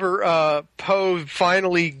loved whenever Poe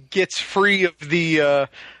finally gets free of the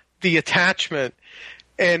attachment,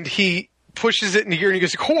 and he pushes it in gear, and he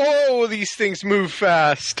goes, whoa, these things move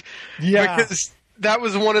fast. Yeah. Because that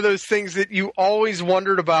was one of those things that you always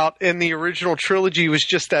wondered about in the original trilogy, was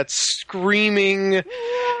just that screaming.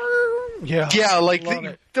 Yeah, like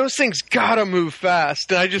those things gotta move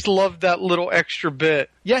fast. And I just loved that little extra bit.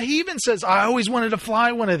 Yeah, he even says, I always wanted to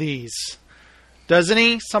fly one of these. Doesn't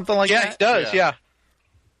he? Something like that? Yeah, he does, yeah.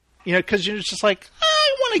 Because you're just like,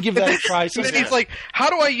 I want to give that a try. And then he's like,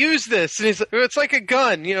 how do I use this? And he's like, it's like a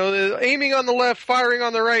gun, aiming on the left, firing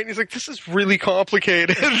on the right. And he's like, this is really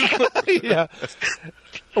complicated. Yeah.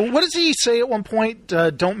 What does he say at one point?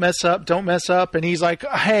 Don't mess up, don't mess up. And he's like,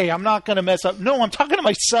 hey, I'm not going to mess up. No, I'm talking to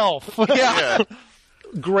myself. Yeah.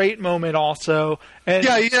 Great moment also. And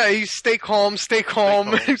He's stay calm.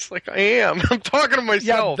 He's like, I am. I'm talking to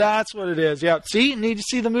myself. Yeah, that's what it is. Yeah. See, need to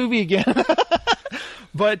see the movie again.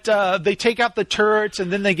 But they take out the turrets,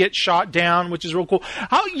 and then they get shot down, which is real cool.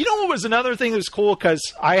 What was another thing that was cool? Because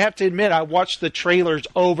I have to admit, I watched the trailers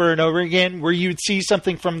over and over again, where you'd see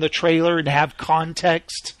something from the trailer and have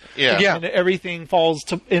context. Yeah. And everything falls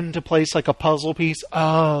into place like a puzzle piece.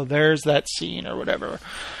 Oh, there's that scene or whatever.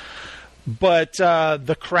 But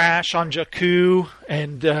the crash on Jakku,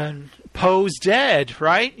 and Poe's dead,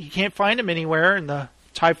 right? You can't find him anywhere, and the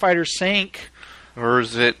TIE fighter sank. Or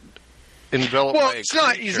is it enveloped. Well, by a it's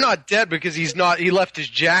not. He's creature. not dead because he's not. He left his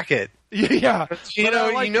jacket. Yeah, He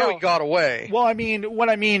got away. Well, I mean, what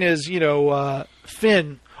I mean is,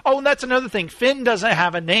 Finn. Oh, and that's another thing. Finn doesn't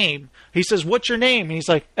have a name. He says, "What's your name?" And he's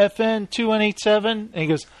like, "FN2187." And he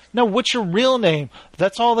goes, "No, what's your real name?"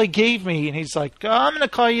 "That's all they gave me." And he's like, "I'm going to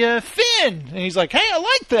call you Finn." And he's like, "Hey, I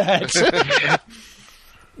like that."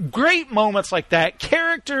 Great moments like that.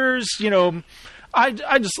 Characters,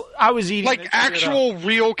 I was eating like actual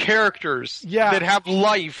real characters that have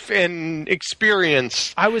life and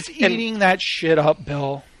experience. I was eating that shit up,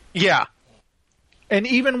 Bill. Yeah. And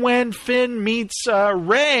even when Finn meets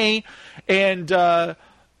Rey and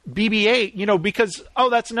BB-8, because,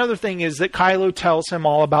 that's another thing is that Kylo tells him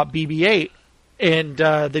all about BB-8 and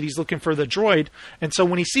that he's looking for the droid. And so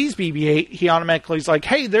when he sees BB-8, he automatically is like,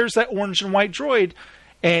 hey, there's that orange and white droid.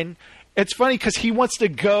 And it's funny because he wants to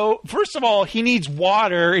go. First of all, he needs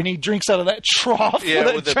water, and he drinks out of that trough.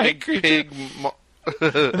 Yeah, with the big pig.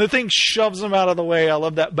 And the thing shoves him out of the way. I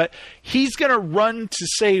love that. But he's going to run to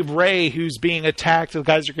save Rey, who's being attacked. The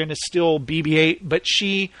guys are going to steal BB-8. But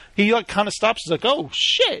he kind of stops. He's like, oh,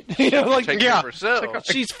 shit. Take care of herself.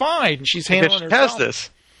 She's fine. She's handling herself. Has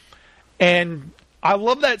this. And I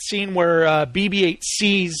love that scene where BB-8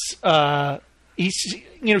 sees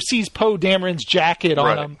sees Poe Dameron's jacket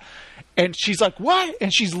on him. And she's like, what?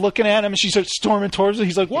 And she's looking at him, and she starts storming towards him.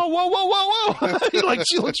 He's like, whoa, whoa, whoa, whoa, whoa.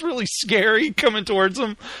 She looks really scary coming towards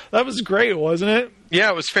him. That was great, wasn't it? Yeah,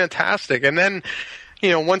 it was fantastic. And then,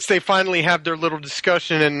 once they finally have their little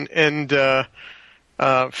discussion and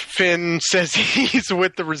Finn says he's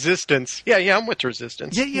with the Resistance. Yeah, I'm with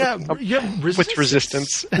Resistance. Yeah, with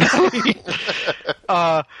Resistance.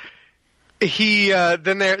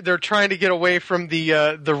 Then they're trying to get away from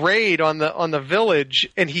the raid on the village,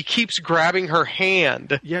 and he keeps grabbing her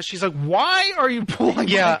hand. Yeah, she's like, "Why are you pulling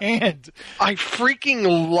my hand?" I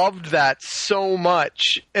freaking loved that so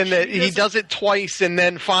much, and that he does it twice, and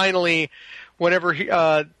then finally, whenever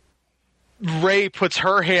Rey puts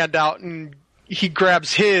her hand out and he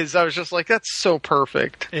grabs his, I was just like, "That's so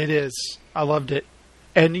perfect." It is. I loved it.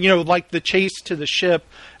 And like the chase to the ship,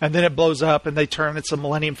 and then it blows up, and they turn. It's a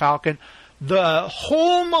Millennium Falcon. The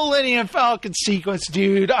whole Millennium Falcon sequence,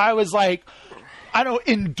 dude, I was like, I don't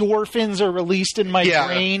know, endorphins are released in my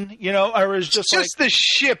brain. I was just the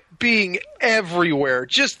ship being everywhere,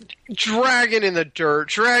 just dragging in the dirt,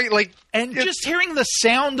 just hearing the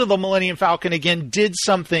sound of the Millennium Falcon again did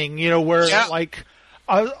something, where like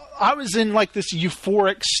I was in like this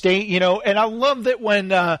euphoric state, and I love that when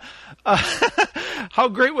how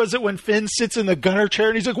great was it when Finn sits in the gunner chair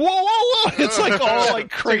and he's like, whoa, whoa, whoa! It's like all like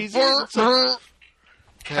crazy.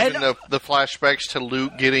 Having the flashbacks to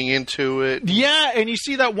Luke getting into it. Yeah, and you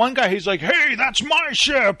see that one guy who's like, hey, that's my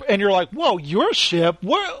ship. And you're like, whoa, your ship?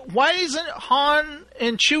 Why doesn't Han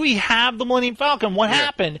and Chewie have the Millennium Falcon? What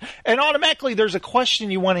happened? And automatically there's a question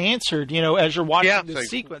you want answered, as you're watching this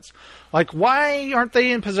sequence. Like, why aren't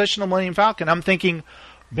they in possession of the Millennium Falcon? I'm thinking,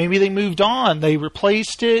 maybe they moved on. They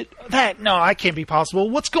replaced it. No, that can't be possible.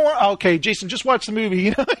 What's going on? Okay, Jason, just watch the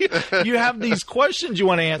movie. You have these questions you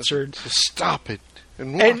want answered. Stop it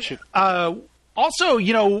and watch it. Also,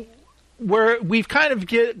 where we've kind of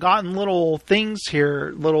gotten little things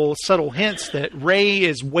here, little subtle hints that Rey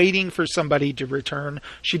is waiting for somebody to return.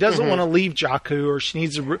 She doesn't want to leave Jakku, or she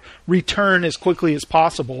needs to return as quickly as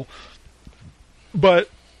possible. But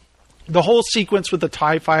the whole sequence with the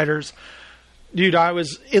TIE fighters, dude, I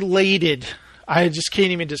was elated. I just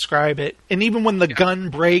can't even describe it. And even when the gun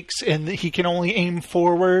breaks and he can only aim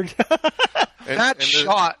forward.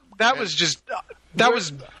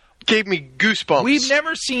 Gave me goosebumps. We've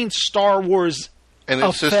never seen Star Wars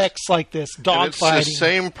effects like this, dogfighting. It's the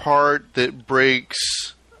same part that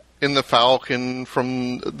breaks in the Falcon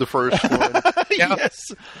from the first one.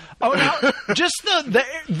 Yes. Oh, no, just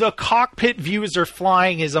the cockpit view as they're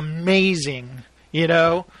flying is amazing,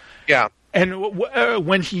 Yeah. And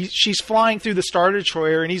when she's flying through the Star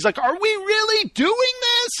Destroyer, and he's like, "Are we really doing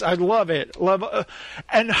this?" I love it.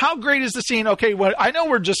 And how great is the scene? Okay, I know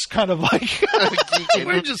we're just kind of like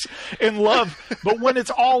we're just in love, but when it's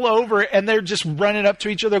all over and they're just running up to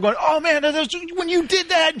each other, going, "Oh man, when you did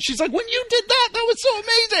that," and she's like, "When you did that was so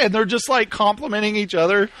amazing," and they're just like complimenting each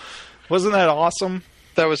other. Wasn't that awesome?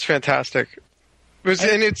 That was fantastic.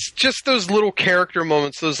 And it's just those little character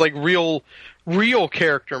moments, those like real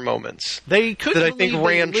character moments that I think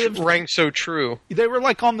rang so true. They were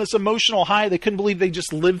like on this emotional high. They couldn't believe they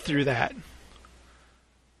just lived through that.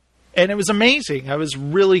 And it was amazing. It was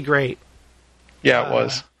really great. Yeah, it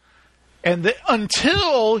was. And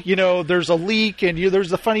until, there's a leak and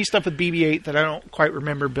there's the funny stuff with BB-8 that I don't quite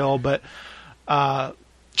remember, Bill, but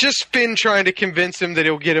just Finn trying to convince him that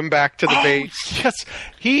he'll get him back to the base. Yes.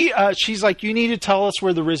 She's like, you need to tell us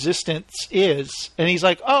where the resistance is. And he's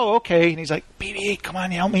like, oh, okay. And he's like, BB-8, come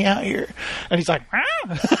on, help me out here. And he's like,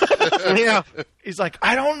 yeah. He's like,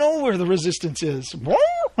 I don't know where the resistance is. And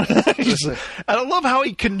I love how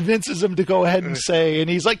he convinces him to go ahead and say, and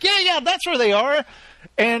he's like, yeah, that's where they are.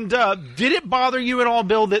 And did it bother you at all,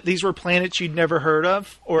 Bill, that these were planets you'd never heard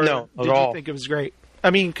of? Or no, did you think it was great? I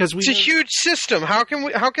mean, because it's a huge system. How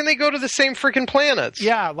can they go to the same freaking planets?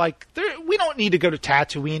 Yeah, like we don't need to go to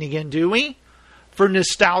Tatooine again, do we? For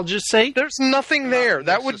nostalgia's sake, there's nothing there.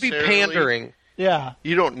 That would be pandering. Yeah,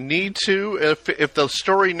 you don't need to. If the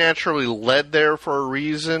story naturally led there for a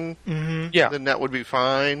reason, then that would be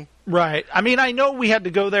fine. Right. I mean, I know we had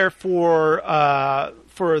to go there for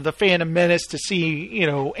the Phantom Menace to see,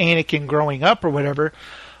 Anakin growing up or whatever.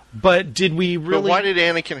 But did we really? But why did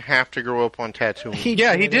Anakin have to grow up on Tatooine? He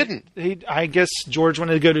didn't. I guess George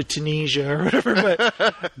wanted to go to Tunisia or whatever.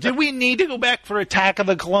 But did we need to go back for Attack of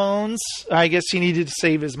the Clones? I guess he needed to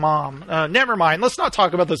save his mom. Never mind. Let's not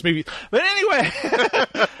talk about those movies. But anyway,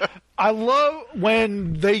 I love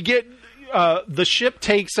when they get the ship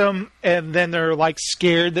takes them, and then they're like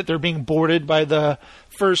scared that they're being boarded by the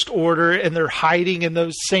First Order, and they're hiding in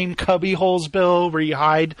those same cubby holes, Bill, where you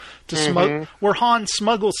hide to smuggle. Where Han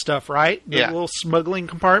smuggles stuff, right? The little smuggling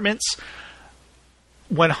compartments.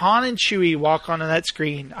 When Han and Chewie walk onto that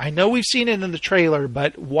screen, I know we've seen it in the trailer,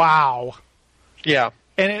 but wow. Yeah.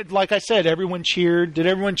 And like I said, everyone cheered. Did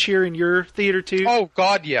everyone cheer in your theater too? Oh,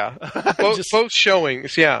 God, yeah. Both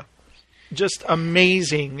showings, yeah. Just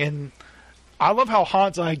amazing. And I love how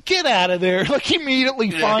Han's like, get out of there. Like, he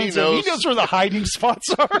immediately finds him. He knows where the hiding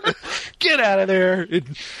spots are. Get out of there. And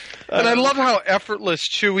I love how effortless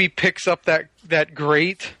Chewie picks up that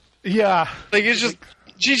grate. Yeah. Like,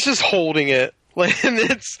 she's just holding it. Like, and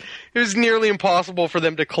it was nearly impossible for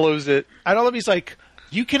them to close it. I love he's like,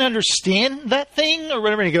 you can understand that thing? Or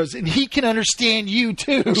whatever. And he goes, and he can understand you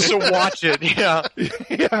too. So watch it. Yeah.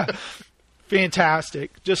 Yeah.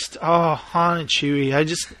 Fantastic. Just, Han and Chewie. I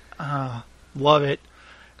just... love it.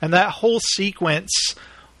 And that whole sequence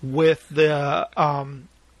with the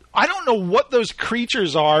I don't know what those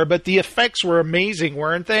creatures are, but the effects were amazing,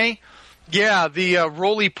 weren't they? Yeah, the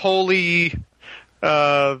roly-poly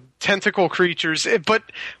tentacle creatures. But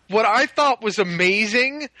what I thought was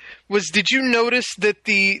amazing was, did you notice that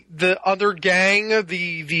the other gang,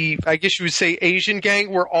 the I guess you would say Asian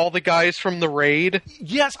gang, were all the guys from the raid?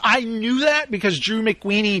 Yes, I knew that because Drew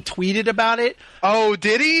McWeeny tweeted about it. Oh,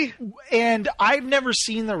 did he? And I've never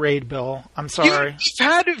seen the raid, Bill. I'm sorry. You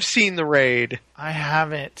had to have seen the raid. I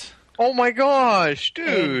haven't. Oh my gosh,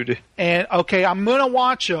 dude. And okay, I'm going to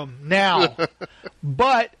watch them now.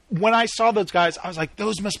 But when I saw those guys, I was like,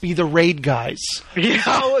 those must be the raid guys. Yeah.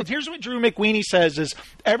 So here's what Drew McWeeny says is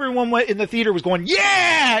everyone in the theater was going,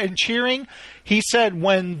 yeah, and cheering. He said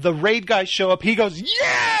when the raid guys show up, he goes,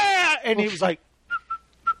 yeah, and he was like,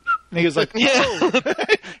 and he was like, oh.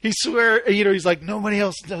 He swear, he's like, nobody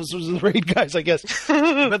else knows those are the raid guys, I guess.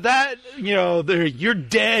 But that, you're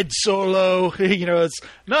dead, Solo. It's,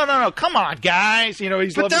 no, come on, guys.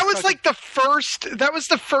 He's. But that was like the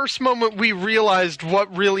first moment we realized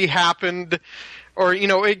what really happened. Or,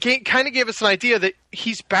 it kind of gave us an idea that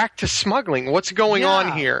he's back to smuggling. What's going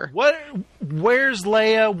on here? Where's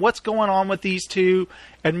Leia? What's going on with these two?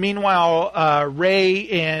 And meanwhile, Rey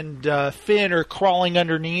and Finn are crawling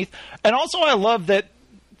underneath. And also I love that,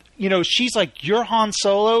 she's like, you're Han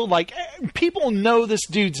Solo? Like, people know this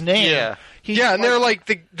dude's name. Yeah. And they're like,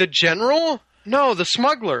 the general? No, the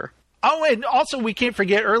smuggler. Oh, and also we can't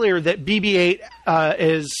forget earlier that BB-8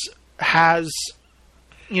 has...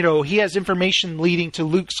 he has information leading to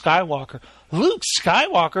Luke Skywalker. Luke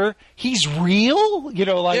Skywalker? He's real?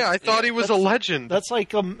 I thought he was a legend. That's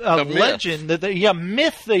like a legend.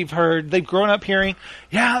 Myth they've heard. They've grown up hearing,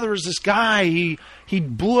 there was this guy. He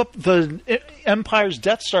blew up the Empire's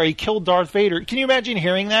Death Star. He killed Darth Vader. Can you imagine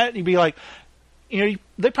hearing that? You'd be like, they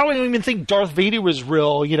probably don't even think Darth Vader was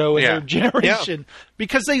real, in their generation.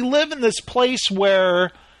 Because they live in this place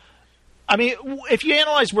where... I mean, if you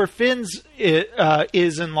analyze where Finn's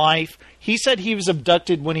is in life, he said he was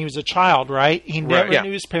abducted when he was a child, right? He never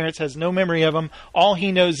knew his parents, has no memory of him. All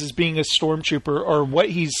he knows is being a stormtrooper or what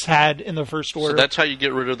he's had in the First Order. So that's how you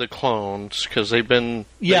get rid of the clones, because they've been...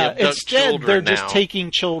 instead they're just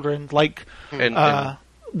taking children, like...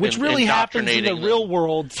 which really happens in the real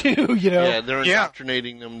world, too, Yeah, they're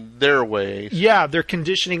indoctrinating them their way. Yeah, they're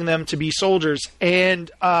conditioning them to be soldiers. And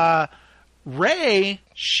Rey,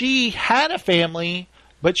 she had a family,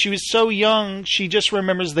 but she was so young, she just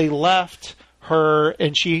remembers they left her,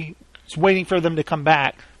 and she's waiting for them to come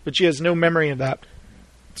back, but she has no memory of that.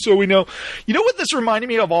 So we know. You know what this reminded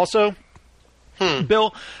me of also,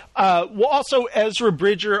 Bill? Well, also Ezra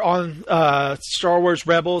Bridger on Star Wars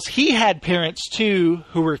Rebels, he had parents too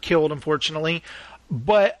who were killed, unfortunately.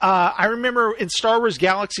 But I remember in Star Wars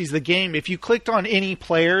Galaxies, the game, if you clicked on any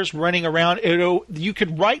players running around, you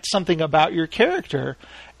could write something about your character.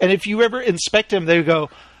 And if you ever inspect them, they would go,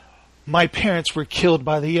 my parents were killed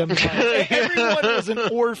by the Empire. Everyone was an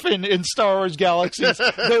orphan in Star Wars Galaxies.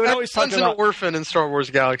 They would always talk about, an orphan in Star Wars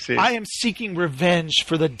Galaxies. I am seeking revenge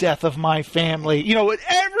for the death of my family. You know,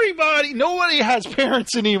 nobody has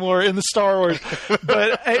parents anymore in the Star Wars.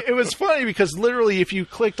 But it was funny because literally if you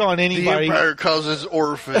clicked on anybody... The Empire causes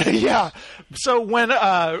orphans. Yeah. So when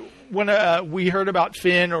we heard about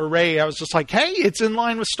Finn or Rey, I was just like, hey, it's in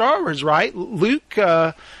line with Star Wars, right? Luke...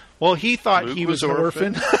 Well, he thought he was an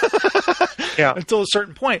orphan until a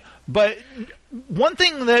certain point. But one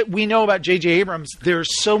thing that we know about J.J. Abrams,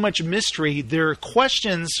 there's so much mystery. There are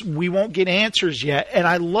questions we won't get answers yet. And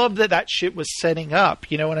I love that shit was setting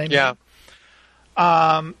up. You know what I mean? Yeah.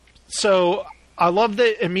 So I love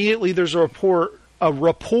that immediately there's a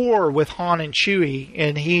rapport with Han and Chewie.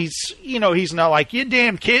 And he's not like, you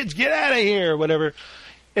damn kids, get out of here, or whatever.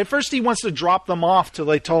 At first, he wants to drop them off till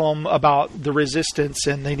they tell him about the Resistance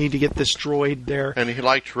and they need to get this droid there. And he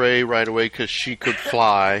liked Rey right away because she could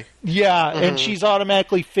fly. Yeah, and she's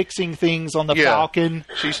automatically fixing things on the Falcon.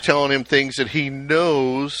 She's telling him things that he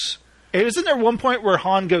knows. Isn't there one point where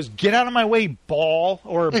Han goes, get out of my way, ball?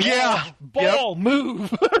 Or ball,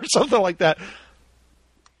 move, or something like that.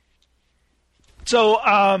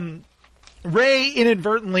 So, Rey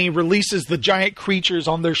inadvertently releases the giant creatures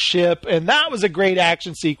on their ship, and that was a great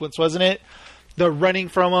action sequence, wasn't it? The running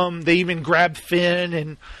from them. They even grabbed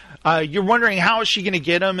Finn, and you're wondering how is she going to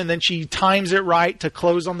get him, and then she times it right to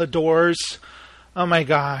close on the doors. Oh, my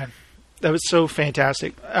God. That was so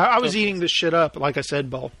fantastic. I was eating this shit up, like I said,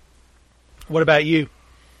 Bo. What about you?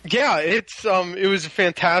 Yeah, it was a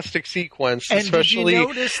fantastic sequence, and especially did you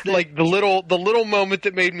notice that, like the little moment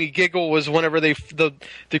that made me giggle was whenever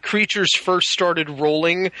the creatures first started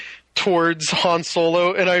rolling towards Han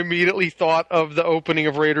Solo, and I immediately thought of the opening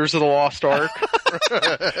of Raiders of the Lost Ark.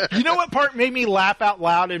 You know what part made me laugh out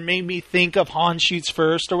loud and made me think of Han shoots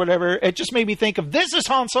first or whatever? It just made me think of, this is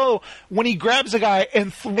Han Solo when he grabs a guy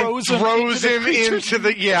and throws him into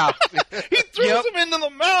the yeah. He throws him into the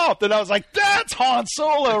mouth, and I was like, that's Han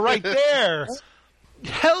Solo right there.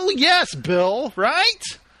 Hell yes, Bill, right?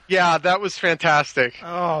 Yeah, that was fantastic.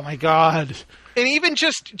 Oh, my God. And even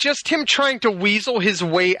just him trying to weasel his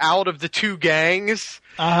way out of the two gangs.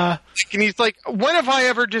 And he's like, when have I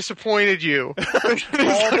ever disappointed you?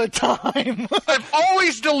 All the time. I've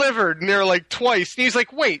always delivered. And they're like, twice. And he's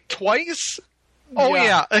like, wait, twice? Oh,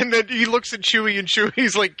 yeah. And then he looks at Chewie, and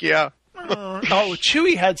Chewie's like, yeah.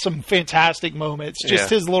 Chewie had some fantastic moments. Just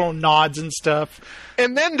his little nods and stuff.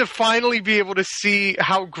 And then to finally be able to see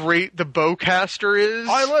how great the bowcaster is.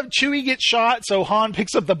 I love Chewie gets shot, so Han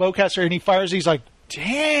picks up the bowcaster and he fires. He's like,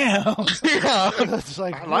 damn. Yeah. It's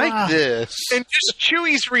like, I like this. And just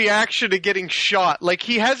Chewie's reaction to getting shot. Like,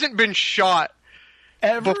 he hasn't been shot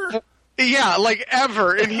ever. Yeah, like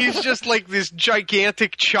ever. And he's just like this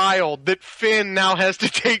gigantic child that Finn now has to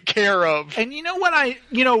take care of. And you know what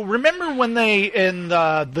remember when they, in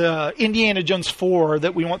the Indiana Jones 4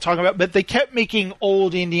 that we won't talk about, but they kept making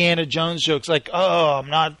old Indiana Jones jokes like, oh, I'm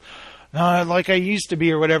not like I used to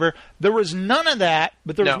be or whatever. There was none of that,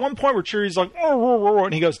 but there was one point where Chewie's like, oh,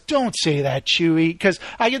 and he goes, don't say that, Chewie. Because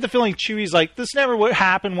I get the feeling Chewie's like, this never would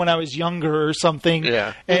happen when I was younger or something.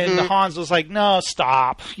 Yeah. And Hans was like, no,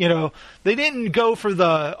 stop. They didn't go for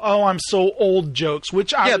the, oh, I'm so old jokes,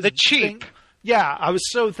 which I was the cheap. I was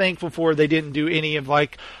so thankful for they didn't do any of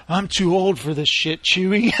like, I'm too old for this shit,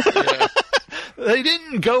 Chewie. Yeah. They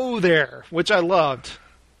didn't go there, which I loved.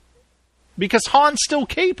 Because Han's still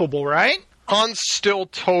capable, right? Han's still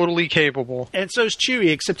totally capable. And so's Chewie,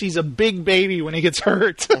 except he's a big baby when he gets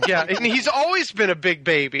hurt. Yeah, and he's always been a big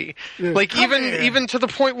baby. Like, even to the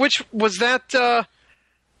point, which was that the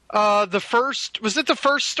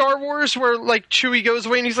first Star Wars where, like, Chewie goes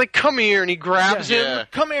away and he's like, come here, and he grabs him.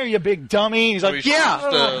 Come here, you big dummy. He's like,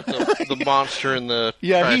 the monster in the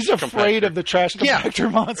trash he's afraid of the trash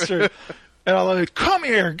compactor monster. And I'm like, come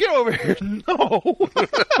here, get over here. No.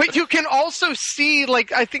 But you can also see,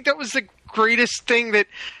 like, I think that was the greatest thing that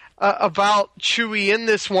about Chewie in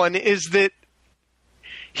this one is that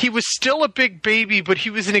he was still a big baby, but he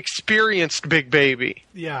was an experienced big baby.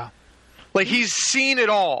 Yeah. Like, he's seen it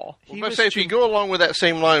all. I was going to say, if you go along with that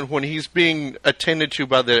same line, when he's being attended to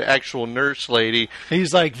by the actual nurse lady...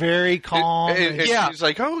 He's, like, very calm. And she's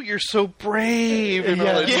like, oh, you're so brave. And all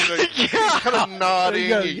that. He's kind of nodding.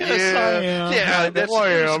 Yes, I am. Yeah, that's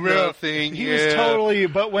nothing. He was totally...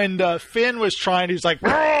 But when Finn was trying, he was like...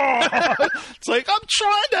 It's like, I'm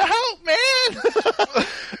trying to help, man!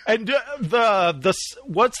 And the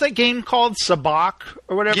what's that game called? Sabacc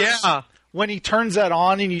or whatever? Yeah. When he turns that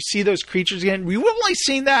on and you see those creatures again, we've only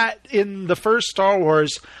seen that in the first Star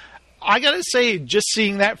Wars. I gotta say, just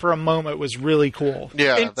seeing that for a moment was really cool.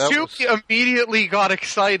 Yeah, and Duke immediately got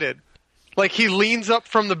excited. Like, he leans up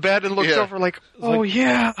from the bed and looks over like, oh,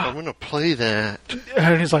 yeah. I'm going to play that.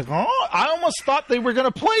 And he's like, oh, I almost thought they were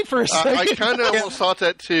going to play for a second. I kind of almost thought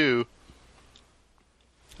that, too.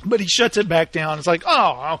 But he shuts it back down. It's like,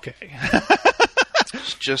 oh, okay.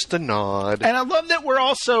 It's just a nod. And I love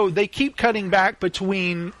that they keep cutting back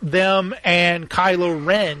between them and Kylo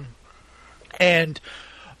Ren. And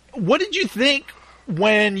what did you think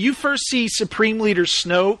when you first see Supreme Leader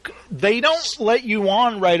Snoke? They don't let you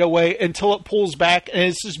on right away until it pulls back, and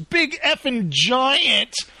it's this big effing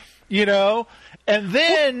giant, and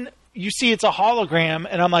then you see it's a hologram,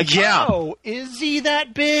 and I'm like, oh, is he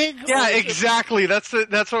that big? Yeah, exactly. That's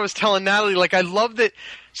what I was telling Natalie. Like, I love that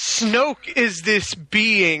Snoke is this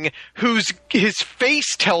being his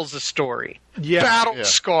face tells a story. Yeah. Battle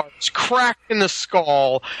scars, crack in the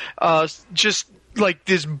skull, just like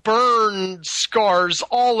this burn scars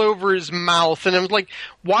all over his mouth. And I'm like,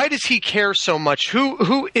 why does he care so much?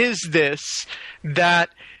 Who is this that...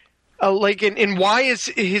 and why is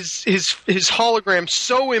his hologram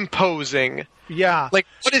so imposing? Yeah. Like,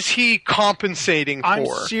 what is he compensating for?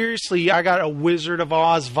 I got a Wizard of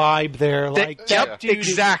Oz vibe there. Like, that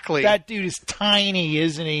dude is tiny,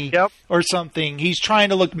 isn't he? Yep. Or something. He's trying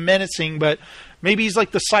to look menacing, but maybe he's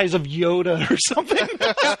like the size of Yoda or something.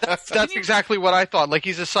 That's exactly what I thought. Like,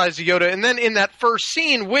 he's the size of Yoda. And then in that first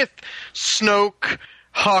scene with Snoke,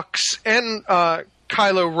 Hux, and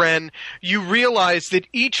Kylo Ren, you realize that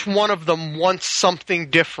each one of them wants something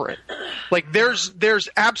different. Like, there's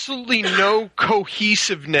absolutely no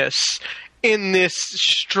cohesiveness in this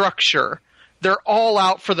structure. They're all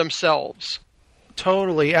out for themselves.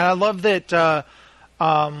 Totally. And I love that,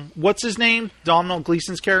 what's his name? Domhnall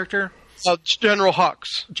Gleeson's character? General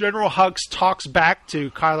Hux. General Hux talks back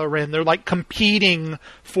to Kylo Ren. They're like competing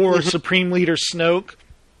for Supreme Leader Snoke.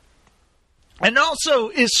 And also,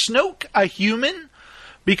 is Snoke a human?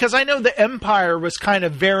 Because I know the Empire was kind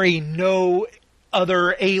of very no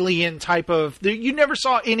other alien type of... You never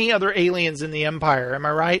saw any other aliens in the Empire, am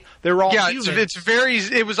I right? They were all humans.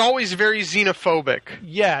 It was always very xenophobic.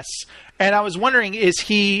 Yes. And I was wondering, is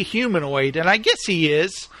he humanoid? And I guess he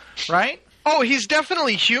is, right? Oh, he's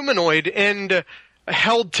definitely humanoid and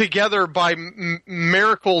held together by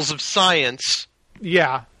miracles of science.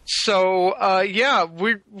 Yeah. So,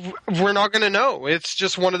 we're not going to know. It's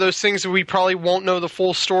just one of those things that we probably won't know the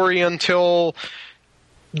full story until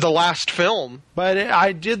the last film. But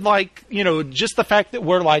I did like, just the fact that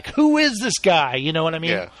we're like, who is this guy? You know what I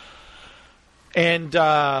mean? Yeah. And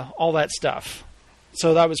all that stuff.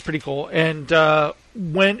 So that was pretty cool. And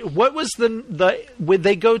what was would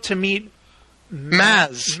they go to meet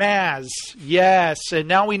Maz? Maz, yes. And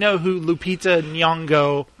now we know who Lupita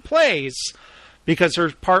Nyong'o plays, because her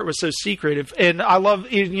part was so secretive. And I love,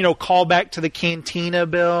 call back to the Cantina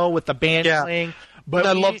Bill with the band playing. But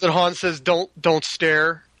I love that Han says, don't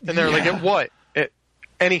stare. And they're like, at what? At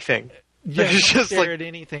anything. Yeah, it's just stare at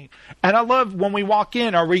anything. And I love when we walk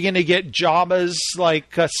in, are we going to get Jabba's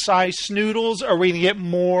size Snoodles? Or are we going to get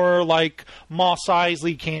more like Mos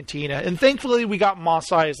Eisley Cantina? And thankfully we got Mos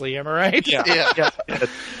Eisley, am I right? Yeah.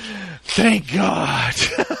 Thank God.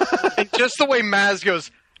 And just the way Maz goes,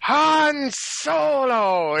 Han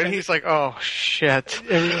Solo! And he's like, oh, shit.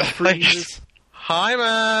 Everyone freezes. Hi,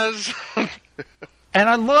 Maz. And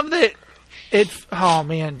I love that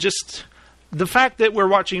just the fact that we're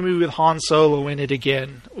watching a movie with Han Solo in it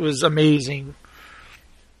again was amazing.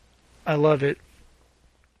 I love it.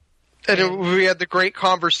 And we had the great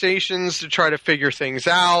conversations to try to figure things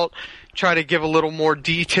out, try to give a little more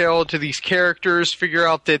detail to these characters, figure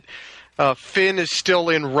out that Finn is still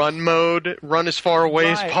in run mode, run as far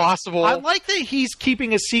away as possible. I like that he's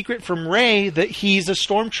keeping a secret from Rey that he's a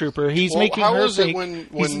stormtrooper. He's making her think... How is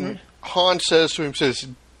it when Han says to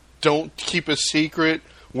him, don't keep a secret,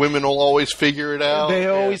 women will always figure it out? They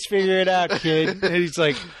always figure it out, kid. And he's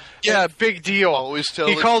like... Yeah, big deal. Always tell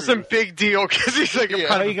he calls him big deal because he's like, I'm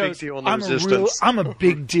kind of a big deal in the Resistance. I'm a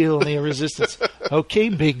big deal in the Resistance. Okay,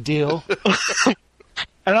 big deal.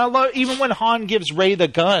 And I love, even when Han gives Rey the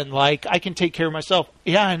gun, like, I can take care of myself.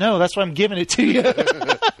 Yeah, I know. That's why I'm giving it to you.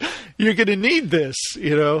 You're going to need this,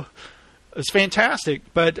 you know. It's fantastic.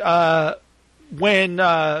 But when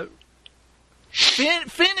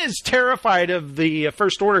Finn is terrified of the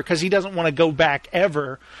First Order because he doesn't want to go back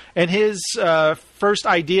ever. And his first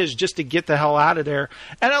idea is just to get the hell out of there.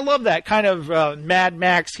 And I love that kind of Mad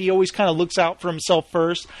Max. He always kind of looks out for himself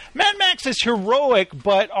first. Mad Max is heroic,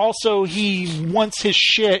 but also he wants his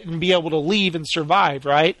shit and be able to leave and survive,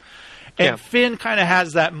 right? And Finn kind of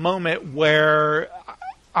has that moment where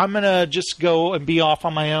I'm going to just go and be off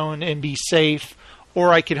on my own and be safe.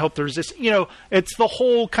 Or I could help the resistance. You know, it's the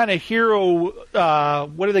whole kind of hero,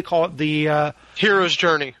 what do they call it? The hero's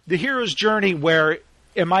journey. The hero's journey where,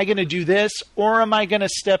 am I going to do this? Or am I going to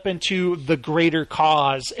step into the greater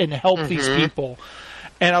cause and help these people?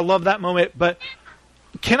 And I love that moment. But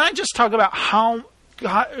can I just talk about how,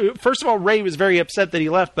 first of all, Rey was very upset that he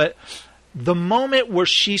left. But the moment where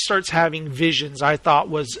she starts having visions, I thought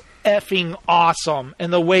was effing awesome.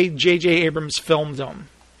 And the way J.J. Abrams filmed them.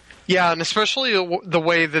 Yeah, and especially the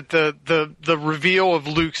way that the reveal of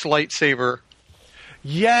Luke's lightsaber.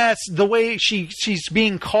 Yes, the way she's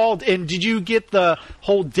being called. And did you get the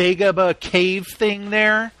whole Dagobah cave thing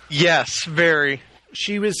there? Yes, very.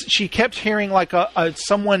 She kept hearing like a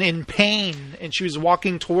someone in pain, and she was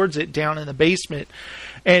walking towards it down in the basement.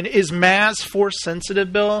 And is Maz Force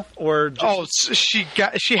sensitive, Bill? Or just,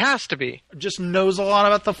 she has to be. Just knows a lot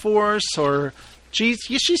about the Force, or she's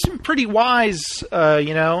pretty wise,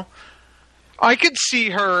 you know. I could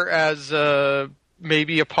see her as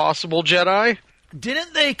maybe a possible Jedi.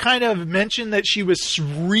 Didn't they kind of mention that she was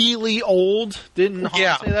really old? Didn't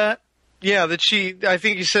Han say that? Yeah, I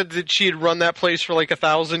think you said that she had run that place for like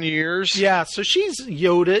 1,000 years. Yeah, so she's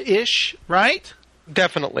Yoda-ish, right?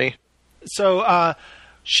 Definitely. So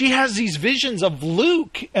she has these visions of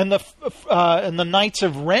Luke and the Knights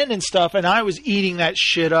of Ren and stuff, and I was eating that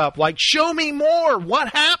shit up. Like, show me more. What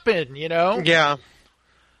happened? You know? Yeah.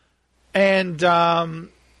 And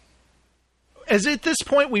as at this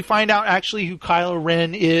point we find out actually who Kylo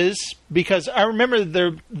Ren is, because I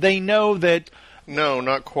remember they know that. No,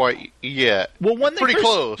 not quite yet. Well, pretty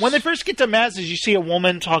close. When they first get to Maz's, you see a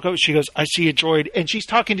woman talk. She goes, "I see a droid," and she's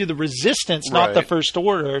talking to the Resistance, not the First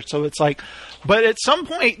Order. So it's like, but at some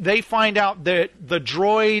point they find out that the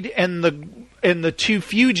droid and the two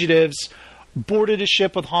fugitives boarded a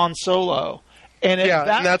ship with Han Solo. And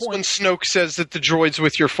that's when Snoke says that the droid's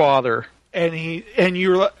with your father. And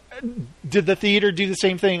did the theater do the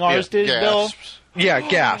same thing ours did, Bill? Yeah,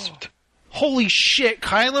 gasped. Holy shit,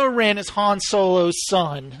 Kylo Ren is Han Solo's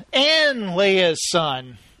son and Leia's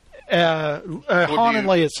son. Han and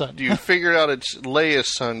Leia's son. Do you figure out it's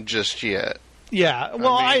Leia's son just yet? Yeah,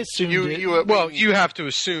 well, I assumed it. You have to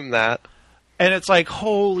assume that. And it's like,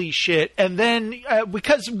 holy shit. And then,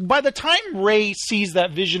 because by the time Rey sees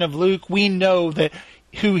that vision of Luke, we know that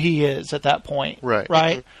who he is at that point. Right.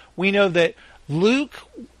 Right? We know that Luke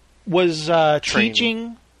was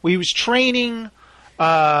teaching. He was training.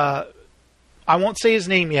 I won't say his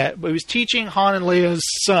name yet, but he was teaching Han and Leia's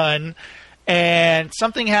son. And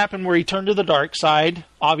something happened where he turned to the dark side,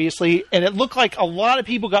 obviously. And it looked like a lot of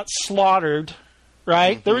people got slaughtered,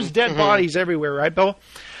 right? Mm-hmm. There was dead bodies everywhere, right, Bill?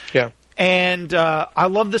 Yeah. And I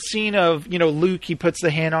love the scene of, Luke, he puts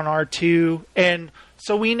the hand on R2. And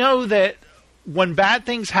so we know that when bad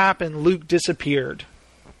things happen, Luke disappeared.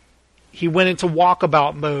 He went into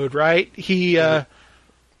walkabout mode, right? He, I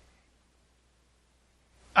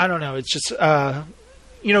don't know. It's just,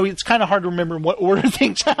 it's kind of hard to remember in what order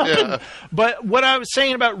things happen. Yeah. But what I was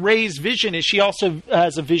saying about Rey's vision is she also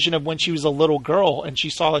has a vision of when she was a little girl and she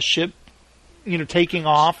saw a ship, taking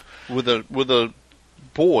off. With a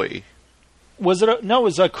boy. Was it no, it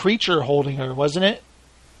was a creature holding her, wasn't it?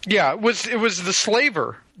 Yeah, it was the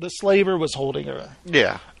slaver. The slaver was holding her.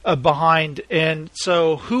 Yeah. Behind. And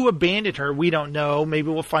so who abandoned her? We don't know. Maybe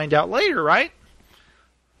we'll find out later, right?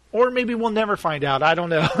 Or maybe we'll never find out. I don't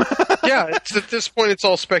know. Yeah, at this point, it's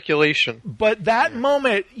all speculation. But that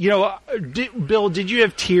moment, Bill, did you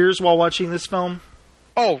have tears while watching this film?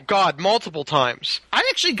 Oh, God, multiple times. I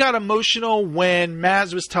actually got emotional when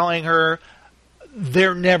Maz was telling her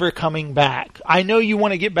they're never coming back. I know you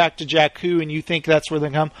want to get back to Jakku and you think that's where they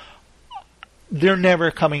come. They're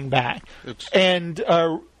never coming back. And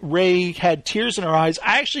Rey had tears in her eyes.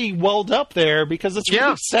 I actually welled up there because it's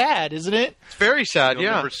really sad, isn't it? It's very sad,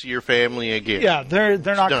 You'll never see your family again. Yeah, they're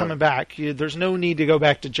not coming back. There's no need to go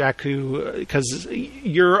back to Jakku because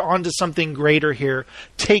you're onto something greater here.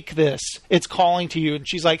 Take this. It's calling to you. And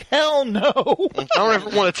she's like, hell no. I don't ever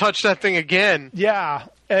want to touch that thing again. Yeah,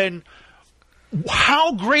 and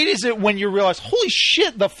how great is it when you realize, holy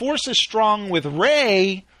shit, the Force is strong with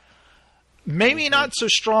Rey. Maybe not so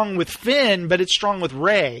strong with Finn, but it's strong with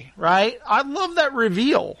Rey, right? I love that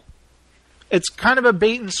reveal. It's kind of a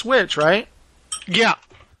bait and switch, right? Yeah.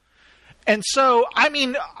 And so, I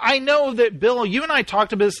mean, I know that, Bill, you and I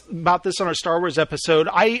talked about this on our Star Wars episode.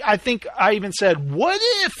 I think I even said, what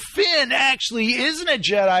if Finn actually isn't a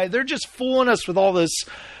Jedi? They're just fooling us with all this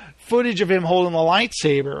footage of him holding the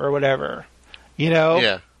lightsaber or whatever, you know?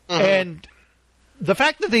 Yeah. Mm-hmm. And the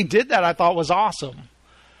fact that they did that, I thought was awesome.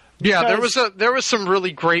 Yeah, there was some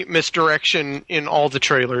really great misdirection in all the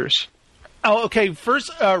trailers. Oh, okay.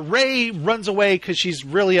 First, Rey runs away because she's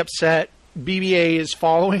really upset. BB-8 is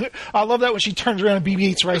following. I love that when she turns around and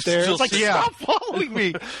BB-8's right there. It's like, stop following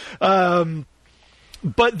me.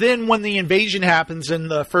 But then when the invasion happens and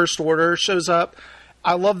the First Order shows up,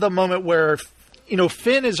 I love the moment where, you know,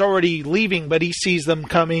 Finn is already leaving, but he sees them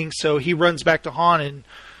coming, so he runs back to Han, and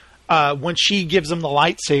when she gives him the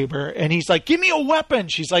lightsaber, and he's like, give me a weapon.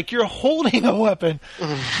 She's like, you're holding a weapon.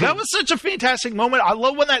 That was such a fantastic moment. I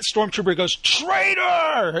love when that stormtrooper goes,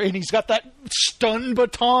 traitor! And he's got that stun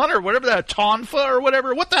baton or whatever, that tonfa or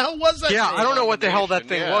whatever. What the hell was that? Yeah, I don't know what the hell that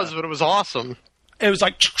thing was, but it was awesome. It was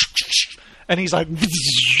like, and he's like,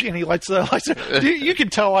 and he lights the lightsaber. You can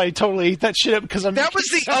tell I totally ate that shit up because I'm. That was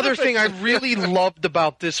the other thing I really loved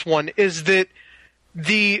about this one is that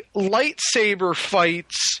the lightsaber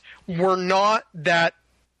fights were not that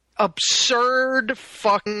absurd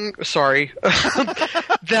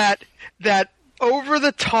that over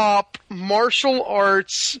the top martial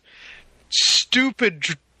arts stupid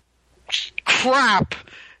crap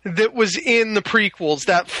that was in the prequels,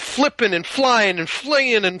 that flipping and flying and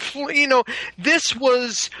flinging and this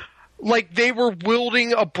was like they were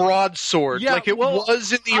wielding a broadsword, like it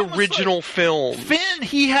was in the original film. Finn,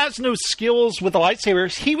 he has no skills with the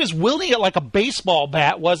lightsabers. He was wielding it like a baseball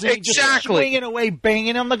bat, wasn't he? Exactly. Just swinging away,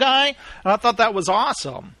 banging on the guy. And I thought that was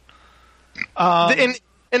awesome. And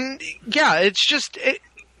yeah, it's just...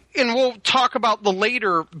 and we'll talk about the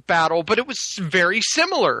later battle, but it was very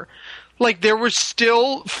similar. Like, there was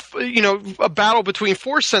still, a battle between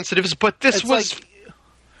Force sensitives, but this was... Like,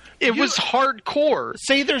 it was hardcore.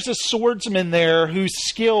 Say there's a swordsman there who's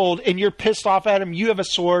skilled and you're pissed off at him, you have a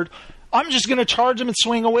sword. I'm just going to charge him and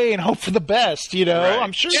swing away and hope for the best, you know? Right.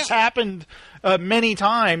 I'm sure it's happened many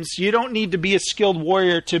times. You don't need to be a skilled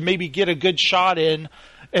warrior to maybe get a good shot in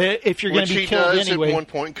if you're going to be killed anyway. At one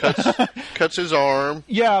point cuts his arm.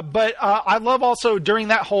 Yeah, but I love also during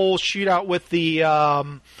that whole shootout with the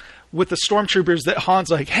stormtroopers that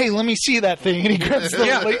Han's like, hey, let me see that thing. And he grabs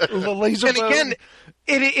the laser and bow. Again,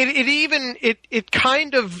 it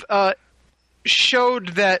kind of showed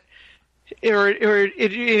that, or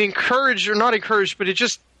it encouraged, or not encouraged, but it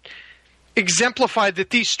just exemplified that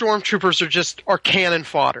these stormtroopers are cannon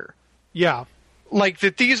fodder. Yeah. Like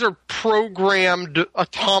that these are programmed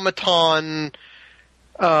automaton,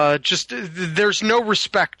 there's no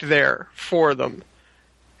respect there for them.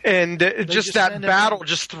 And just that battle,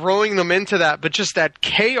 just throwing them into that, but just that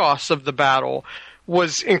chaos of the battle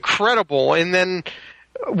was incredible. And then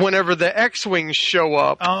whenever the X-Wings show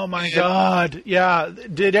up... Oh, my God. Yeah.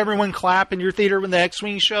 Did everyone clap in your theater when the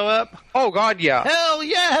X-Wings show up? Oh, God, yeah. Hell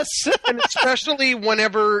yes! And especially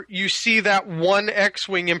whenever you see that one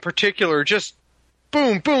X-Wing in particular, just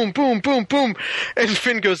boom, boom, boom, boom, boom. And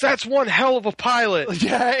Finn goes, that's one hell of a pilot.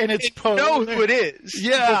 Yeah, and it's Poe. You know who it is.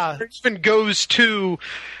 Yeah. Finn goes to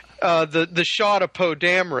the shot of Poe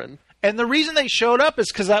Dameron. And the reason they showed up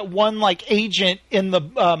is because that one agent in the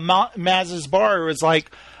Maz's bar was like,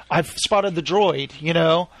 I've spotted the droid, you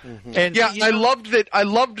know? Mm-hmm. And yeah, I loved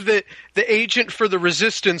that the agent for the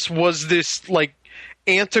Resistance was this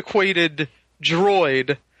antiquated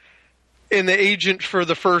droid, and the agent for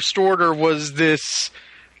the First Order was this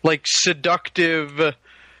seductive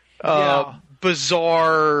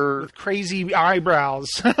bizarre with crazy eyebrows.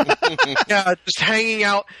 Yeah, just hanging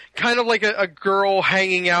out, kind of like a girl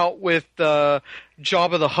hanging out with Jabba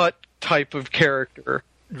the Hutt type of character.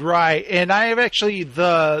 Right, and I have actually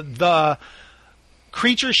the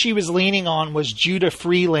creature she was leaning on was Judah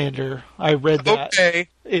Freelander. I read that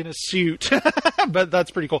in a suit, but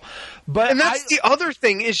that's pretty cool. And that's the other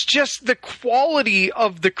thing is just the quality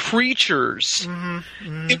of the creatures. Mm-hmm,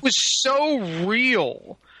 mm-hmm. It was so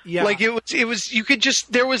real. Yeah. It was you could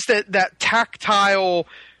just, there was that tactile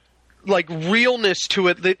realness to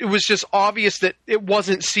it that it was just obvious that it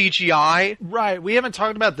wasn't CGI. Right. We haven't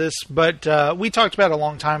talked about this, but we talked about it a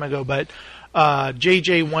long time ago, but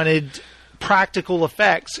JJ wanted practical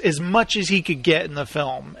effects as much as he could get in the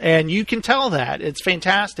film. And you can tell that. It's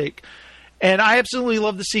fantastic. And I absolutely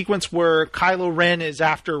love the sequence where Kylo Ren is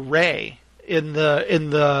after Rey in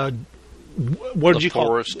the what did you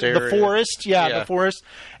call it? Area. The forest, the forest,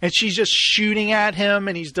 and she's just shooting at him,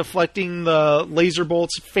 and he's deflecting the laser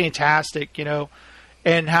bolts. Fantastic,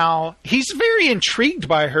 and how he's very intrigued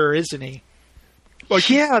by her, isn't he? Like,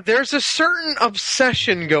 there's a certain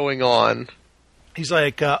obsession going on. He's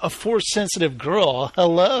like a force-sensitive girl.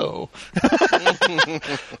 Hello,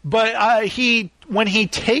 but when he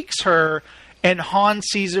takes her and Han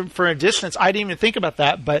sees him from a distance, I didn't even think about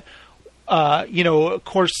that, but. Of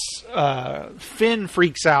course, Finn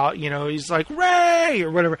freaks out. He's like, Rey, or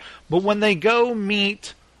whatever. But when they go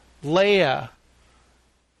meet Leia,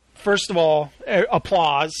 first of all,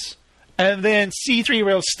 applause. And then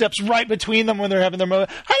C-3PO steps right between them when they're having their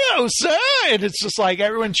moment. Hello, sir! And it's just like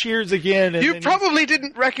everyone cheers again. And you probably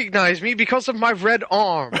didn't recognize me because of my red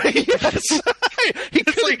arm. Yes. He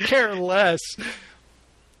couldn't care less.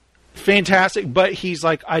 Fantastic. But he's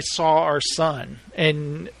like, I saw our son.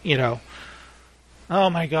 And, oh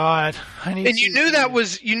my God! And you knew that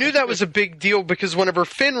was a big deal because whenever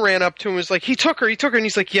Finn ran up to him, he was like, he took her, and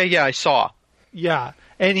he's like, yeah, I saw. Yeah,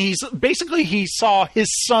 and he saw his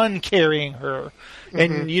son carrying her,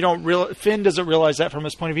 and Finn doesn't realize that from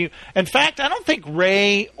his point of view. In fact, I don't think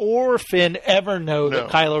Rey or Finn ever know that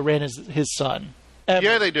Kylo Ren is his son. Ever.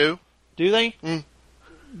 Yeah, they do. Do they? Mm.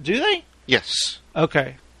 Do they? Yes.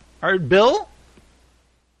 Okay. All right, Bill.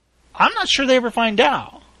 I'm not sure they ever find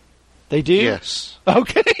out. They do? Yes.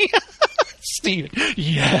 Okay. Steven.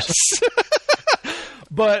 Yes.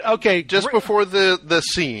 But, okay. Just before the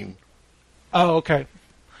scene. Oh, okay.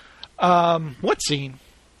 What scene?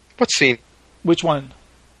 What scene? Which one?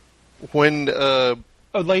 When,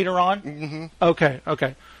 later on? Mm-hmm.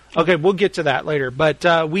 Okay, we'll get to that later.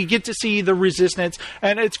 But we get to see the Resistance,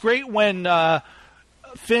 and it's great when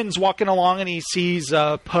Finn's walking along and he sees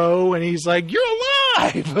Poe, and he's like, "You're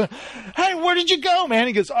alive! Hey, where did you go, man?"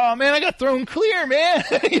 He goes, "Oh man, I got thrown clear, man."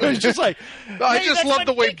 It's just like, I just love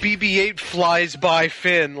the way BB-8 flies by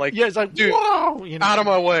Finn. Like, it's like, dude, whoa, out of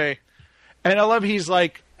my way. And I love he's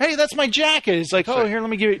like, "Hey, that's my jacket." He's like, "Oh, here, let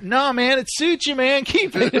me give it." No, man, it suits you, man.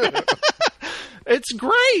 Keep it. It's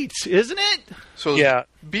great, isn't it? So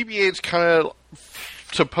BB-8's kind of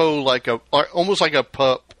to Poe like almost like a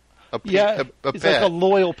pup. A it's pet. like a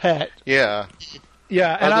loyal pet. Yeah.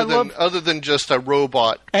 Yeah, and other than just a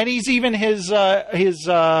robot. And he's even his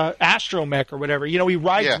astromech or whatever. He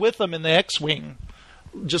rides with him in the X-Wing,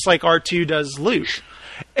 just like R2 does Luke.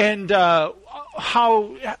 And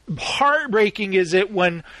how heartbreaking is it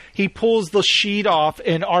when he pulls the sheet off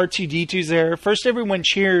and R2-D2's there? First everyone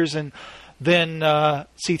cheers, and then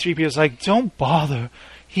C-3PO is like, "Don't bother.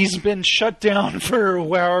 He's been shut down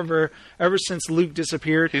for ever since Luke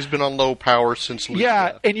disappeared. He's been on low power since Luke.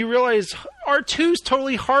 Yeah, and you realize R2's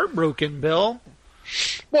totally heartbroken, Bill.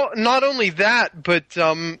 Well, not only that, but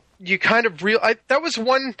you kind of that was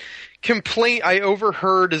one complaint I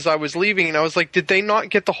overheard as I was leaving, and I was like, did they not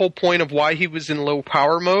get the whole point of why he was in low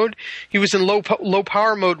power mode? He was in low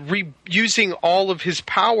power mode, using all of his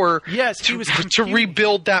power. Yes, he was to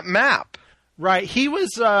rebuild that map. Right, he was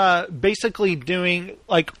basically doing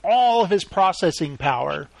all of his processing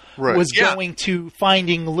power was going to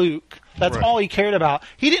finding Luke. That's all he cared about.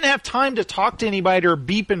 He didn't have time to talk to anybody or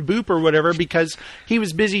beep and boop or whatever because he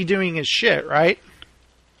was busy doing his shit, right?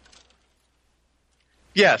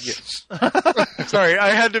 Yes. Sorry,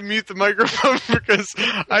 I had to mute the microphone because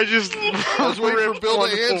I was waiting for Bill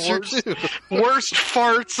to answer. Worst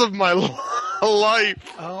farts of my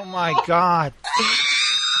life. Oh my God.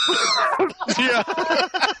 Yeah.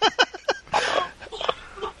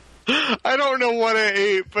 I don't know what I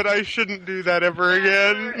ate, but I shouldn't do that ever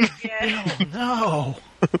again. No.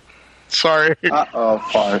 Sorry. Uh-oh,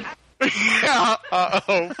 fart. Yeah,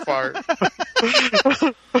 uh-oh, fart.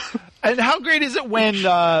 And how great is it when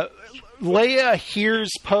Leia hears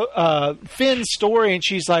Finn's story and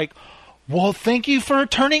she's like, "Well, thank you for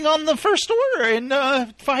turning on the First Order and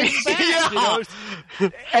fighting back."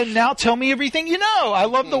 And now tell me everything you know. I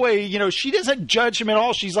love the way, she doesn't judge him at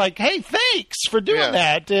all. She's like, "Hey, thanks for doing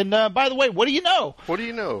that. And by the way, what do you know?" What do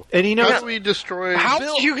you know? And he knows. How do we destroy... How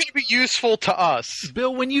are you going to be useful to us?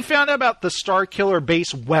 Bill, when you found out about the Star Killer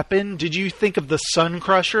base weapon, did you think of the Sun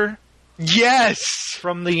Crusher? Yes!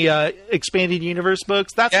 From the Expanded Universe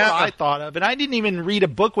books. That's what I thought of. And I didn't even read a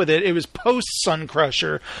book with it. It was post-Sun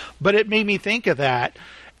Crusher. But it made me think of that.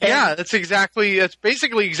 And, that's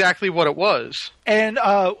basically exactly what it was. And,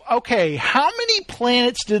 okay, how many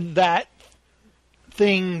planets did that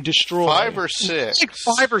thing destroy? 5 or 6. Like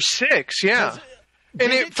 5 or 6, yeah.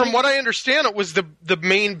 From what I understand, it was the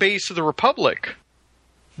main base of the Republic.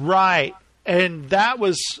 Right. And it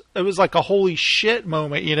was like a holy shit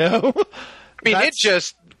moment, I mean, it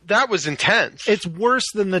just that was intense. It's worse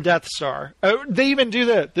than the Death Star. They even do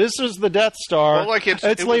that. This is the Death Star. Well, like it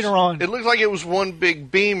later on. It looks like it was one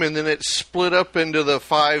big beam, and then it split up into the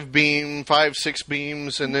 6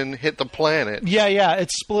 beams, and then hit the planet. Yeah,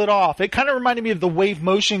 it split off. It kind of reminded me of the wave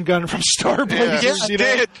motion gun from Star Blazers. Yeah, it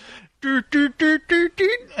did.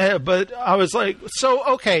 But I was like,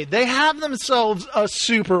 so, okay, they have themselves a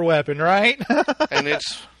super weapon, right? And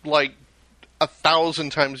it's like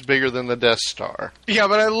 1,000 times bigger than the Death Star. Yeah,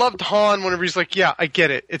 but I loved Han whenever he's like, yeah, I get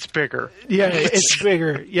it. It's bigger. Yeah, it's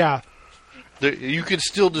bigger. Yeah. You could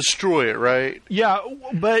still destroy it, right? Yeah,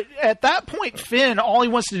 but at that point, Finn, all he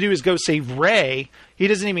wants to do is go save Rey. He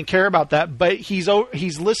doesn't even care about that, but he's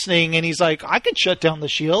listening, and he's like, I could shut down the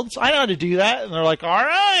shields. I know how to do that. And they're like, all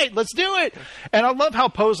right, let's do it. And I love how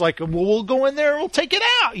Poe's like, well, we'll go in there, we'll take it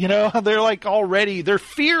out. You know, they're like they're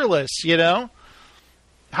fearless, you know?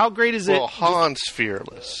 How great is it? Well, Han's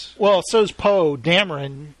fearless. Well, so's Poe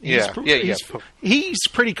Dameron. Yeah. He's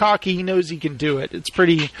pretty cocky. He knows he can do it. It's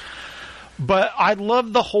pretty... But I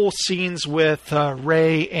love the whole scenes with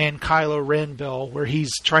Rey and Kylo Ren, Bill, where he's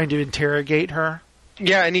trying to interrogate her.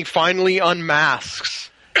 Yeah, and he finally unmasks.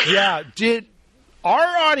 Yeah, did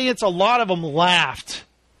our audience, a lot of them laughed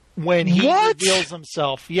when he reveals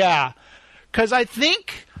himself. Yeah, because I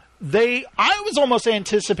think I was almost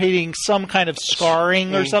anticipating some kind of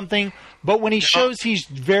scarring or something, but when he shows he's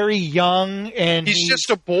very young and he's just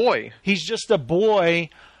a boy. He's just a boy.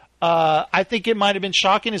 I think it might have been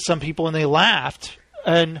shocking to some people, and they laughed.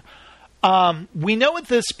 And we know at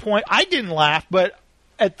this point, I didn't laugh, but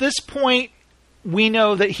at this point, we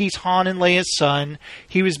know that he's Han and Leia's son.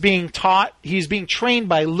 He was being trained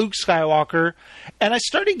by Luke Skywalker. And I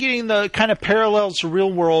started getting the kind of parallels to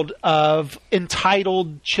real world of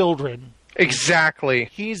entitled children. Exactly.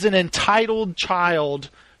 He's an entitled child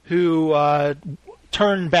who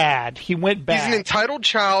turned bad. He went bad. He's an entitled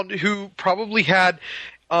child who probably had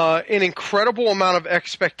an incredible amount of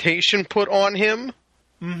expectation put on him.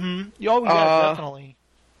 Mm-hmm. Oh, yeah, definitely.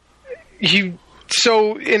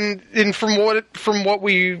 So from what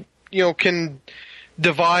we can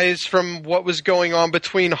devise from what was going on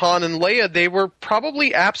between Han and Leia, they were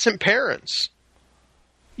probably absent parents.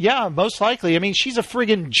 Yeah, most likely. I mean, she's a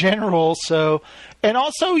friggin' general, so... And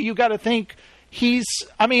also, you got to think,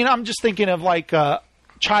 I'm just thinking of like a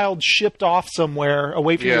child shipped off somewhere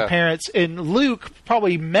away from your parents, and Luke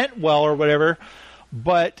probably meant well or whatever,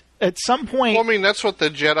 but... At some point, well, I mean, that's what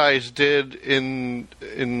the Jedis did they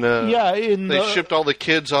shipped all the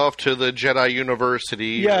kids off to the Jedi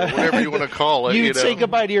University, or whatever you want to call it. You'd say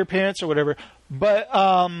goodbye to your parents or whatever. But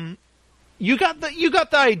you got the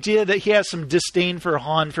idea that he has some disdain for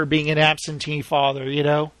Han for being an absentee father, you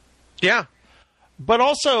know? Yeah. But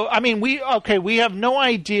also, I mean, we have no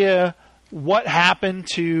idea what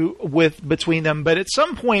happened between them. But at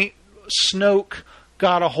some point, Snoke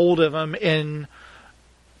got a hold of him and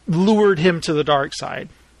lured him to the dark side.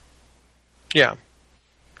 Yeah.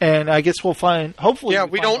 And I guess we'll find, hopefully... Yeah,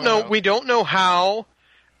 we don't know how.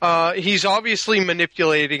 He's obviously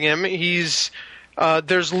manipulating him.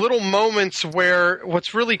 There's little moments where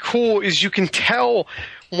what's really cool is you can tell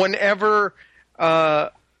whenever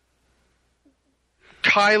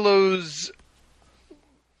Kylo's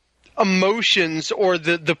emotions, or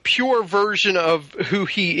the pure version of who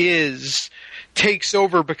he is, takes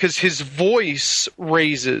over, because his voice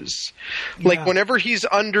raises. Like whenever he's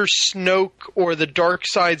under Snoke or the dark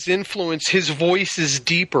side's influence, his voice is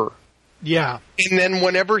deeper. Yeah. And then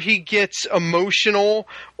whenever he gets emotional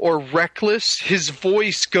or reckless, his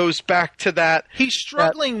voice goes back to that. He's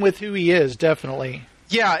struggling with who he is, definitely.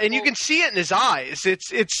 Yeah, and you can see it in his eyes.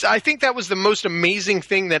 I think that was the most amazing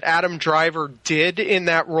thing that Adam Driver did in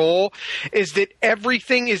that role, is that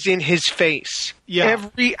everything is in his face. Yeah.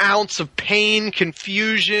 Every ounce of pain,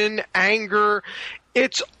 confusion, anger,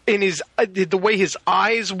 it's in the way his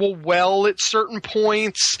eyes will well at certain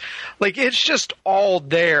points. Like, it's just all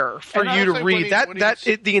there for you to read.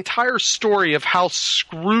 The entire story of how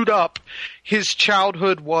screwed up his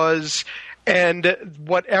childhood was, and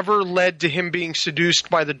whatever led to him being seduced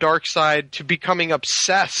by the dark side to becoming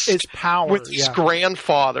obsessed with his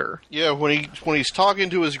grandfather. Yeah, when he's talking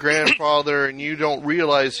to his grandfather and you don't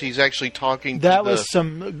realize he's actually talking to that was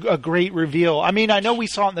a great reveal. I mean, I know we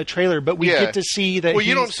saw it in the trailer, but we get to see that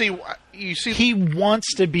he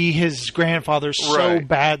wants to be his grandfather so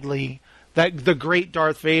badly, that the great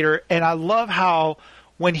Darth Vader. And I love how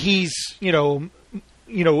when he's, in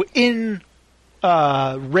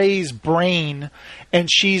Rey's brain, and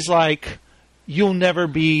she's like, "You'll never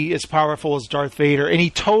be as powerful as Darth Vader," and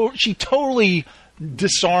she totally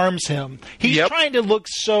disarms him. He's trying to look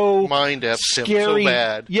so mind F's scary. him so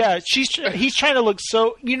bad. Yeah, he's trying to look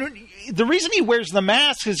so. The reason he wears the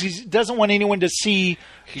mask is he doesn't want anyone to see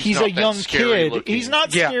he's a young kid. Looking. He's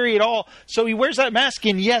not scary at all. So he wears that mask,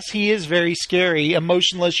 and yes, he is very scary,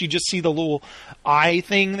 emotionless. You just see the little eye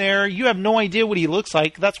thing there. You have no idea what he looks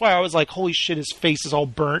like. That's why I was like, holy shit, his face is all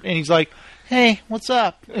burnt. And he's like, hey, what's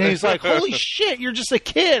up? And he's like, holy shit, you're just a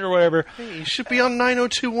kid or whatever. Hey, you should be on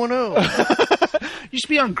 90210. You should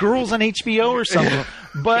be on Girls on HBO or something.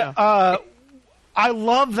 But I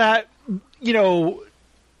love that,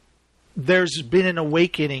 there's been an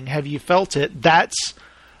awakening. Have you felt it? That's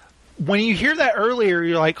when you hear that earlier,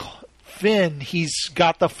 you're like, Finn, he's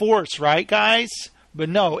got the Force, right, guys? But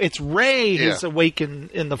no, it's Rey who's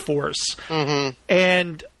awakened in the Force. Mm-hmm.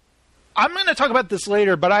 And I'm going to talk about this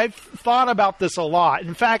later, but I've thought about this a lot.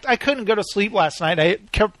 In fact, I couldn't go to sleep last night. I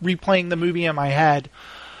kept replaying the movie in my head.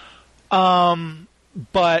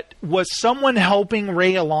 But was someone helping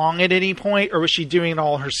Rey along at any point, or was she doing it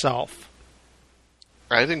all herself?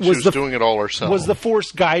 I think she was doing it all herself. Was the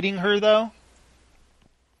Force guiding her, though?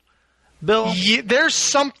 Bill? Yeah, there's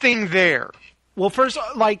something there. Well, first,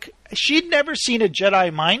 she'd never seen a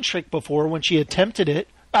Jedi mind trick before when she attempted it.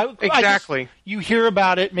 Exactly. You hear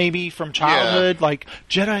about it maybe from childhood, like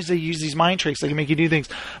Jedis, they use these mind tricks, they can make you do things.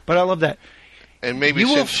 But I love that. And maybe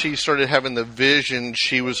since she started having the vision,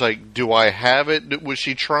 she was like, do I have it? Was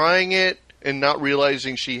she trying it and not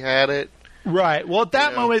realizing she had it? Right. Well, at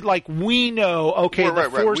that moment, we know, the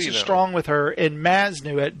Force is strong with her, and Maz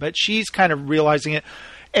knew it, but she's kind of realizing it.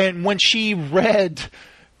 And when she read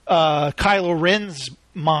Kylo Ren's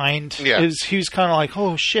mind, he was kind of like,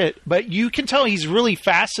 oh, shit. But you can tell he's really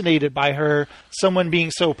fascinated by her, someone being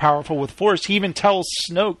so powerful with Force. He even tells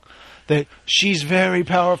Snoke that she's very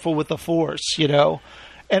powerful with the Force, And,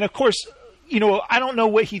 of course, I don't know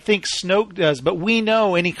what he thinks Snoke does, but we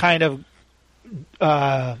know any kind of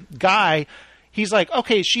guy, he's like,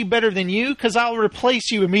 okay, is she better than you? Because I'll replace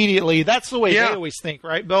you immediately. That's the way they always think,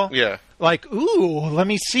 right, Bill? Yeah. Like, ooh, let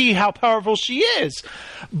me see how powerful she is.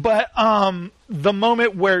 But the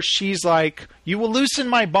moment where she's like, you will loosen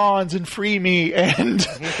my bonds and free me and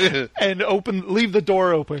leave the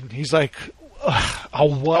door open. He's like,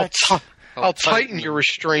 I'll what? I'll tighten your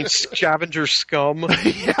restraints, scavenger scum.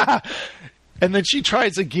 Yeah. And then she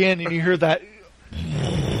tries again, and you hear that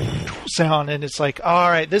sound, and it's like, all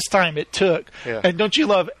right, this time it took. Yeah. And don't you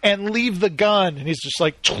love, and leave the gun, and he's just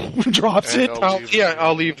like, drops it.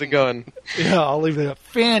 I'll leave the gun. Yeah, I'll leave the gun.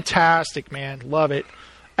 Fantastic, man. Love it.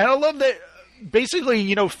 And I love that,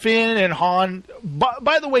 basically, Finn and Han,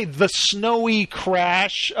 by the way, the snowy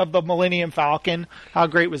crash of the Millennium Falcon, how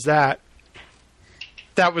great was that?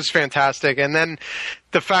 That was fantastic. And then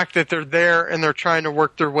the fact that they're there and they're trying to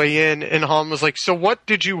work their way in, and Han was like, so what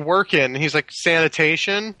did you work in? And he's like,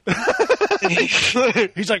 sanitation.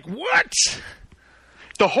 He's like, what?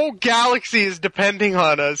 The whole galaxy is depending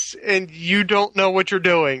on us, and you don't know what you're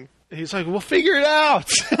doing. He's like, we'll figure it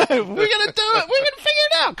out. We're going to do it. We're going to figure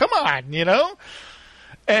it out. Come on,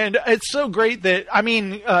 And it's so great that,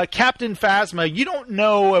 Captain Phasma, you don't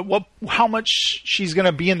know how much she's going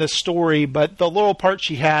to be in the story, but the little part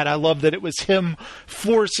she had, I love that it was him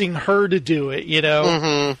forcing her to do it,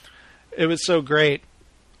 Mm-hmm. It was so great.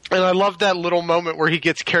 And I love that little moment where he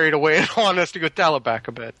gets carried away and Han has to go dial it back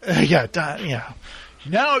a bit. Yeah.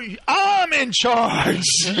 Now I'm in charge.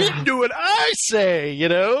 You do what I say,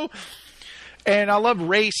 And I love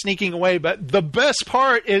Rey sneaking away, but the best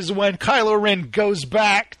part is when Kylo Ren goes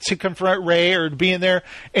back to confront Rey or being there,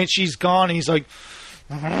 and she's gone, and he's like,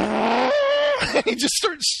 he just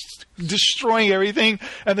starts destroying everything,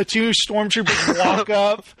 and the two stormtroopers walk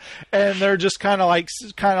up, and they're just kind of like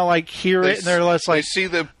hear it, and they're less like, they see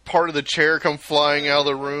the part of the chair come flying out of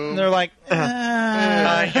the room, and they're like,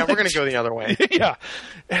 yeah, we're gonna go the other way. Yeah,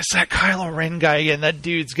 it's that Kylo Ren guy, and that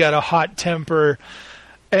dude's got a hot temper.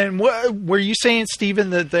 And what were you saying,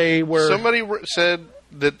 Stephen, that they were... Somebody said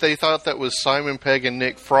that they thought that was Simon Pegg and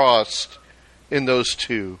Nick Frost in those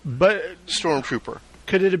two. But Stormtrooper.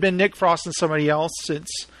 Could it have been Nick Frost and somebody else, since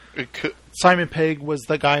it could. Simon Pegg was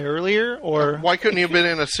the guy earlier? Or why couldn't he have been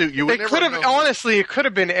in a suit? You would it could have, honestly, it could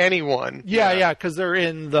have been anyone. Yeah, because they're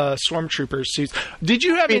in the Stormtrooper suits. Did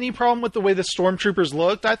you have any problem with the way the Stormtroopers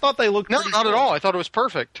looked? I thought they looked not cool. at all. I thought it was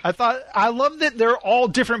perfect. I love that they're all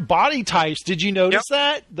different body types. Did you notice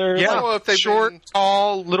that? They're if they're short,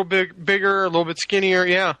 tall, a little bit bigger, a little bit skinnier,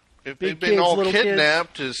 yeah. If they've been all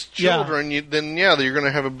kidnapped as children, then you're going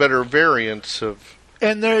to have a better variance of...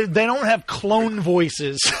 And they don't have clone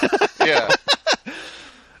voices. Yeah.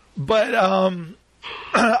 But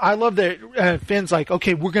I love that Finn's like,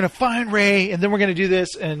 okay, we're going to find Rey, and then we're going to do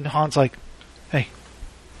this. And Han's like, Hey.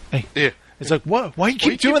 Yeah. It's like, what? Why you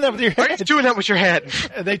keep doing that with your head? Why are you doing that with your head?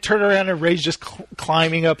 And they turn around and Ray's just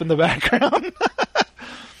climbing up in the background.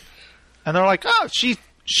 And they're like, oh, she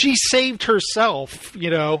saved herself, you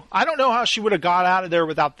know. I don't know how she would have got out of there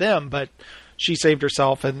without them, but she saved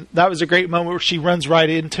herself. And that was a great moment where she runs right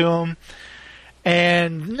into him.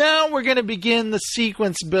 And now we're going to begin the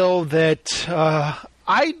sequence, Bill, that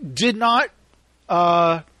I did not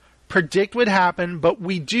predict would happen, but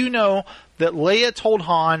we do know that Leia told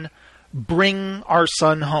Han, bring our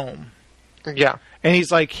son home. Yeah. And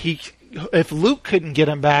he's like, if Luke couldn't get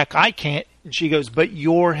him back, I can't. And she goes, but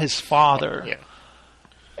you're his father. Yeah.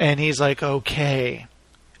 And he's like, okay.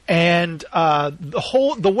 And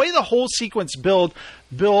the way the whole sequence Bill,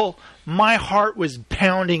 my heart was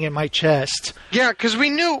pounding in my chest. Yeah, because we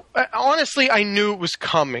knew. Honestly, I knew it was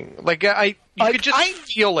coming. Like you could just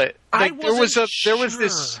feel it. Like there was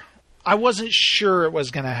this. I wasn't sure it was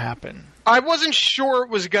going to happen. I wasn't sure it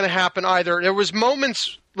was going to happen either. There was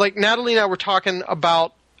moments like Natalie and I were talking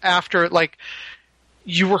about after, like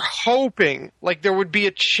you were hoping like there would be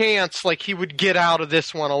a chance like he would get out of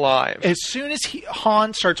this one alive. As soon as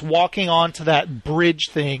Han starts walking onto that bridge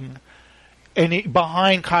thing, and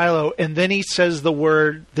behind Kylo, and then he says the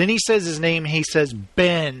word, then he says his name, he says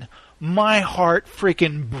Ben. My heart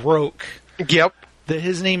freaking broke. Yep. That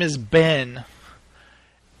his name is Ben.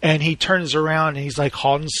 And he turns around and he's like,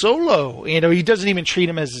 Han Solo. You know, he doesn't even treat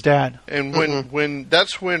him as his dad. And when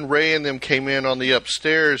that's when Ray and them came in on the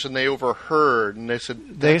upstairs and they overheard and they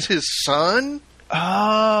said, that's his son?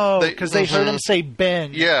 Oh, because they heard him say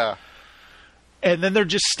Ben. Yeah. And then they're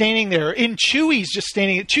just standing there. And Chewie's just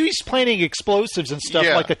standing. Chewie's planting explosives and stuff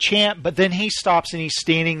like a champ, but then he stops and he's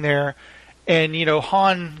standing there. And, you know,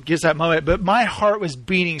 Han gives that moment. But my heart was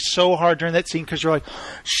beating so hard during that scene because you're like,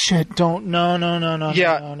 shit, no.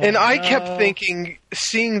 Yeah, no, I kept thinking,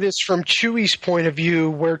 seeing this from Chewie's point of view,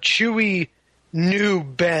 where Chewie knew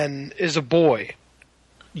Ben is a boy.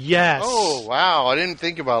 Yes. Oh, wow. I didn't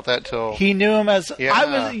think about that till... He knew him as...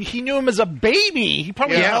 he knew him as a baby. He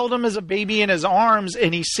probably held him as a baby in his arms,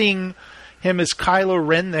 and he's seeing him as Kylo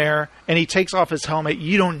Ren there, and he takes off his helmet.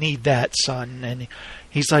 You don't need that, son. And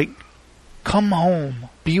he's like... Come home.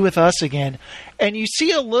 Be with us again. And you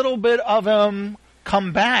see a little bit of him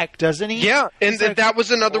come back, doesn't he? Yeah, and that was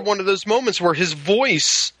another one of those moments where his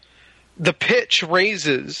voice, the pitch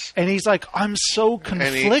raises. And he's like, I'm so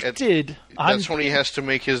conflicted. That's when he has to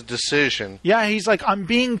make his decision. Yeah, he's like, I'm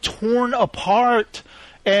being torn apart.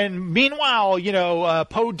 And meanwhile, you know,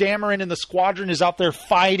 Poe Dameron and the squadron is out there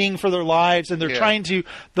fighting for their lives, and they're trying to.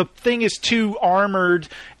 The thing is too armored,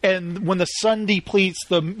 and when the sun depletes,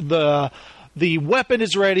 the weapon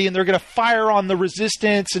is ready, and they're going to fire on the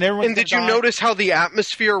resistance, and everyone. And did you notice how the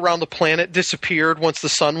atmosphere around the planet disappeared once the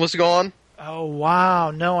sun was gone? Oh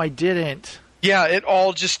wow! No, I didn't. Yeah, it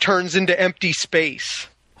all just turns into empty space.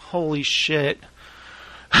 Holy shit!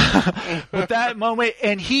 But that moment,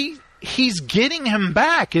 and he's getting him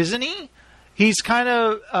back, isn't he? He's kind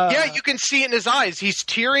of... yeah, you can see it in his eyes. He's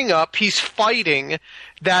tearing up. He's fighting.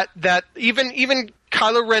 That even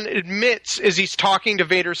Kylo Ren admits as he's talking to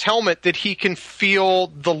Vader's helmet that he can feel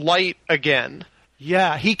the light again.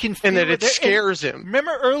 Yeah, he can feel it. And that it scares him.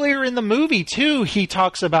 Remember earlier in the movie, too, he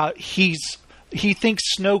talks about he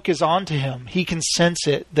thinks Snoke is onto him. He can sense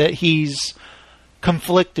it, that he's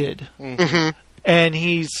conflicted. Mm-hmm. And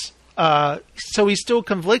he's... so he's still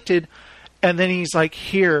conflicted, and then he's like,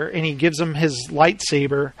 here, and he gives him his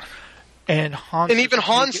lightsaber, and Han... And even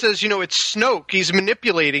Han says, you know, it's Snoke. He's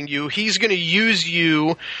manipulating you. He's going to use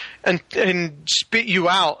you and spit you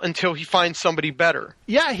out until he finds somebody better.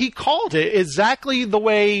 Yeah, he called it exactly the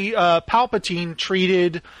way Palpatine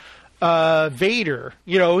treated Vader.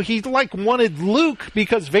 You know, he like wanted Luke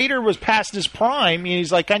because Vader was past his prime, and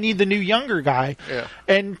he's like, I need the new younger guy. Yeah.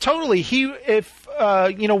 And totally, you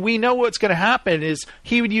know, we know what's going to happen is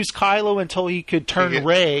he would use Kylo until he could turn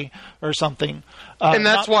Rey or something. And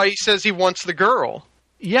that's why he says he wants the girl.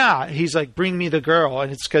 Yeah, he's like, bring me the girl.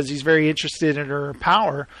 And it's because he's very interested in her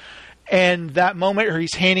power. And that moment where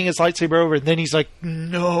he's handing his lightsaber over, and then he's like,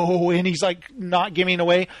 no, and he's like not giving it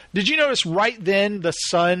away. Did you notice right then the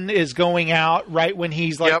sun is going out right when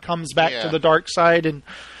he's like comes back to the dark side? And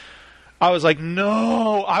I was like,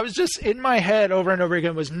 no. I was just in my head over and over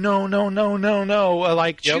again was no.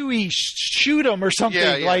 Like, Chewie, shoot him or something.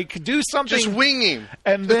 Yeah. Like, do something. Just wing him.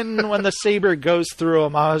 And then when the saber goes through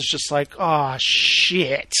him, I was just like, oh,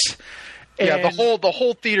 shit. Yeah, the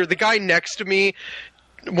whole theater, the guy next to me,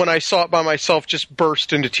 when I saw it by myself, just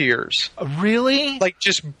burst into tears. Really? Like,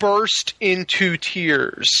 just burst into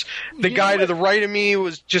tears. The guy to the right of me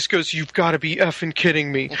goes, "You've got to be effing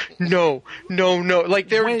kidding me. No. Like,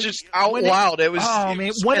 they were just out loud. It was,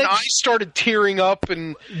 I started tearing up.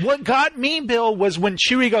 And what got me, Bill, was when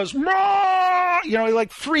Chewie goes, "Mah!" He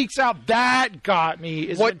like freaks out. That got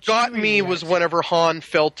me. What got me was whenever Han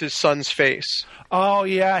felt his son's face. Oh,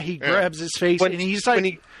 yeah. He grabs his face, and he's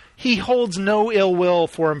like... He holds no ill will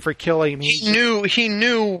for him for killing me. He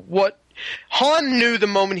knew what Han knew the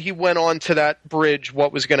moment he went onto that bridge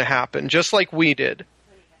what was going to happen, just like we did.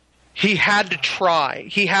 He had to try.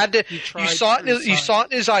 He had to. You saw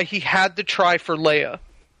it in his eye. He had to try for Leia.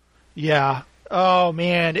 Yeah. Oh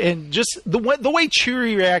man, and just the way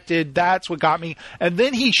Chewie reacted, that's what got me. And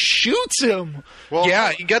then he shoots him. Well,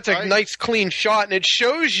 yeah, he gets a nice clean shot, and it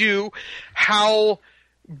shows you how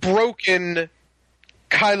broken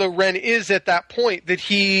Kylo Ren is at that point, that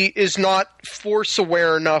he is not force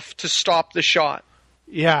aware enough to stop the shot.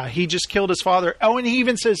 Yeah, he just killed his father. Oh, and he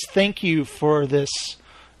even says thank you for this,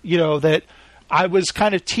 that I was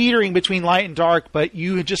kind of teetering between light and dark, but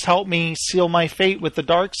you had just helped me seal my fate with the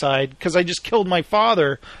dark side because I just killed my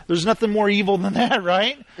father. There's nothing more evil than that,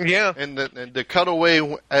 right? Yeah. And the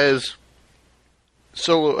cutaway as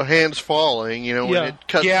Solo hands falling, when it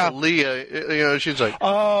cuts to Leia, she's like,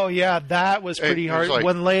 "Oh yeah, that was pretty hard." Like,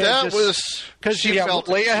 when Leia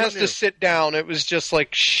Leia has to sit down. It was just like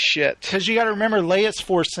shit. Because you got to remember, Leia's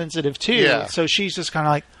force sensitive too, so she's just kind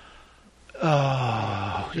of like,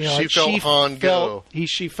 "Oh," she felt Han go.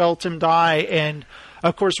 She felt him die, and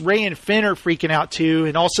of course Rey and Finn are freaking out too,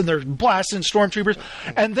 and all of a sudden they're blasting stormtroopers.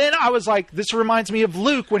 And then I was like, this reminds me of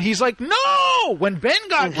Luke when he's like, "No!" when Ben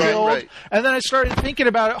got killed. Right. And then I started thinking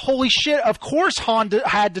about it. Holy shit! Of course Han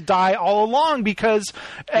had to die all along because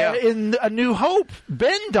in A New Hope,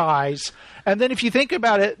 Ben dies. And then if you think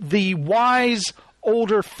about it, the wise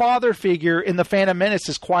older father figure in The Phantom Menace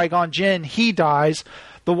is Qui-Gon Jinn. He dies.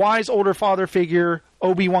 The wise older father figure,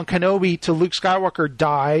 Obi-Wan Kenobi, to Luke Skywalker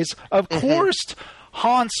dies. Of course,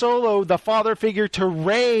 Han Solo, the father figure to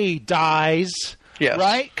Rey, dies. Yes.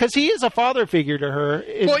 Right? Because he is a father figure to her.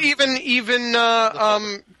 Well, even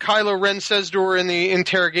Kylo Ren says to her in the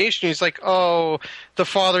interrogation, he's like, "Oh, the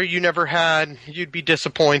father you never had, you'd be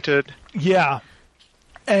disappointed." Yeah.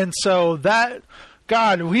 And so that...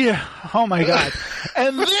 God, oh my God.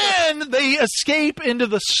 And then they escape into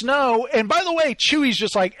the snow. And by the way, Chewie's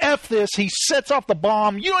just like, F this. He sets off the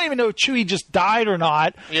bomb. You don't even know if Chewie just died or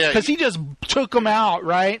not. Because he just took them out,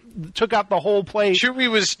 right? Took out the whole place. Chewie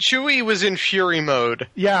was in fury mode.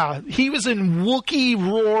 Yeah, he was in Wookiee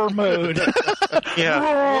roar mode.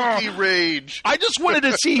 Wookiee rage. I just wanted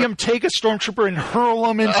to see him take a stormtrooper and hurl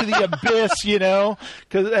him into the abyss,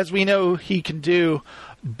 because as we know he can do.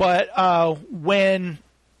 But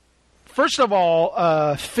first of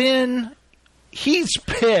all, Finn, he's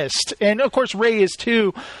pissed. And, of course, Rey is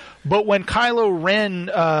too. But when Kylo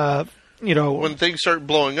Ren, when things start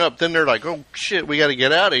blowing up, then they're like, "Oh, shit, we got to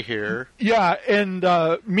get out of here." Yeah, and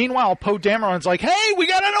meanwhile, Poe Dameron's like, "Hey, we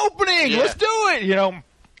got an opening! Let's do it!"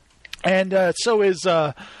 And so is...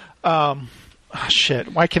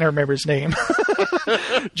 shit, why can't I remember his name?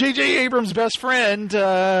 J.J. Abrams' best friend...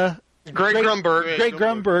 Greg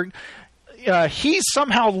Grunberg. He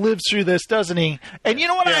somehow lives through this, doesn't he? And you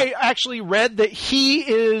know what? I actually read that he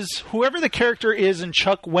is whoever the character is in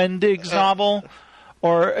Chuck Wendig's novel,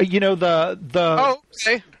 or Oh,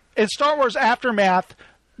 okay. In Star Wars Aftermath,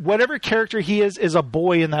 whatever character he is a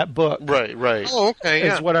boy in that book. Right. Oh, okay.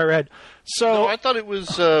 Is what I read. So I thought it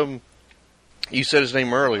was. You said his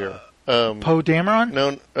name earlier. Poe Dameron?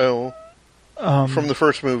 No. From the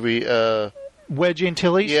first movie. Wedge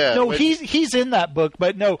Antilles? Yeah. No, he's in that book,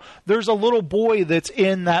 but no, there's a little boy that's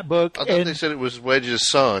in that book. I thought they said it was Wedge's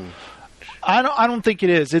son. I don't think it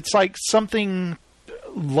is. It's like something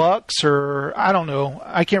Lux or I don't know.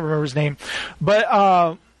 I can't remember his name. But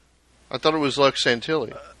I thought it was Lux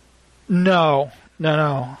Antilles. No.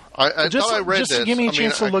 I thought I read this. Just give me a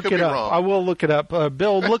chance to look it up. Wrong. I will look it up.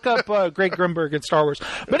 Bill, look up Greg Grunberg in Star Wars.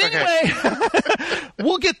 But anyway,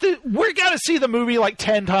 we got to see the movie like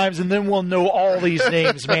 10 times, and then we'll know all these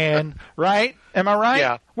names, man. Right? Am I right?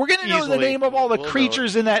 Yeah. We're going to know the name of all the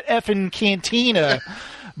creatures in that effing cantina.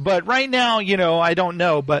 But right now, I don't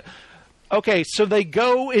know. But okay, so they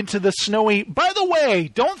go into the snowy... By the way,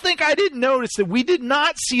 don't think I didn't notice that we did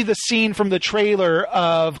not see the scene from the trailer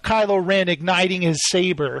of Kylo Ren igniting his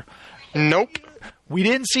saber. Nope. We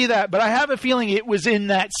didn't see that, but I have a feeling it was in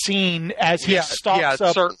that scene as he stalks up. Yeah,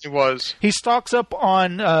 it certainly was. He stalks up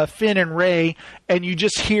on Finn and Rey, and you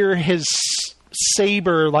just hear his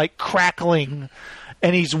saber, like, crackling,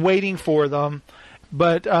 and he's waiting for them.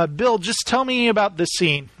 But Bill, just tell me about this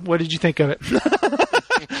scene. What did you think of it?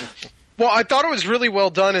 Well, I thought it was really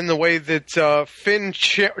well done in the way that Finn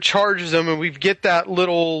charges him, and we get that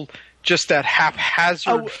little, just that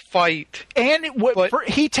haphazard fight. And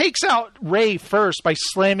he takes out Rey first by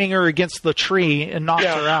slamming her against the tree and knocks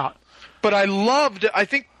her out. But I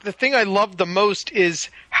think the thing I loved the most is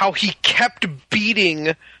how he kept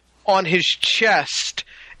beating on his chest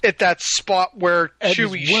at that spot where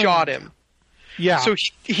Chewie shot him. Yeah. So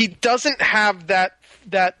he doesn't have that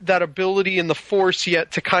ability in the Force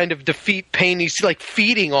yet to kind of defeat pain. He's like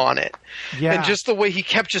feeding on it. Yeah. And just the way he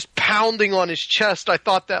kept just pounding on his chest, I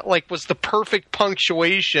thought that was the perfect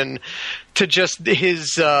punctuation to just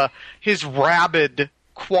his rabid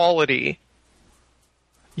quality.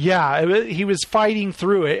 Yeah, he was fighting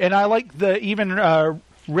through it, and I like even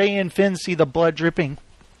Rey and Finn see the blood dripping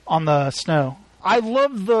on the snow. I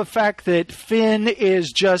love the fact that Finn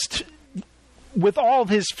is just, with all of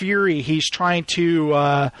his fury, he's trying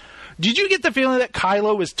to... did you get the feeling that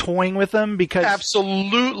Kylo was toying with him? Because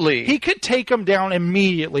absolutely. He could take him down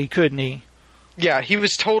immediately, couldn't he? Yeah, he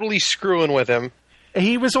was totally screwing with him.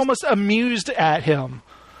 He was almost amused at him.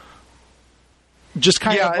 Just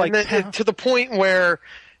kind of like... And to the point where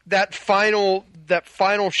that final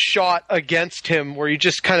shot against him, where he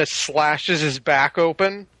just kind of slashes his back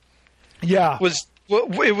open... Yeah.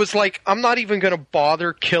 It was like, I'm not even going to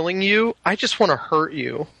bother killing you. I just want to hurt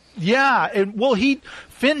you. Yeah, and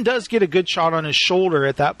Finn does get a good shot on his shoulder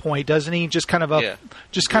at that point, doesn't he? Just kind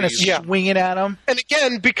of swinging at him. And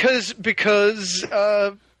again, because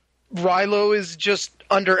Rilo is just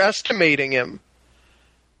underestimating him.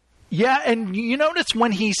 Yeah, and you notice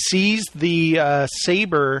when he sees the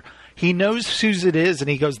saber, he knows whose it is,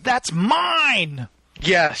 and he goes, "That's mine."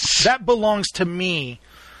 Yes, that belongs to me.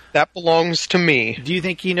 That belongs to me. Do you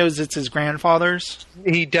think he knows it's his grandfather's?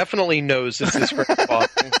 He definitely knows it's his grandfather.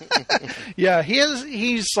 Yeah,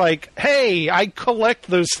 he's like, hey, I collect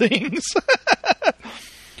those things.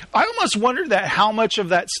 I almost wondered how much of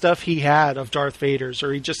that stuff he had of Darth Vader's,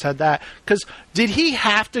 or he just had that. Because did he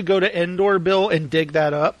have to go to Endor, Bill, and dig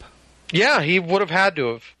that up? Yeah, he would have had to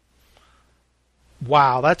have.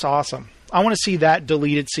 Wow, that's awesome. I want to see that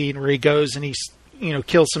deleted scene where he goes and he's...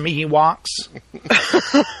 kills some Ewoks.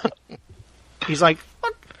 He's like,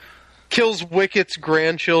 what? Kills Wicket's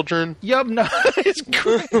grandchildren. Yub nub. It's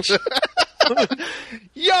cringe.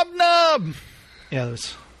 Yub nub. Yeah,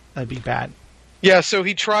 that'd be bad. Yeah, so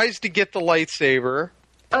he tries to get the lightsaber.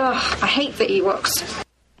 Ugh, I hate the Ewoks.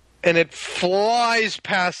 And it flies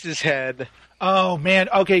past his head. Oh, man.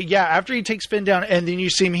 Okay, yeah, after he takes Finn down, and then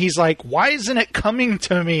you see him, he's like, why isn't it coming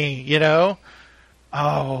to me,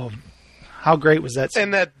 Oh, how great was that scene?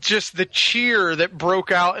 And that just the cheer that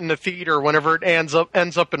broke out in the theater whenever it ends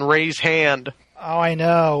up in Rey's hand. Oh, I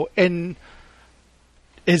know. And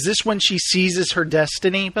is this when she seizes her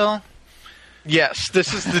destiny, Bill? Yes,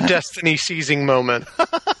 this is the destiny seizing moment.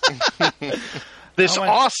 This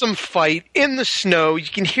awesome fight in the snow. You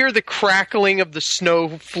can hear the crackling of the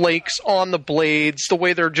snowflakes on the blades, the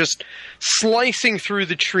way they're just slicing through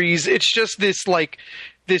the trees. It's just this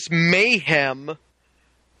mayhem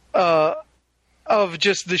of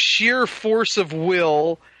just the sheer force of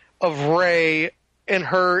will of Rey and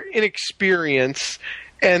her inexperience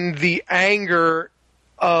and the anger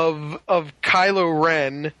of Kylo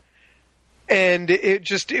Ren, and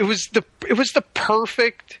it was the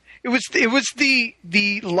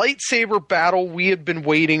lightsaber battle we had been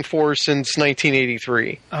waiting for since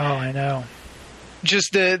 1983. Oh, I know.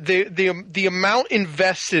 Just the amount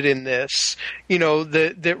invested in this,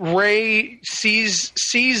 that Rey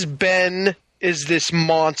sees Ben as this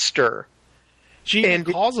monster. She even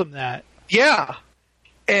calls him that. Yeah,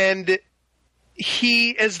 and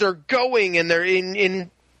he, as they're going and they're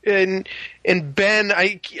in Ben,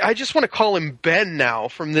 I just want to call him Ben now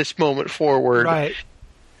from this moment forward. Right.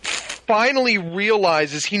 Finally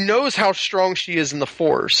realizes he knows how strong she is in the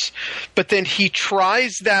Force, but then he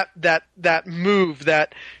tries that move,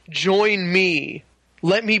 that join me.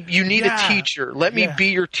 You need a teacher. Let me be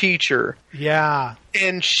your teacher. Yeah.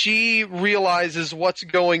 And she realizes what's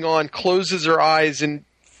going on, closes her eyes, and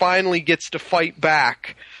finally gets to fight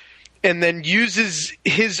back. And then uses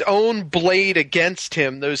his own blade against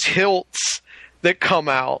him, those hilts that come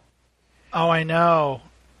out. Oh, I know.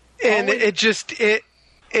 And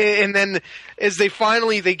and then as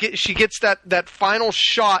she gets that final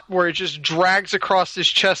shot where it just drags across his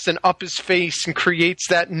chest and up his face and creates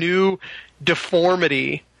that new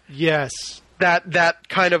deformity. Yes. That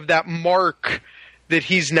kind of that mark that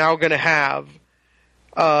he's now going to have.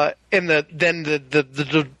 And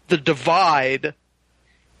the divide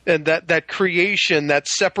and that creation, that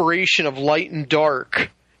separation of light and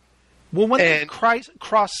dark. Well, when they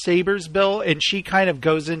cross sabers, Bill, and she kind of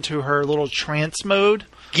goes into her little trance mode.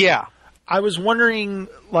 Yeah. I was wondering,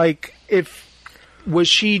 like, was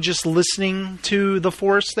she just listening to the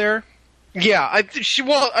Force there? Yeah, I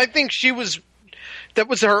think she was. That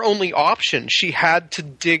was her only option. She had to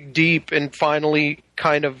dig deep and finally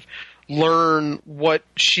kind of learn what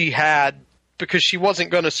she had, because she wasn't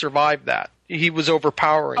going to survive that. He was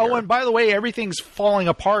overpowering her. Oh, and by the way, everything's falling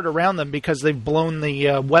apart around them because they've blown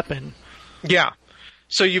the weapon. Yeah.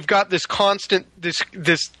 So you've got this constant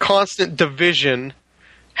division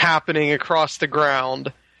happening across the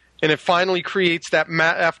ground, and it finally creates that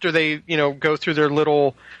after they, go through their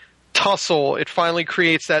little tussle, it finally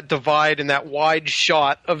creates that divide and that wide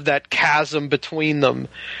shot of that chasm between them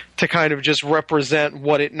to kind of just represent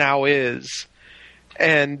what it now is.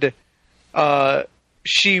 And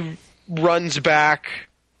she runs back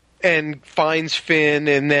and finds Finn,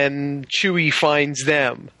 and then Chewie finds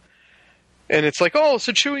them. And it's like, oh,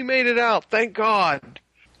 so Chewie made it out, thank God.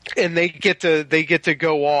 And they get to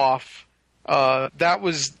go off. That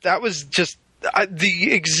was just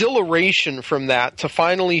the exhilaration from that, to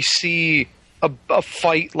finally see a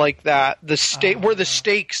fight like that, where the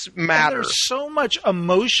stakes matter. And there's so much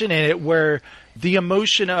emotion in it, where the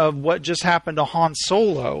emotion of what just happened to Han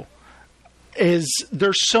Solo is,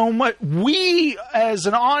 there's so much. We, as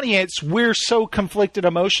an audience, we're so conflicted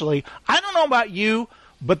emotionally. I don't know about you,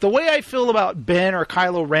 but the way I feel about Ben or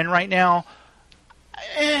Kylo Ren right now,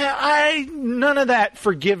 none of that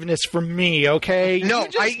forgiveness from me, okay? No,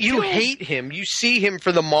 you hate him. You see him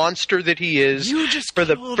for the monster that he is. You just for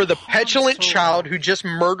the petulant child who just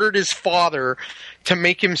murdered his father to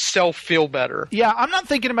make himself feel better. Yeah, I'm not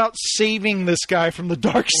thinking about saving this guy from the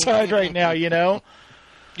dark side right now,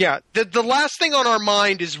 Yeah, the last thing on our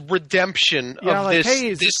mind is redemption of like, this. Hey,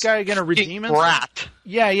 is this guy going to redeem himself? Brat.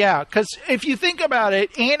 Yeah, because if you think about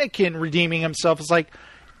it, Anakin redeeming himself is like,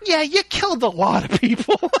 yeah, you killed a lot of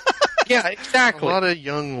people. Yeah, exactly. A lot of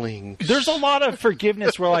younglings. There's a lot of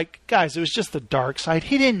forgiveness where, like, guys, it was just the dark side.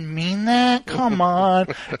 He didn't mean that. Come on.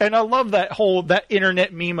 And I love that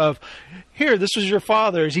internet meme of, here, this was your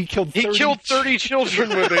father's. He killed 30 children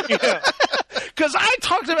with it. Yeah. Because I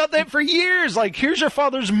talked about that for years. Like, here's your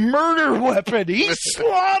father's murder weapon. He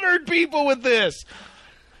slaughtered people with this.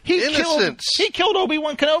 He killed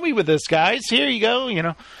Obi-Wan Kenobi with this, guys. Here you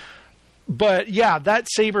go, But yeah, that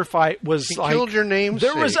saber fight was killed your namesake.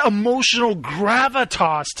 There was emotional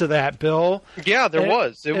gravitas to that, Bill. Yeah, there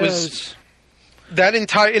was. It was that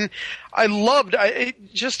entire. And I loved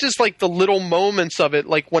it. Just as like the little moments of it,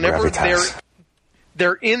 like whenever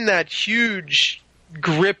they're in that huge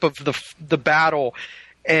grip of the battle,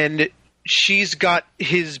 and she's got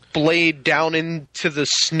his blade down into the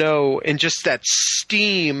snow, and just that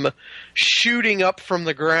steam shooting up from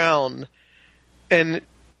the ground, and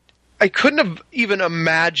I couldn't have even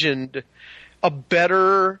imagined a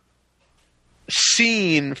better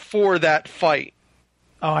scene for that fight.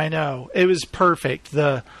 Oh, I know. It was perfect.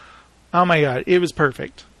 Oh my God, it was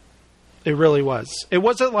perfect. It really was. It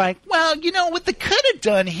wasn't like, well, what they could have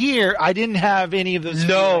done here. I didn't have any of those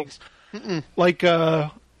feelings. Like,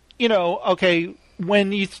 okay,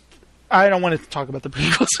 when you... I don't want to talk about the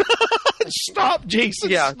prequels. Stop,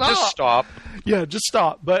 Jason. Yeah, stop. Just stop. Yeah, just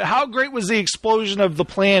stop. But how great was the explosion of the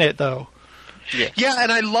planet, though? Yeah,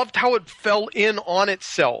 and I loved how it fell in on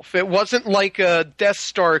itself. It wasn't like a Death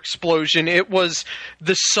Star explosion. It was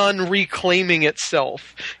the sun reclaiming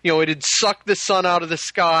itself. It had sucked the sun out of the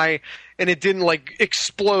sky, and it didn't like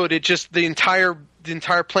explode. It just the entire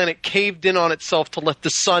planet caved in on itself to let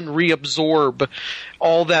the sun reabsorb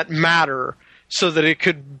all that matter, so that it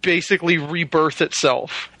could basically rebirth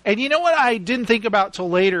itself. And you know what I didn't think about till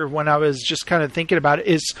later when I was just kind of thinking about it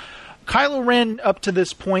is Kylo Ren, up to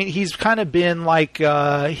this point, he's kind of been like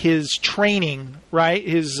his training, right?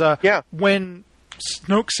 When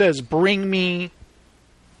Snoke says, bring me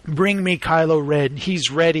Kylo Ren, he's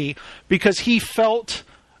ready, because he felt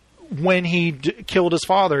when he killed his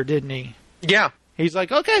father, didn't he? Yeah. He's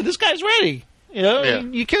like, okay, this guy's ready.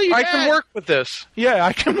 You kill your dad. I can work with this. Yeah,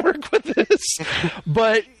 I can work with this.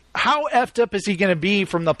 But how effed up is he going to be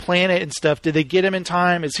from the planet and stuff? Did they get him in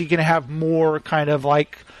time? Is he going to have more kind of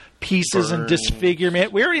like pieces and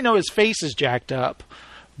disfigurement? We already know his face is jacked up.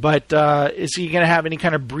 But is he going to have any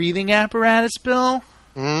kind of breathing apparatus, Bill?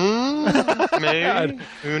 Maybe.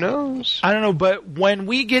 Who knows? I don't know. But when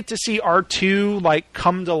we get to see R2 like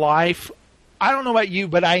come to life, I don't know about you,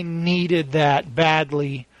 but I needed that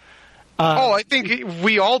badly. I think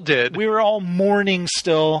we all did. We were all mourning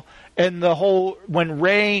still, and the whole when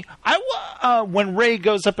Rey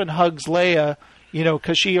goes up and hugs Leia,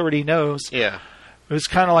 because she already knows. Yeah. It was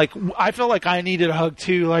kind of like, I felt like I needed a hug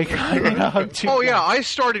too. Like, I need a hug too. Oh, yeah, I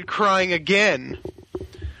started crying again.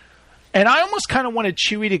 And I almost kind of wanted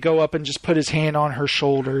Chewie to go up and just put his hand on her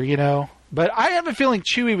shoulder, But I have a feeling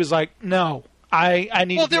Chewie was like, no, I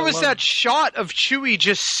need to Well, be there was alone. that shot of Chewie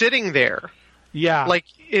just sitting there. Yeah. Like,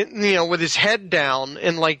 with his head down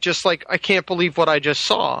and, I can't believe what I just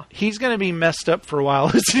saw. He's going to be messed up for a while,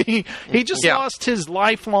 isn't he? He just lost his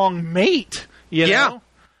lifelong mate, Yeah.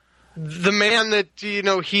 The man that,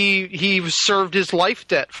 he served his life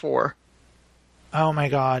debt for. Oh, my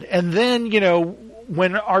God. And then,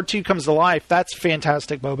 when R2 comes to life, that's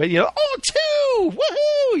fantastic moment. R2!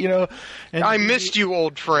 Woohoo! And I missed you,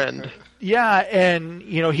 old friend. Yeah, and,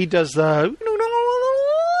 he does the,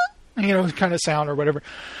 kind of sound or whatever.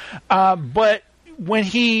 But when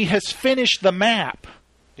he has finished the map,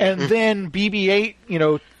 and then BB-8,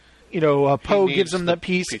 Poe gives him that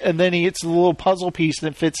piece, and then it's a little puzzle piece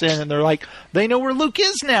that fits in, and they're like, they know where Luke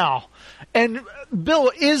is now. And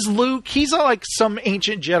Bill, is Luke, he's at like some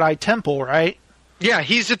ancient Jedi temple, right? Yeah,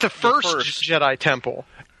 he's at the first Jedi temple.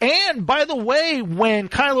 And, by the way, when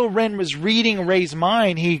Kylo Ren was reading Rey's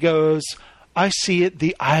mind, he goes, I see it,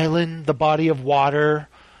 the island, the body of water.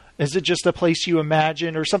 Is it just a place you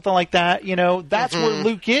imagine or something like that? That's where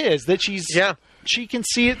Luke is, that she can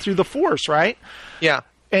see it through the Force, right? Yeah.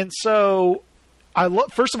 And so,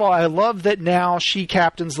 first of all, I love that now she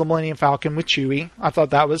captains the Millennium Falcon with Chewie. I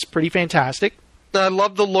thought that was pretty fantastic. I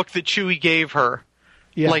love the look that Chewie gave her.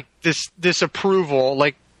 Yeah. Like, this approval.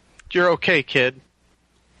 Like, you're okay, kid.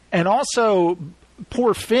 And also,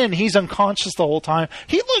 poor Finn, he's unconscious the whole time.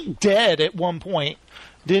 He looked dead at one point,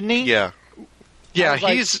 didn't he? Yeah. Yeah,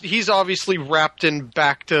 he's obviously wrapped in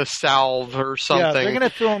Bacta salve or something. Yeah, they're gonna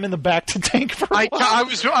throw him in the Bacta tank for a while.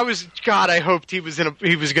 I hoped he was going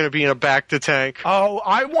to be in a Bacta tank. Oh,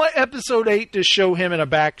 I want Episode 8 to show him in a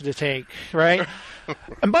Bacta tank, right?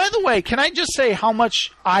 And by the way, can I just say how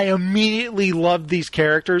much I immediately loved these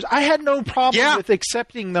characters? I had no problem with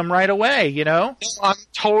accepting them right away, I'm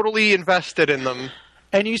totally invested in them.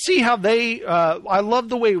 And you see how they, I love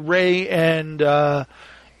the way Rey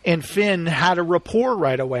and Finn had a rapport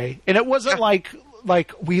right away. And it wasn't like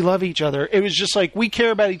we love each other. It was just like we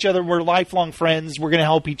care about each other. We're lifelong friends. We're going to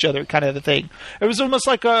help each other kind of a thing. It was almost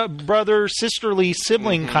like a brother, sisterly,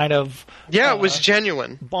 sibling kind of it was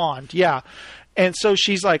genuine bond. Yeah. And so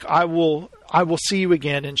she's like, I will see you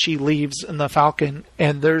again. And she leaves in the Falcon.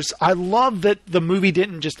 And I love that the movie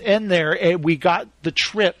didn't just end there. We got the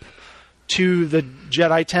trip to the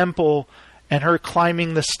Jedi Temple and her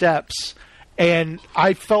climbing the steps. And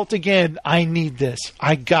I felt again, I need this.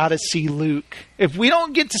 I gotta see Luke. If we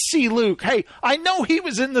don't get to see Luke, hey, I know he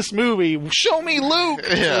was in this movie. Show me Luke.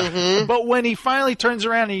 Yeah. But when he finally turns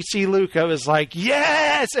around and you see Luke, I was like,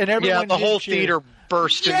 yes! And everyone the whole theater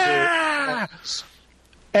burst into.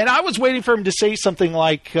 And I was waiting for him to say something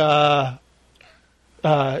like, I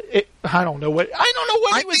don't know what he was saying.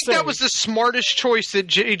 I think that was the smartest choice that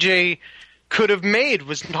JJ could have made,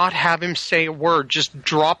 was not have him say a word. Just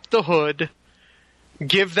drop the hood.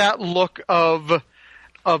 Give that look of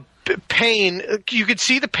pain. You could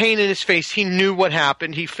see the pain in his face. He knew what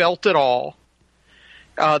happened. He felt it all.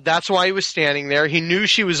 That's why he was standing there. He knew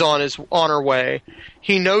she was on her way.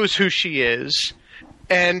 He knows who she is,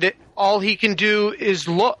 and all he can do is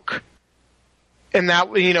look. And that,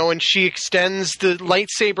 and she extends the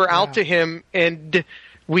lightsaber out to him, and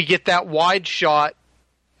we get that wide shot,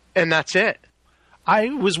 and that's it. I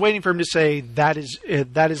was waiting for him to say, that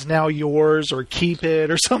is now yours, or keep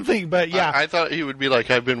it, or something, but yeah. I thought he would be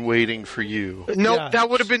like, I've been waiting for you. No, that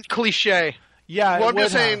would have been cliche. Yeah, well, I'm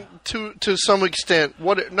just saying, to some extent,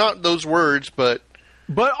 not those words, but...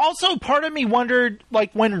 But also, part of me wondered,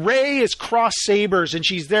 like, when Rey is cross sabers and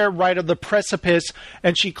she's there right on the precipice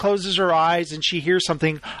and she closes her eyes and she hears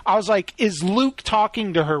something, I was like, is Luke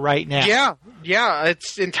talking to her right now? Yeah,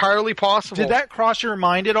 it's entirely possible. Did that cross your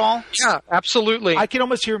mind at all? Yeah, absolutely. I can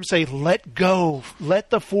almost hear him say, let go, let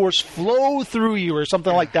the Force flow through you, or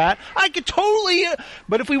something like that. I could totally...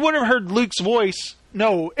 But if we would have heard Luke's voice...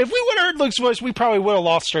 No, if we would have heard Luke's voice, we probably would have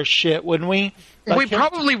lost our shit, wouldn't we? We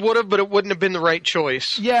probably would have, but it wouldn't have been the right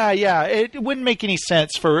choice. Yeah. It wouldn't make any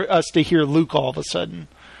sense for us to hear Luke all of a sudden.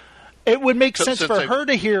 It would make sense for her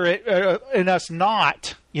to hear it and us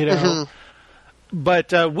not, Mm-hmm.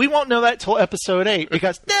 But we won't know that till Episode 8,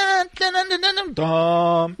 because and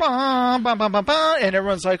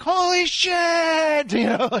everyone's like, holy shit!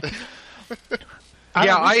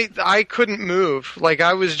 I couldn't move. Like,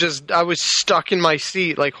 I was stuck in my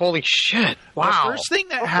seat. Like, holy shit! Wow. The first thing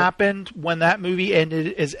that happened when that movie ended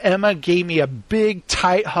is Emma gave me a big,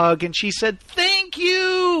 tight hug, and she said, "Thank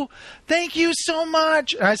thank you so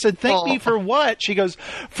much. And I said, thank me for what? She goes,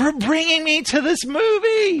 for bringing me to this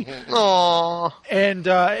movie. Aww. And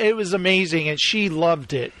it was amazing, and she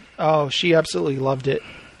loved it. Oh, she absolutely loved it.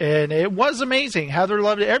 And it was amazing. Heather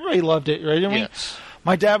loved it. Everybody loved it, right? Yes.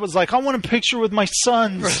 My dad was like, I want a picture with my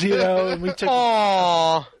sons, and we took.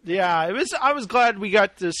 Aww. Yeah, it was. I was glad I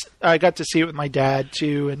got to see it with my dad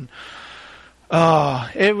too, and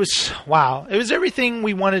it was wow. It was everything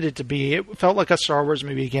we wanted it to be. It felt like a Star Wars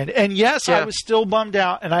movie again. And yes, I was still bummed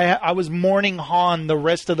out, and I was mourning Han the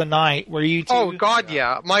rest of the night. Were you too? Oh God,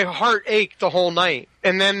 yeah. My heart ached the whole night,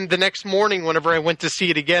 and then the next morning, whenever I went to see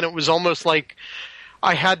it again, it was almost like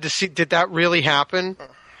I had to see. Did that really happen?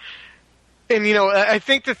 And I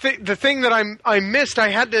think the thing that I missed, I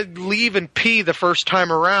had to leave and pee the first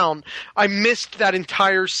time around. I missed that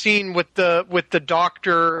entire scene with the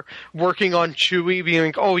doctor working on Chewie, being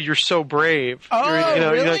like, "Oh, you're so brave."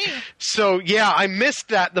 Oh, really? So yeah, I missed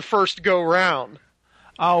that the first go round.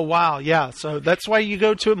 Oh wow, yeah. So that's why you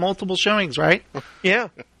go to it multiple showings, right? Yeah.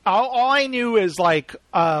 All I knew is like.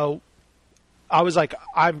 I was like,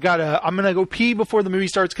 I'm going to go pee before the movie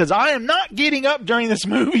starts because I am not getting up during this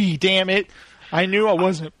movie, damn it. I knew I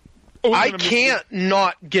wasn't. I can't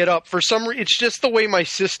not get up. For some reason, it's just the way my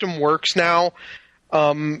system works now.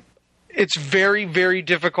 It's very, very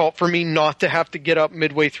difficult for me not to have to get up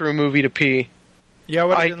midway through a movie to pee. Yeah,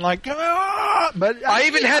 I been like, but I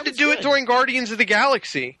even had to do it during Guardians of the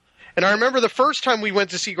Galaxy. And I remember the first time we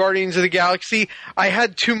went to see Guardians of the Galaxy, I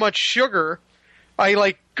had too much sugar.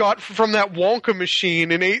 I got from that Wonka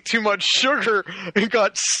machine and ate too much sugar and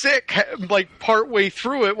got sick partway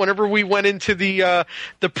through it. Whenever we went into the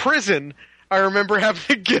prison, I remember having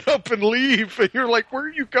to get up and leave. And you're like, "Where are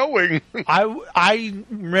you going?" I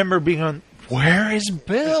remember being on. Where is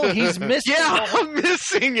Bill? He's missing. Yeah, I'm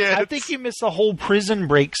missing it. I think you missed the whole prison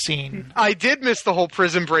break scene. I did miss the whole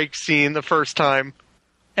prison break scene the first time.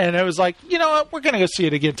 And I was like, you know what? We're going to go see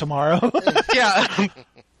it again tomorrow. Yeah.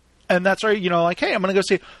 And that's right, like, hey, I'm going to go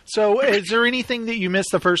see it. So is there anything that you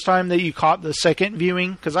missed the first time that you caught the second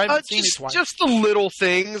viewing? Because I haven't seen it twice. Just the little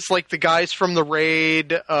things, like the guys from the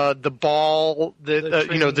raid, the ball, the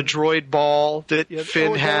droid ball that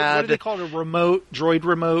Finn had. What do they call it? A droid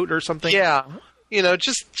remote or something? Yeah.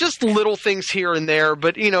 Just little things here and there.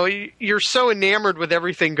 But, you're so enamored with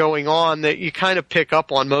everything going on that you kind of pick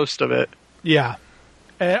up on most of it. Yeah.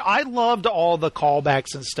 And I loved all the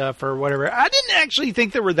callbacks and stuff or whatever. I didn't actually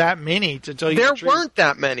think there were that many, to tell you the truth. There weren't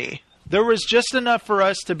that many. There was just enough for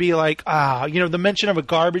us to be like, the mention of a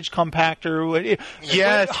garbage compactor.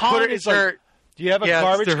 Yes. Do you have a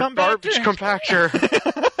garbage compactor? Garbage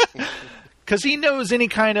compactor. Because he knows any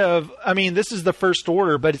kind of, this is the First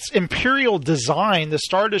Order, but it's Imperial design. The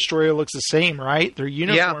Star Destroyer looks the same, right? Their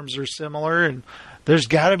uniforms are similar, and there's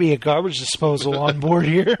got to be a garbage disposal on board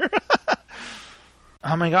here.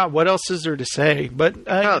 Oh my God! What else is there to say? But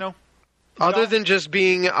other than just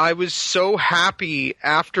I was so happy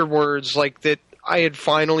afterwards, that I had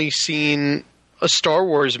finally seen a Star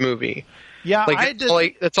Wars movie. Yeah,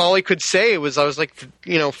 that's all I could say. I was like,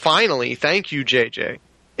 finally, thank you, JJ.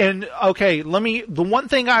 And okay, the one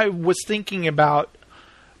thing I was thinking about,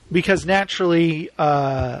 because naturally,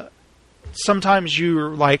 sometimes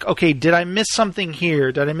you're like, okay, did I miss something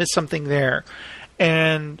here? Did I miss something there?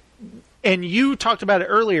 And you talked about it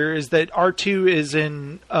earlier, is that R2 is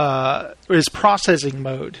in is processing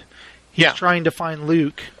mode. He's trying to find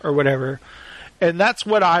Luke or whatever. And that's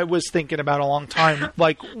what I was thinking about a long time.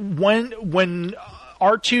 Like, when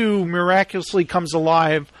R2 miraculously comes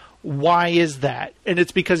alive, why is that? And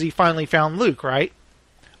it's because he finally found Luke, right?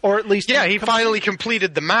 Or at least... Yeah, he finally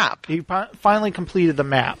completed the map. He finally completed the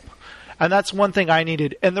map. And that's one thing I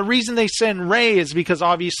needed. And the reason they send Rey is because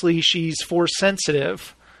obviously she's Force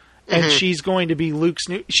sensitive. And she's going to be Luke's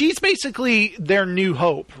new... She's basically their new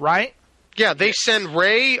hope, right? Yeah, they send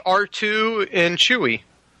Rey, R2, and Chewie.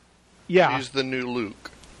 Yeah. She's the new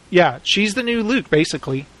Luke. Yeah, she's the new Luke,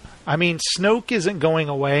 basically. Snoke isn't going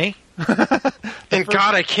away. And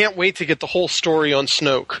God, I can't wait to get the whole story on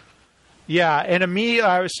Snoke. Yeah, and immediately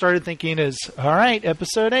I started thinking all right,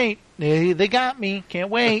 Episode 8. They got me. Can't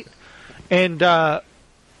wait. And...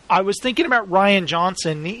 I was thinking about Rian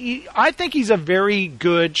Johnson. I think he's a very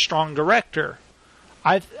good, strong director.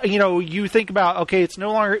 You think about, okay, it's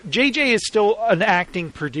no longer... JJ is still an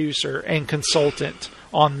acting producer and consultant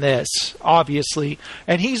on this, obviously.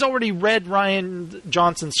 And he's already read Rian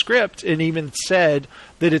Johnson's script and even said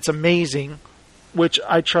that it's amazing, which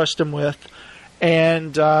I trust him with.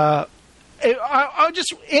 And I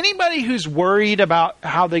just... Anybody who's worried about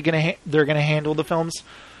how they're going to handle the films...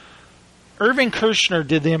 Irvin Kershner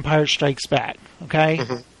did The Empire Strikes Back. Okay,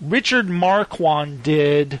 Richard Marquand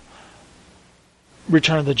did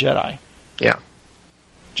Return of the Jedi. Yeah.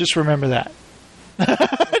 Just remember that.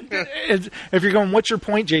 If you're going, what's your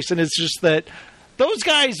point, Jason? It's just that those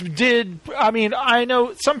guys did. I mean, I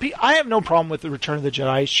know some people. I have no problem with the Return of the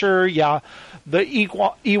Jedi. Sure, yeah, the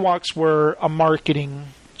Ewoks were a marketing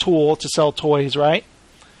tool to sell toys, right?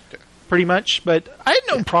 Okay. Pretty much. But I had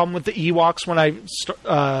no problem with the Ewoks when I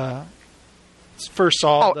first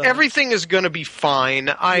saw. Everything is going to be fine.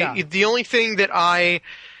 The only thing that I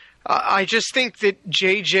just think that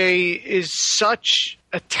JJ is such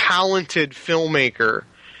a talented filmmaker.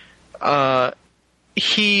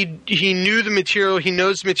 He knew the material. He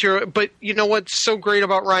knows the material. But you know what's so great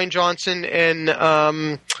about Rian Johnson and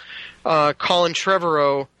Colin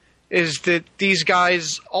Trevorrow is that these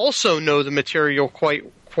guys also know the material quite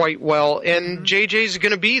well, and JJ's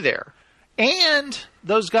going to be there. And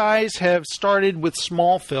those guys have started with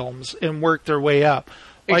small films and worked their way up.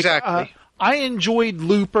 Exactly. I enjoyed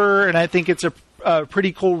Looper, and I think it's a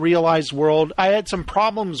pretty cool realized world. I had some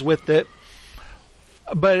problems with it,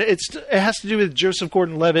 but it has to do with Joseph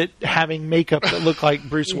Gordon-Levitt having makeup that looked like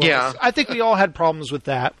Bruce Willis. Yeah. I think we all had problems with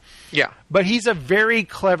that. Yeah. But he's a very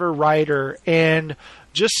clever writer, and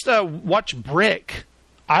just watch Brick.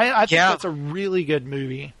 I think that's a really good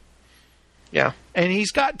movie. Yeah. And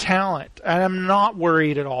he's got talent, and I'm not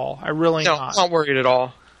worried at all. I really no, not. not worried at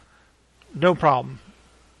all. No problem.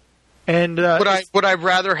 And would I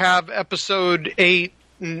rather have Episode 8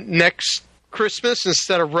 next Christmas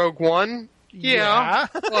instead of Rogue One? Yeah.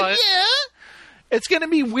 But... yeah. It's going to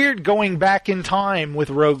be weird going back in time with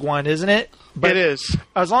Rogue One, isn't it? But it is.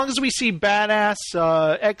 As long as we see badass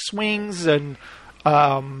X-Wings and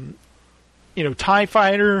TIE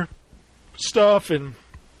Fighter stuff, and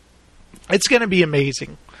it's going to be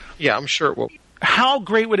amazing. Yeah, I'm sure it will. How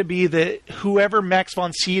great would it be that whoever Max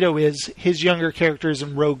von Sydow is, his younger character is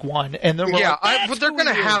in Rogue One, and then but they're going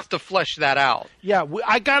to have to flesh that out. Yeah,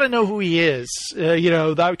 I got to know who he is.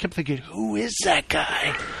 I kept thinking, who is that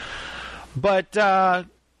guy? But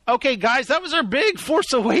okay, guys, that was our big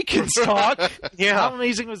Force Awakens talk. Yeah, how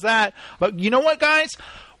amazing was that? But you know what, guys?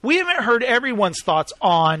 We haven't heard everyone's thoughts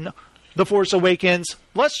on The Force Awakens.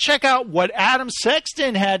 Let's check out what Adam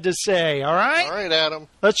Sexton had to say, all right? All right, Adam.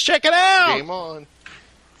 Let's check it out. Game on.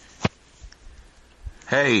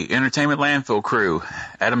 Hey, Entertainment Landfill crew.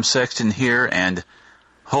 Adam Sexton here, and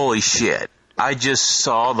holy shit. I just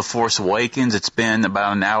saw The Force Awakens. It's been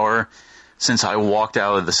about an hour since I walked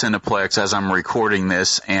out of the Cineplex as I'm recording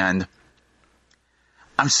this, and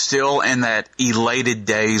I'm still in that elated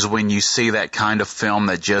days when you see that kind of film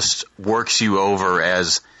that just works you over,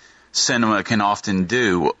 as cinema can often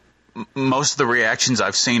do. Most of the reactions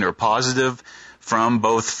I've seen are positive from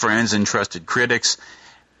both friends and trusted critics,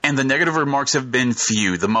 and the negative remarks have been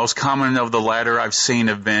few. The most common of the latter I've seen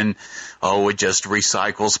have been, it just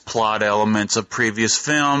recycles plot elements of previous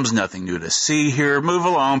films, nothing new to see here, move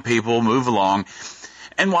along people, move along.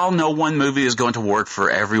 And while no one movie is going to work for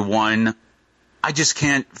everyone, I just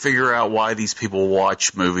can't figure out why these people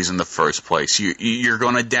watch movies in the first place. You're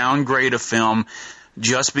going to downgrade a film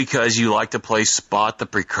just because you like to play Spot the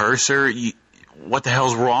Precursor? What the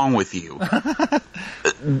hell's wrong with you?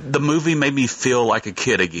 The movie made me feel like a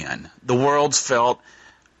kid again. The worlds felt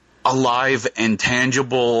alive and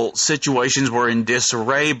tangible. Situations were in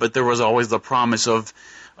disarray, but there was always the promise of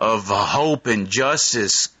hope and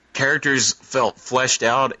justice. Characters felt fleshed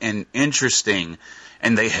out and interesting,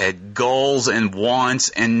 and they had goals and wants,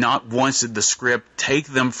 and not once did the script take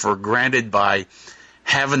them for granted by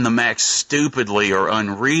having them act stupidly or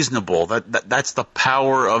unreasonable. That's the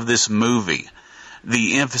power of this movie.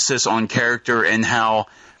 The emphasis on character and how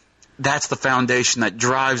that's the foundation that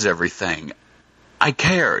drives everything. I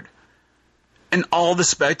cared. And all the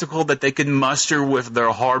spectacle that they could muster with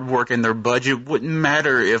their hard work and their budget wouldn't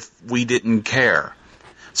matter if we didn't care.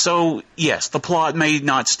 So, yes, the plot may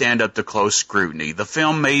not stand up to close scrutiny. The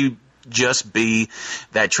film may just be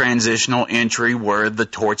that transitional entry where the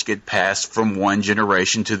torch gets passed from one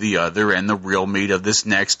generation to the other, and the real meat of this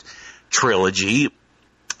next trilogy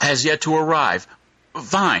has yet to arrive.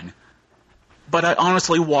 Fine. But I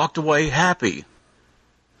honestly walked away happy.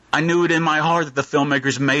 I knew it in my heart that the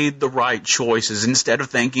filmmakers made the right choices. Instead of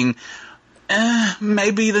thinking,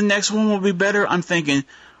 maybe the next one will be better, I'm thinking,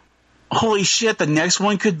 holy shit, the next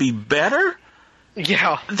one could be better?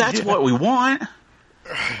 Yeah. That's what we want.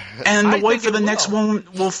 And the wait for the next one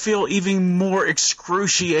will feel even more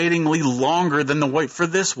excruciatingly longer than the wait for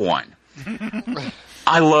this one.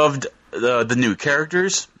 I loved the new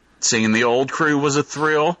characters. Seeing the old crew was a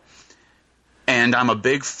thrill. And I'm a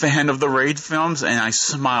big fan of the Raid films, and I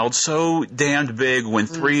smiled so damned big when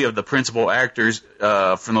 3 of the principal actors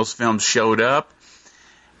from those films showed up.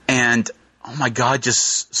 And, oh my God,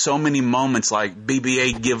 just so many moments like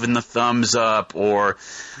BB-8 giving the thumbs up, or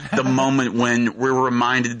the moment when we're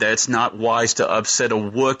reminded that it's not wise to upset a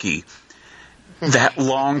Wookiee. That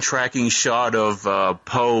long tracking shot of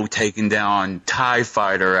Poe taking down TIE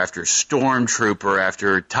Fighter after Stormtrooper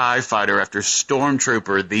after TIE Fighter after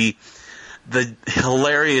Stormtrooper, the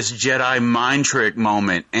hilarious Jedi mind trick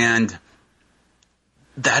moment, and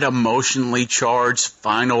that emotionally charged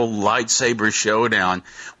final lightsaber showdown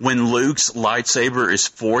when Luke's lightsaber is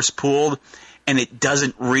force pulled and it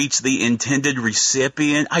doesn't reach the intended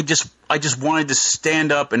recipient. I just wanted to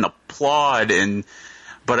stand up and applaud,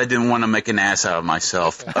 but I didn't want to make an ass out of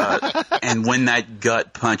myself. And when that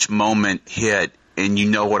gut punch moment hit, and you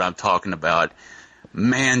know what I'm talking about,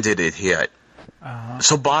 man, did it hit.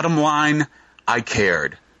 So bottom line, I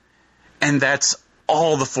cared. And that's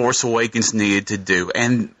all The Force Awakens needed to do.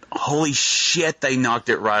 And holy shit, they knocked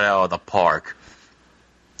it right out of the park.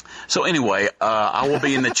 So anyway, I will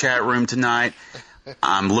be in the chat room tonight.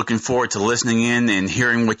 I'm looking forward to listening in and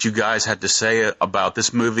hearing what you guys have to say about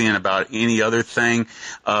this movie and about any other thing.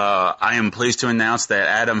 I am pleased to announce that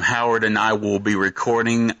Adam Howard and I will be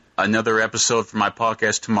recording another episode for my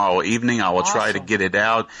podcast tomorrow evening. I will try to get it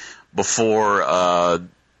out before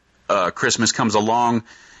Christmas comes along,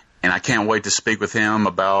 and I can't wait to speak with him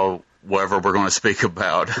about whatever we're going to speak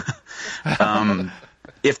about.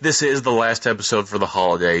 If this is the last episode for the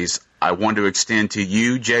holidays, I want to extend to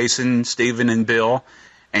you, Jason, Stephen, and Bill,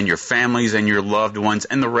 and your families and your loved ones,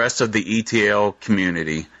 and the rest of the ETL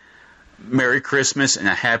community, Merry Christmas and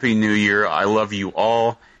a Happy New Year. I love you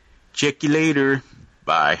all. Check you later.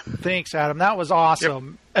 Bye. Thanks, Adam. That was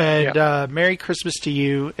awesome. Yep. And Merry Christmas to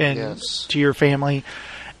you and to your family.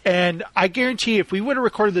 And I guarantee if we would have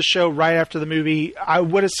recorded the show right after the movie, I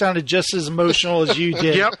would have sounded just as emotional as you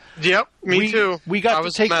did. Yep, me too. We got to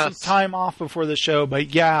take some time off before the show,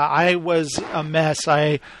 but yeah, I was a mess.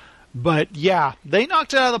 But yeah, they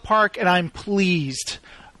knocked it out of the park, and I'm pleased.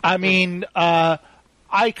 I mean, I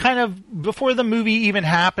kind of, before the movie even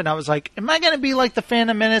happened, I was like, am I going to be like the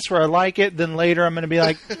Phantom Menace where I like it, then later I'm going to be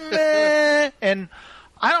like, meh, and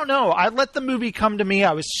I don't know. I let the movie come to me.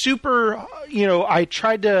 I was super, I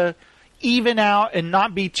tried to even out and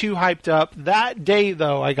not be too hyped up. That day,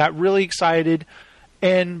 though, I got really excited.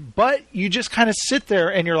 But you just kind of sit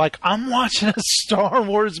there and you're like, I'm watching a Star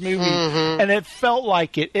Wars movie. Mm-hmm. And it felt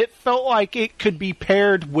like it. It felt like it could be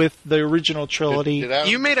paired with the original trilogy.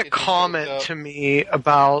 You made a comment to me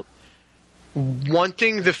about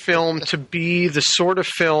wanting the film to be the sort of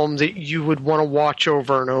film that you would want to watch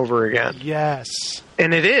over and over again. Yes.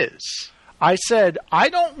 And it is. I said, I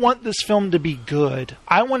don't want this film to be good.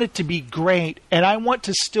 I want it to be great, and I want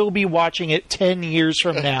to still be watching it 10 years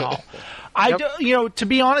from now. To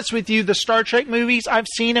be honest with you, the Star Trek movies, I've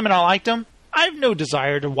seen them and I liked them. I have no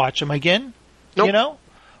desire to watch them again. Nope.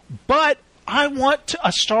 But I want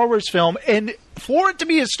a Star Wars film, and for it to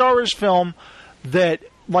be a Star Wars film that,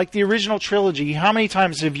 like the original trilogy, how many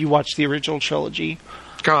times have you watched the original trilogy?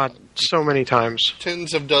 God, so many times.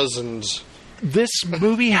 Tens of dozens. This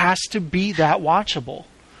movie has to be that watchable.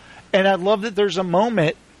 And I love that there's a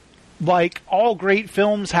moment, like all great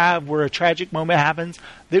films have, where a tragic moment happens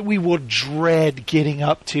that we will dread getting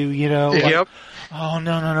up to, Yep. Oh,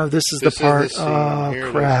 no, this is the part.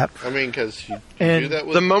 Crap. I mean, because you do that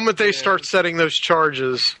with the moment they start setting those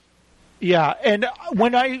charges. Yeah, and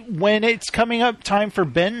when it's coming up time for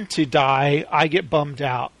Ben to die, I get bummed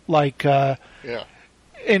out. Like, yeah.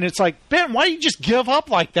 And it's like, Ben, why do you just give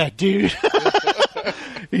up like that, dude?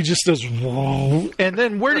 He just does, whoa. And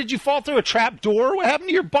then where did you fall through a trap door? What happened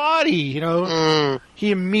to your body?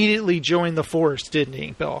 He immediately joined the Force, didn't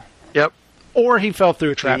he, Bill? Yep. Or he fell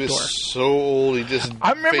through a trap door. He was so old, he just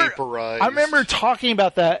vaporized. I remember talking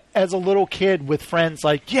about that as a little kid with friends,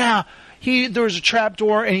 like, yeah, there was a trap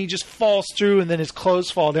door and he just falls through and then his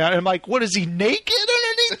clothes fall down. And I'm like, what, is he naked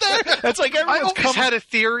underneath there? That's like everyone's I always had a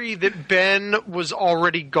theory that Ben was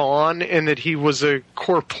already gone and that he was a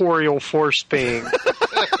corporeal force being.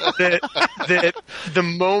 that the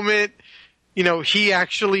moment, he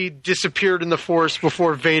actually disappeared in the Force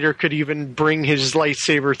before Vader could even bring his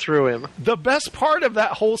lightsaber through him. The best part of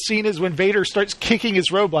that whole scene is when Vader starts kicking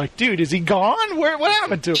his robe like, dude, is he gone? What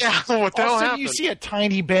happened to him? Yeah, what the hell happened? You see a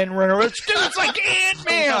tiny Ben run around. Dude, it's like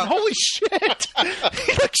Ant-Man. Holy shit.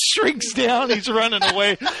 He shrinks down. He's running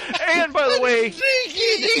away. And by the way,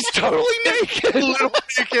 he's totally naked. Little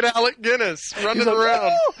naked Alec Guinness running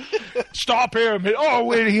around. Oh, stop him. Oh,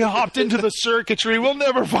 wait, he hopped into the circuitry. We'll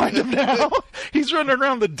never find him now. He's running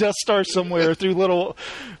around the Death Star somewhere through little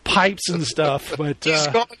pipes and stuff. But he's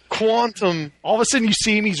got quantum. All of a sudden, you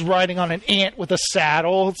see him. He's riding on an ant with a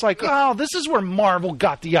saddle. It's like, oh, this is where Marvel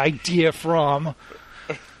got the idea from.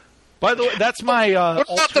 By the way, that's my. What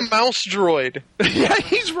about the mouse droid? Yeah,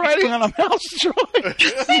 he's riding on a mouse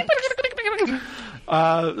droid.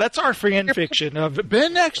 That's our fan fiction of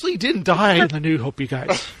Ben actually didn't die in the New Hope, you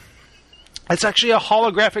guys. It's actually a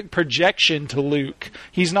holographic projection to Luke.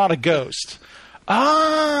 He's not a ghost.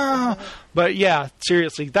 But yeah,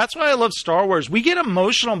 seriously, that's why I love Star Wars. We get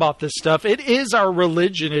emotional about this stuff. It is our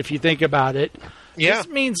religion, if you think about it. Yeah. This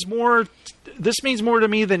means more to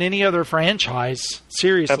me than any other franchise.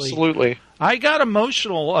 Seriously. Absolutely. I got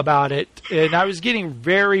emotional about it, and I was getting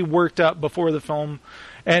very worked up before the film.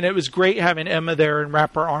 And it was great having Emma there and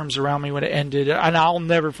wrap her arms around me when it ended. And I'll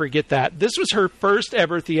never forget that. This was her first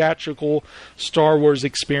ever theatrical Star Wars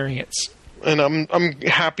experience. And I'm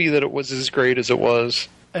happy that it was as great as it was.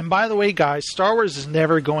 And by the way, guys, Star Wars is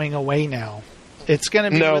never going away now. It's going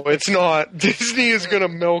to be... No, it's not. Disney is going to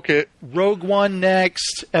milk it. Rogue One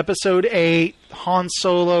next, Episode 8, Han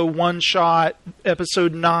Solo one-shot,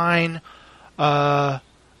 Episode 9, Jack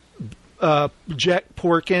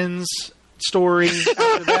Porkins... story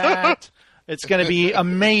after that. It's going to be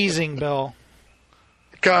amazing, Bill.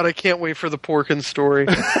 God, I can't wait for the Porkins story.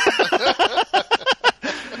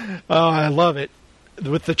 Oh, I love it.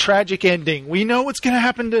 With the tragic ending. We know what's going to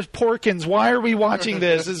happen to Porkins. Why are we watching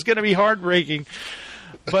this? It's going to be heartbreaking.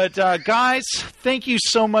 But, guys, thank you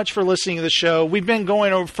so much for listening to the show. We've been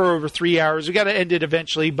going for over 3 hours. We got to end it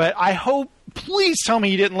eventually, but I hope, please tell me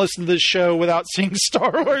you didn't listen to this show without seeing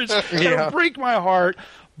Star Wars. It'll break my heart.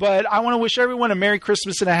 But I want to wish everyone a Merry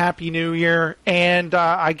Christmas and a Happy New Year. And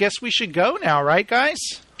I guess we should go now, right, guys?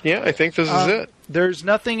 Yeah, I think this is it. There's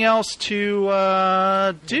nothing else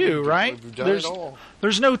to do, right?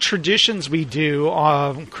 There's no traditions we do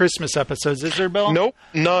on Christmas episodes, is there, Bill? Nope,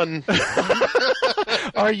 none.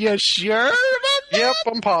 Are you sure about that? Yep,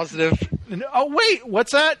 I'm positive. Oh, wait,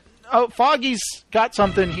 what's that? Oh, Foggy's got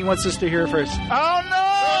something he wants us to hear first. Oh,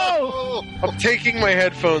 no! I'm taking my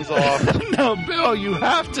headphones off. No, Bill, you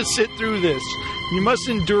have to sit through this. You must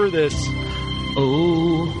endure this.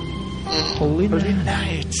 Oh, holy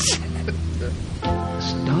nights.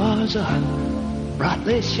 Stars are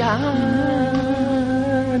brightly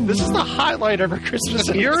shine. This is the highlight of our Christmas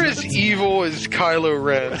episode. You're as evil as Kylo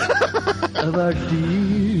Ren. Of our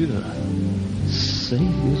dear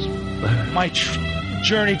Savior's birth. My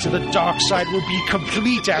journey to the dark side will be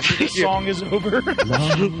complete after the song is over.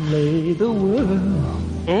 Long lay the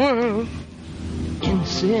world in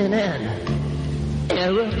sin and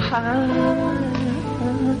error high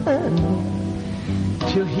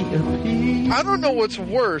till he appeared. I don't know what's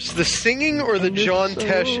worse, the singing or the John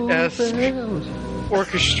Tesh-esque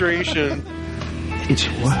orchestration. It's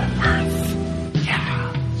worth,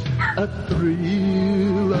 yeah, a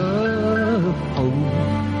thrill of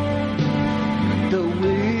hope. The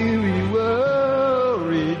weary world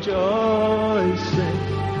rejoicing,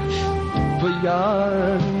 for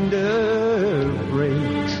yonder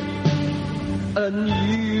breaks a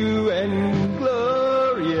new and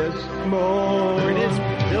glorious morn. There it is,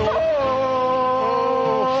 Bill.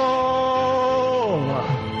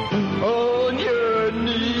 Oh, on your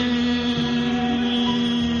knees.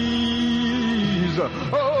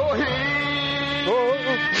 Oh,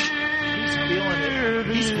 he's feeling it.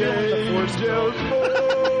 He's feeling the force.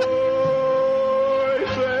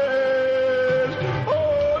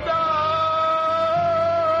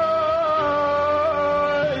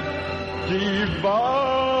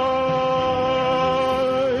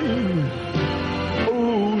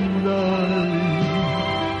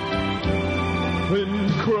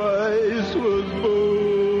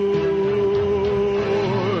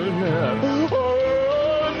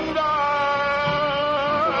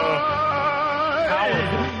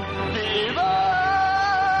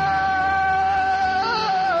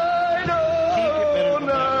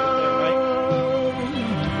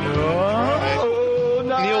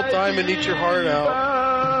 And eat your heart out.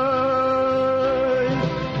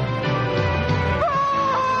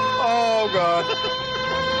 Oh, God.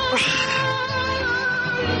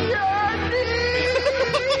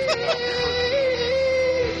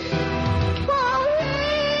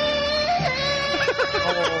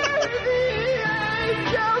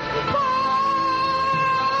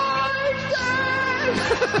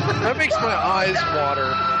 That makes my eyes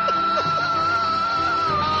water.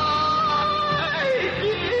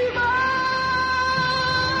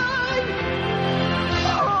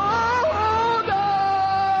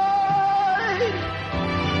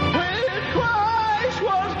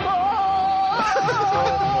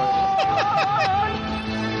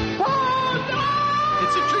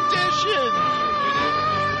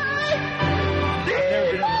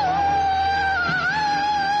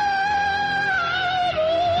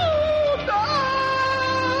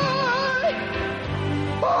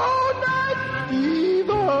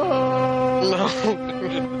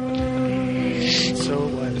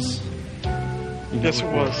 Yes, it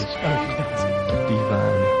was.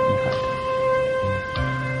 Divine.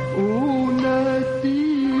 Una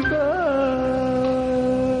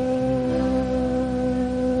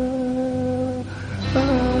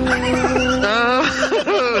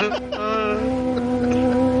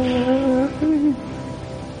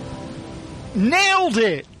Nailed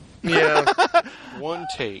it! Yeah. One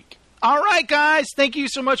take. All right, guys. Thank you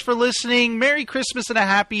so much for listening. Merry Christmas and a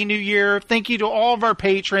Happy New Year. Thank you to all of our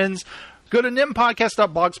patrons. Go to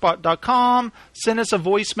nimpodcast.blogspot.com. Send us a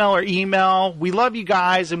voicemail or email. We love you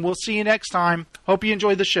guys, and we'll see you next time. Hope you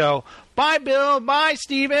enjoyed the show. Bye, Bill. Bye,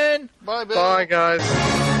 Steven. Bye, Bill. Bye,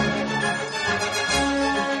 guys.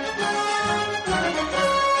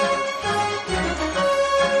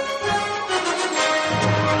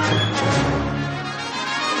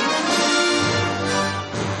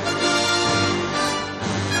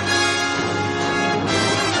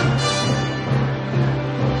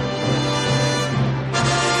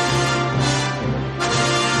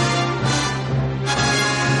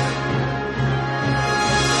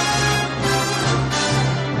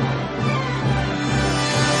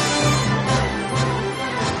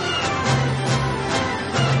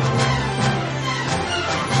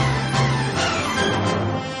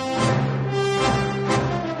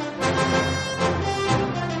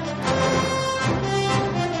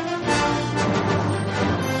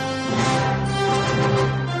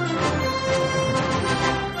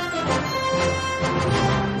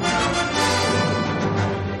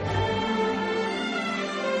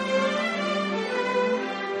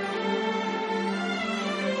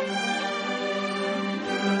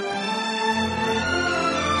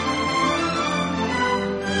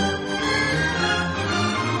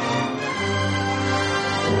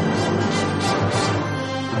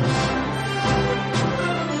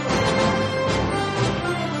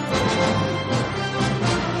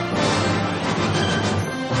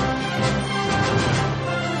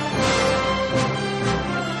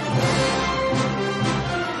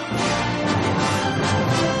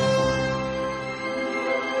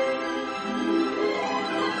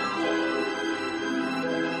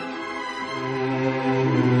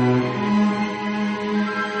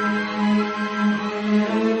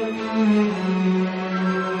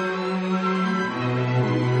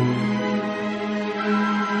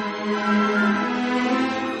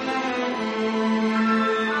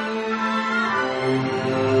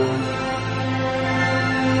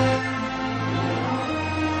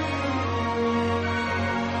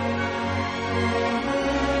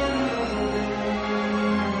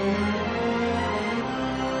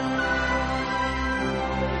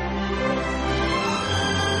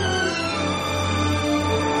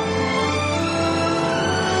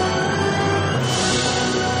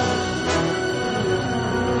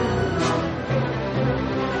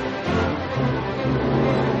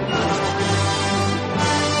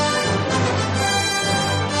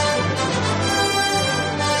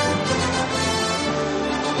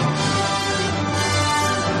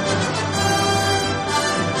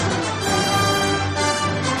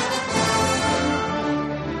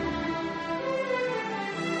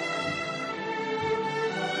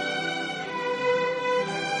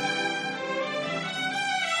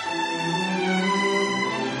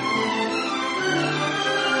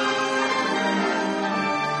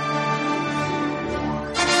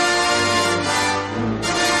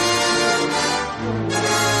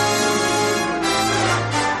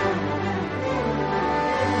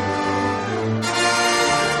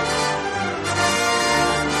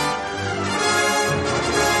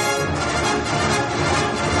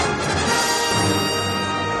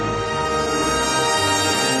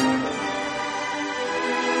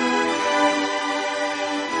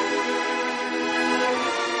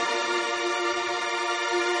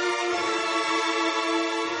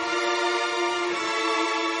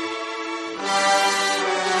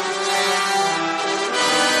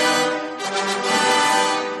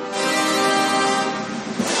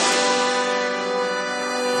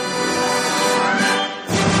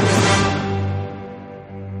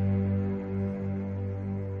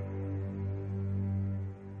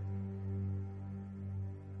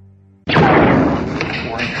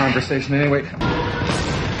 Conversation anyway.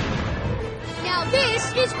 Now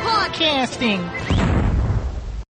this is Casting.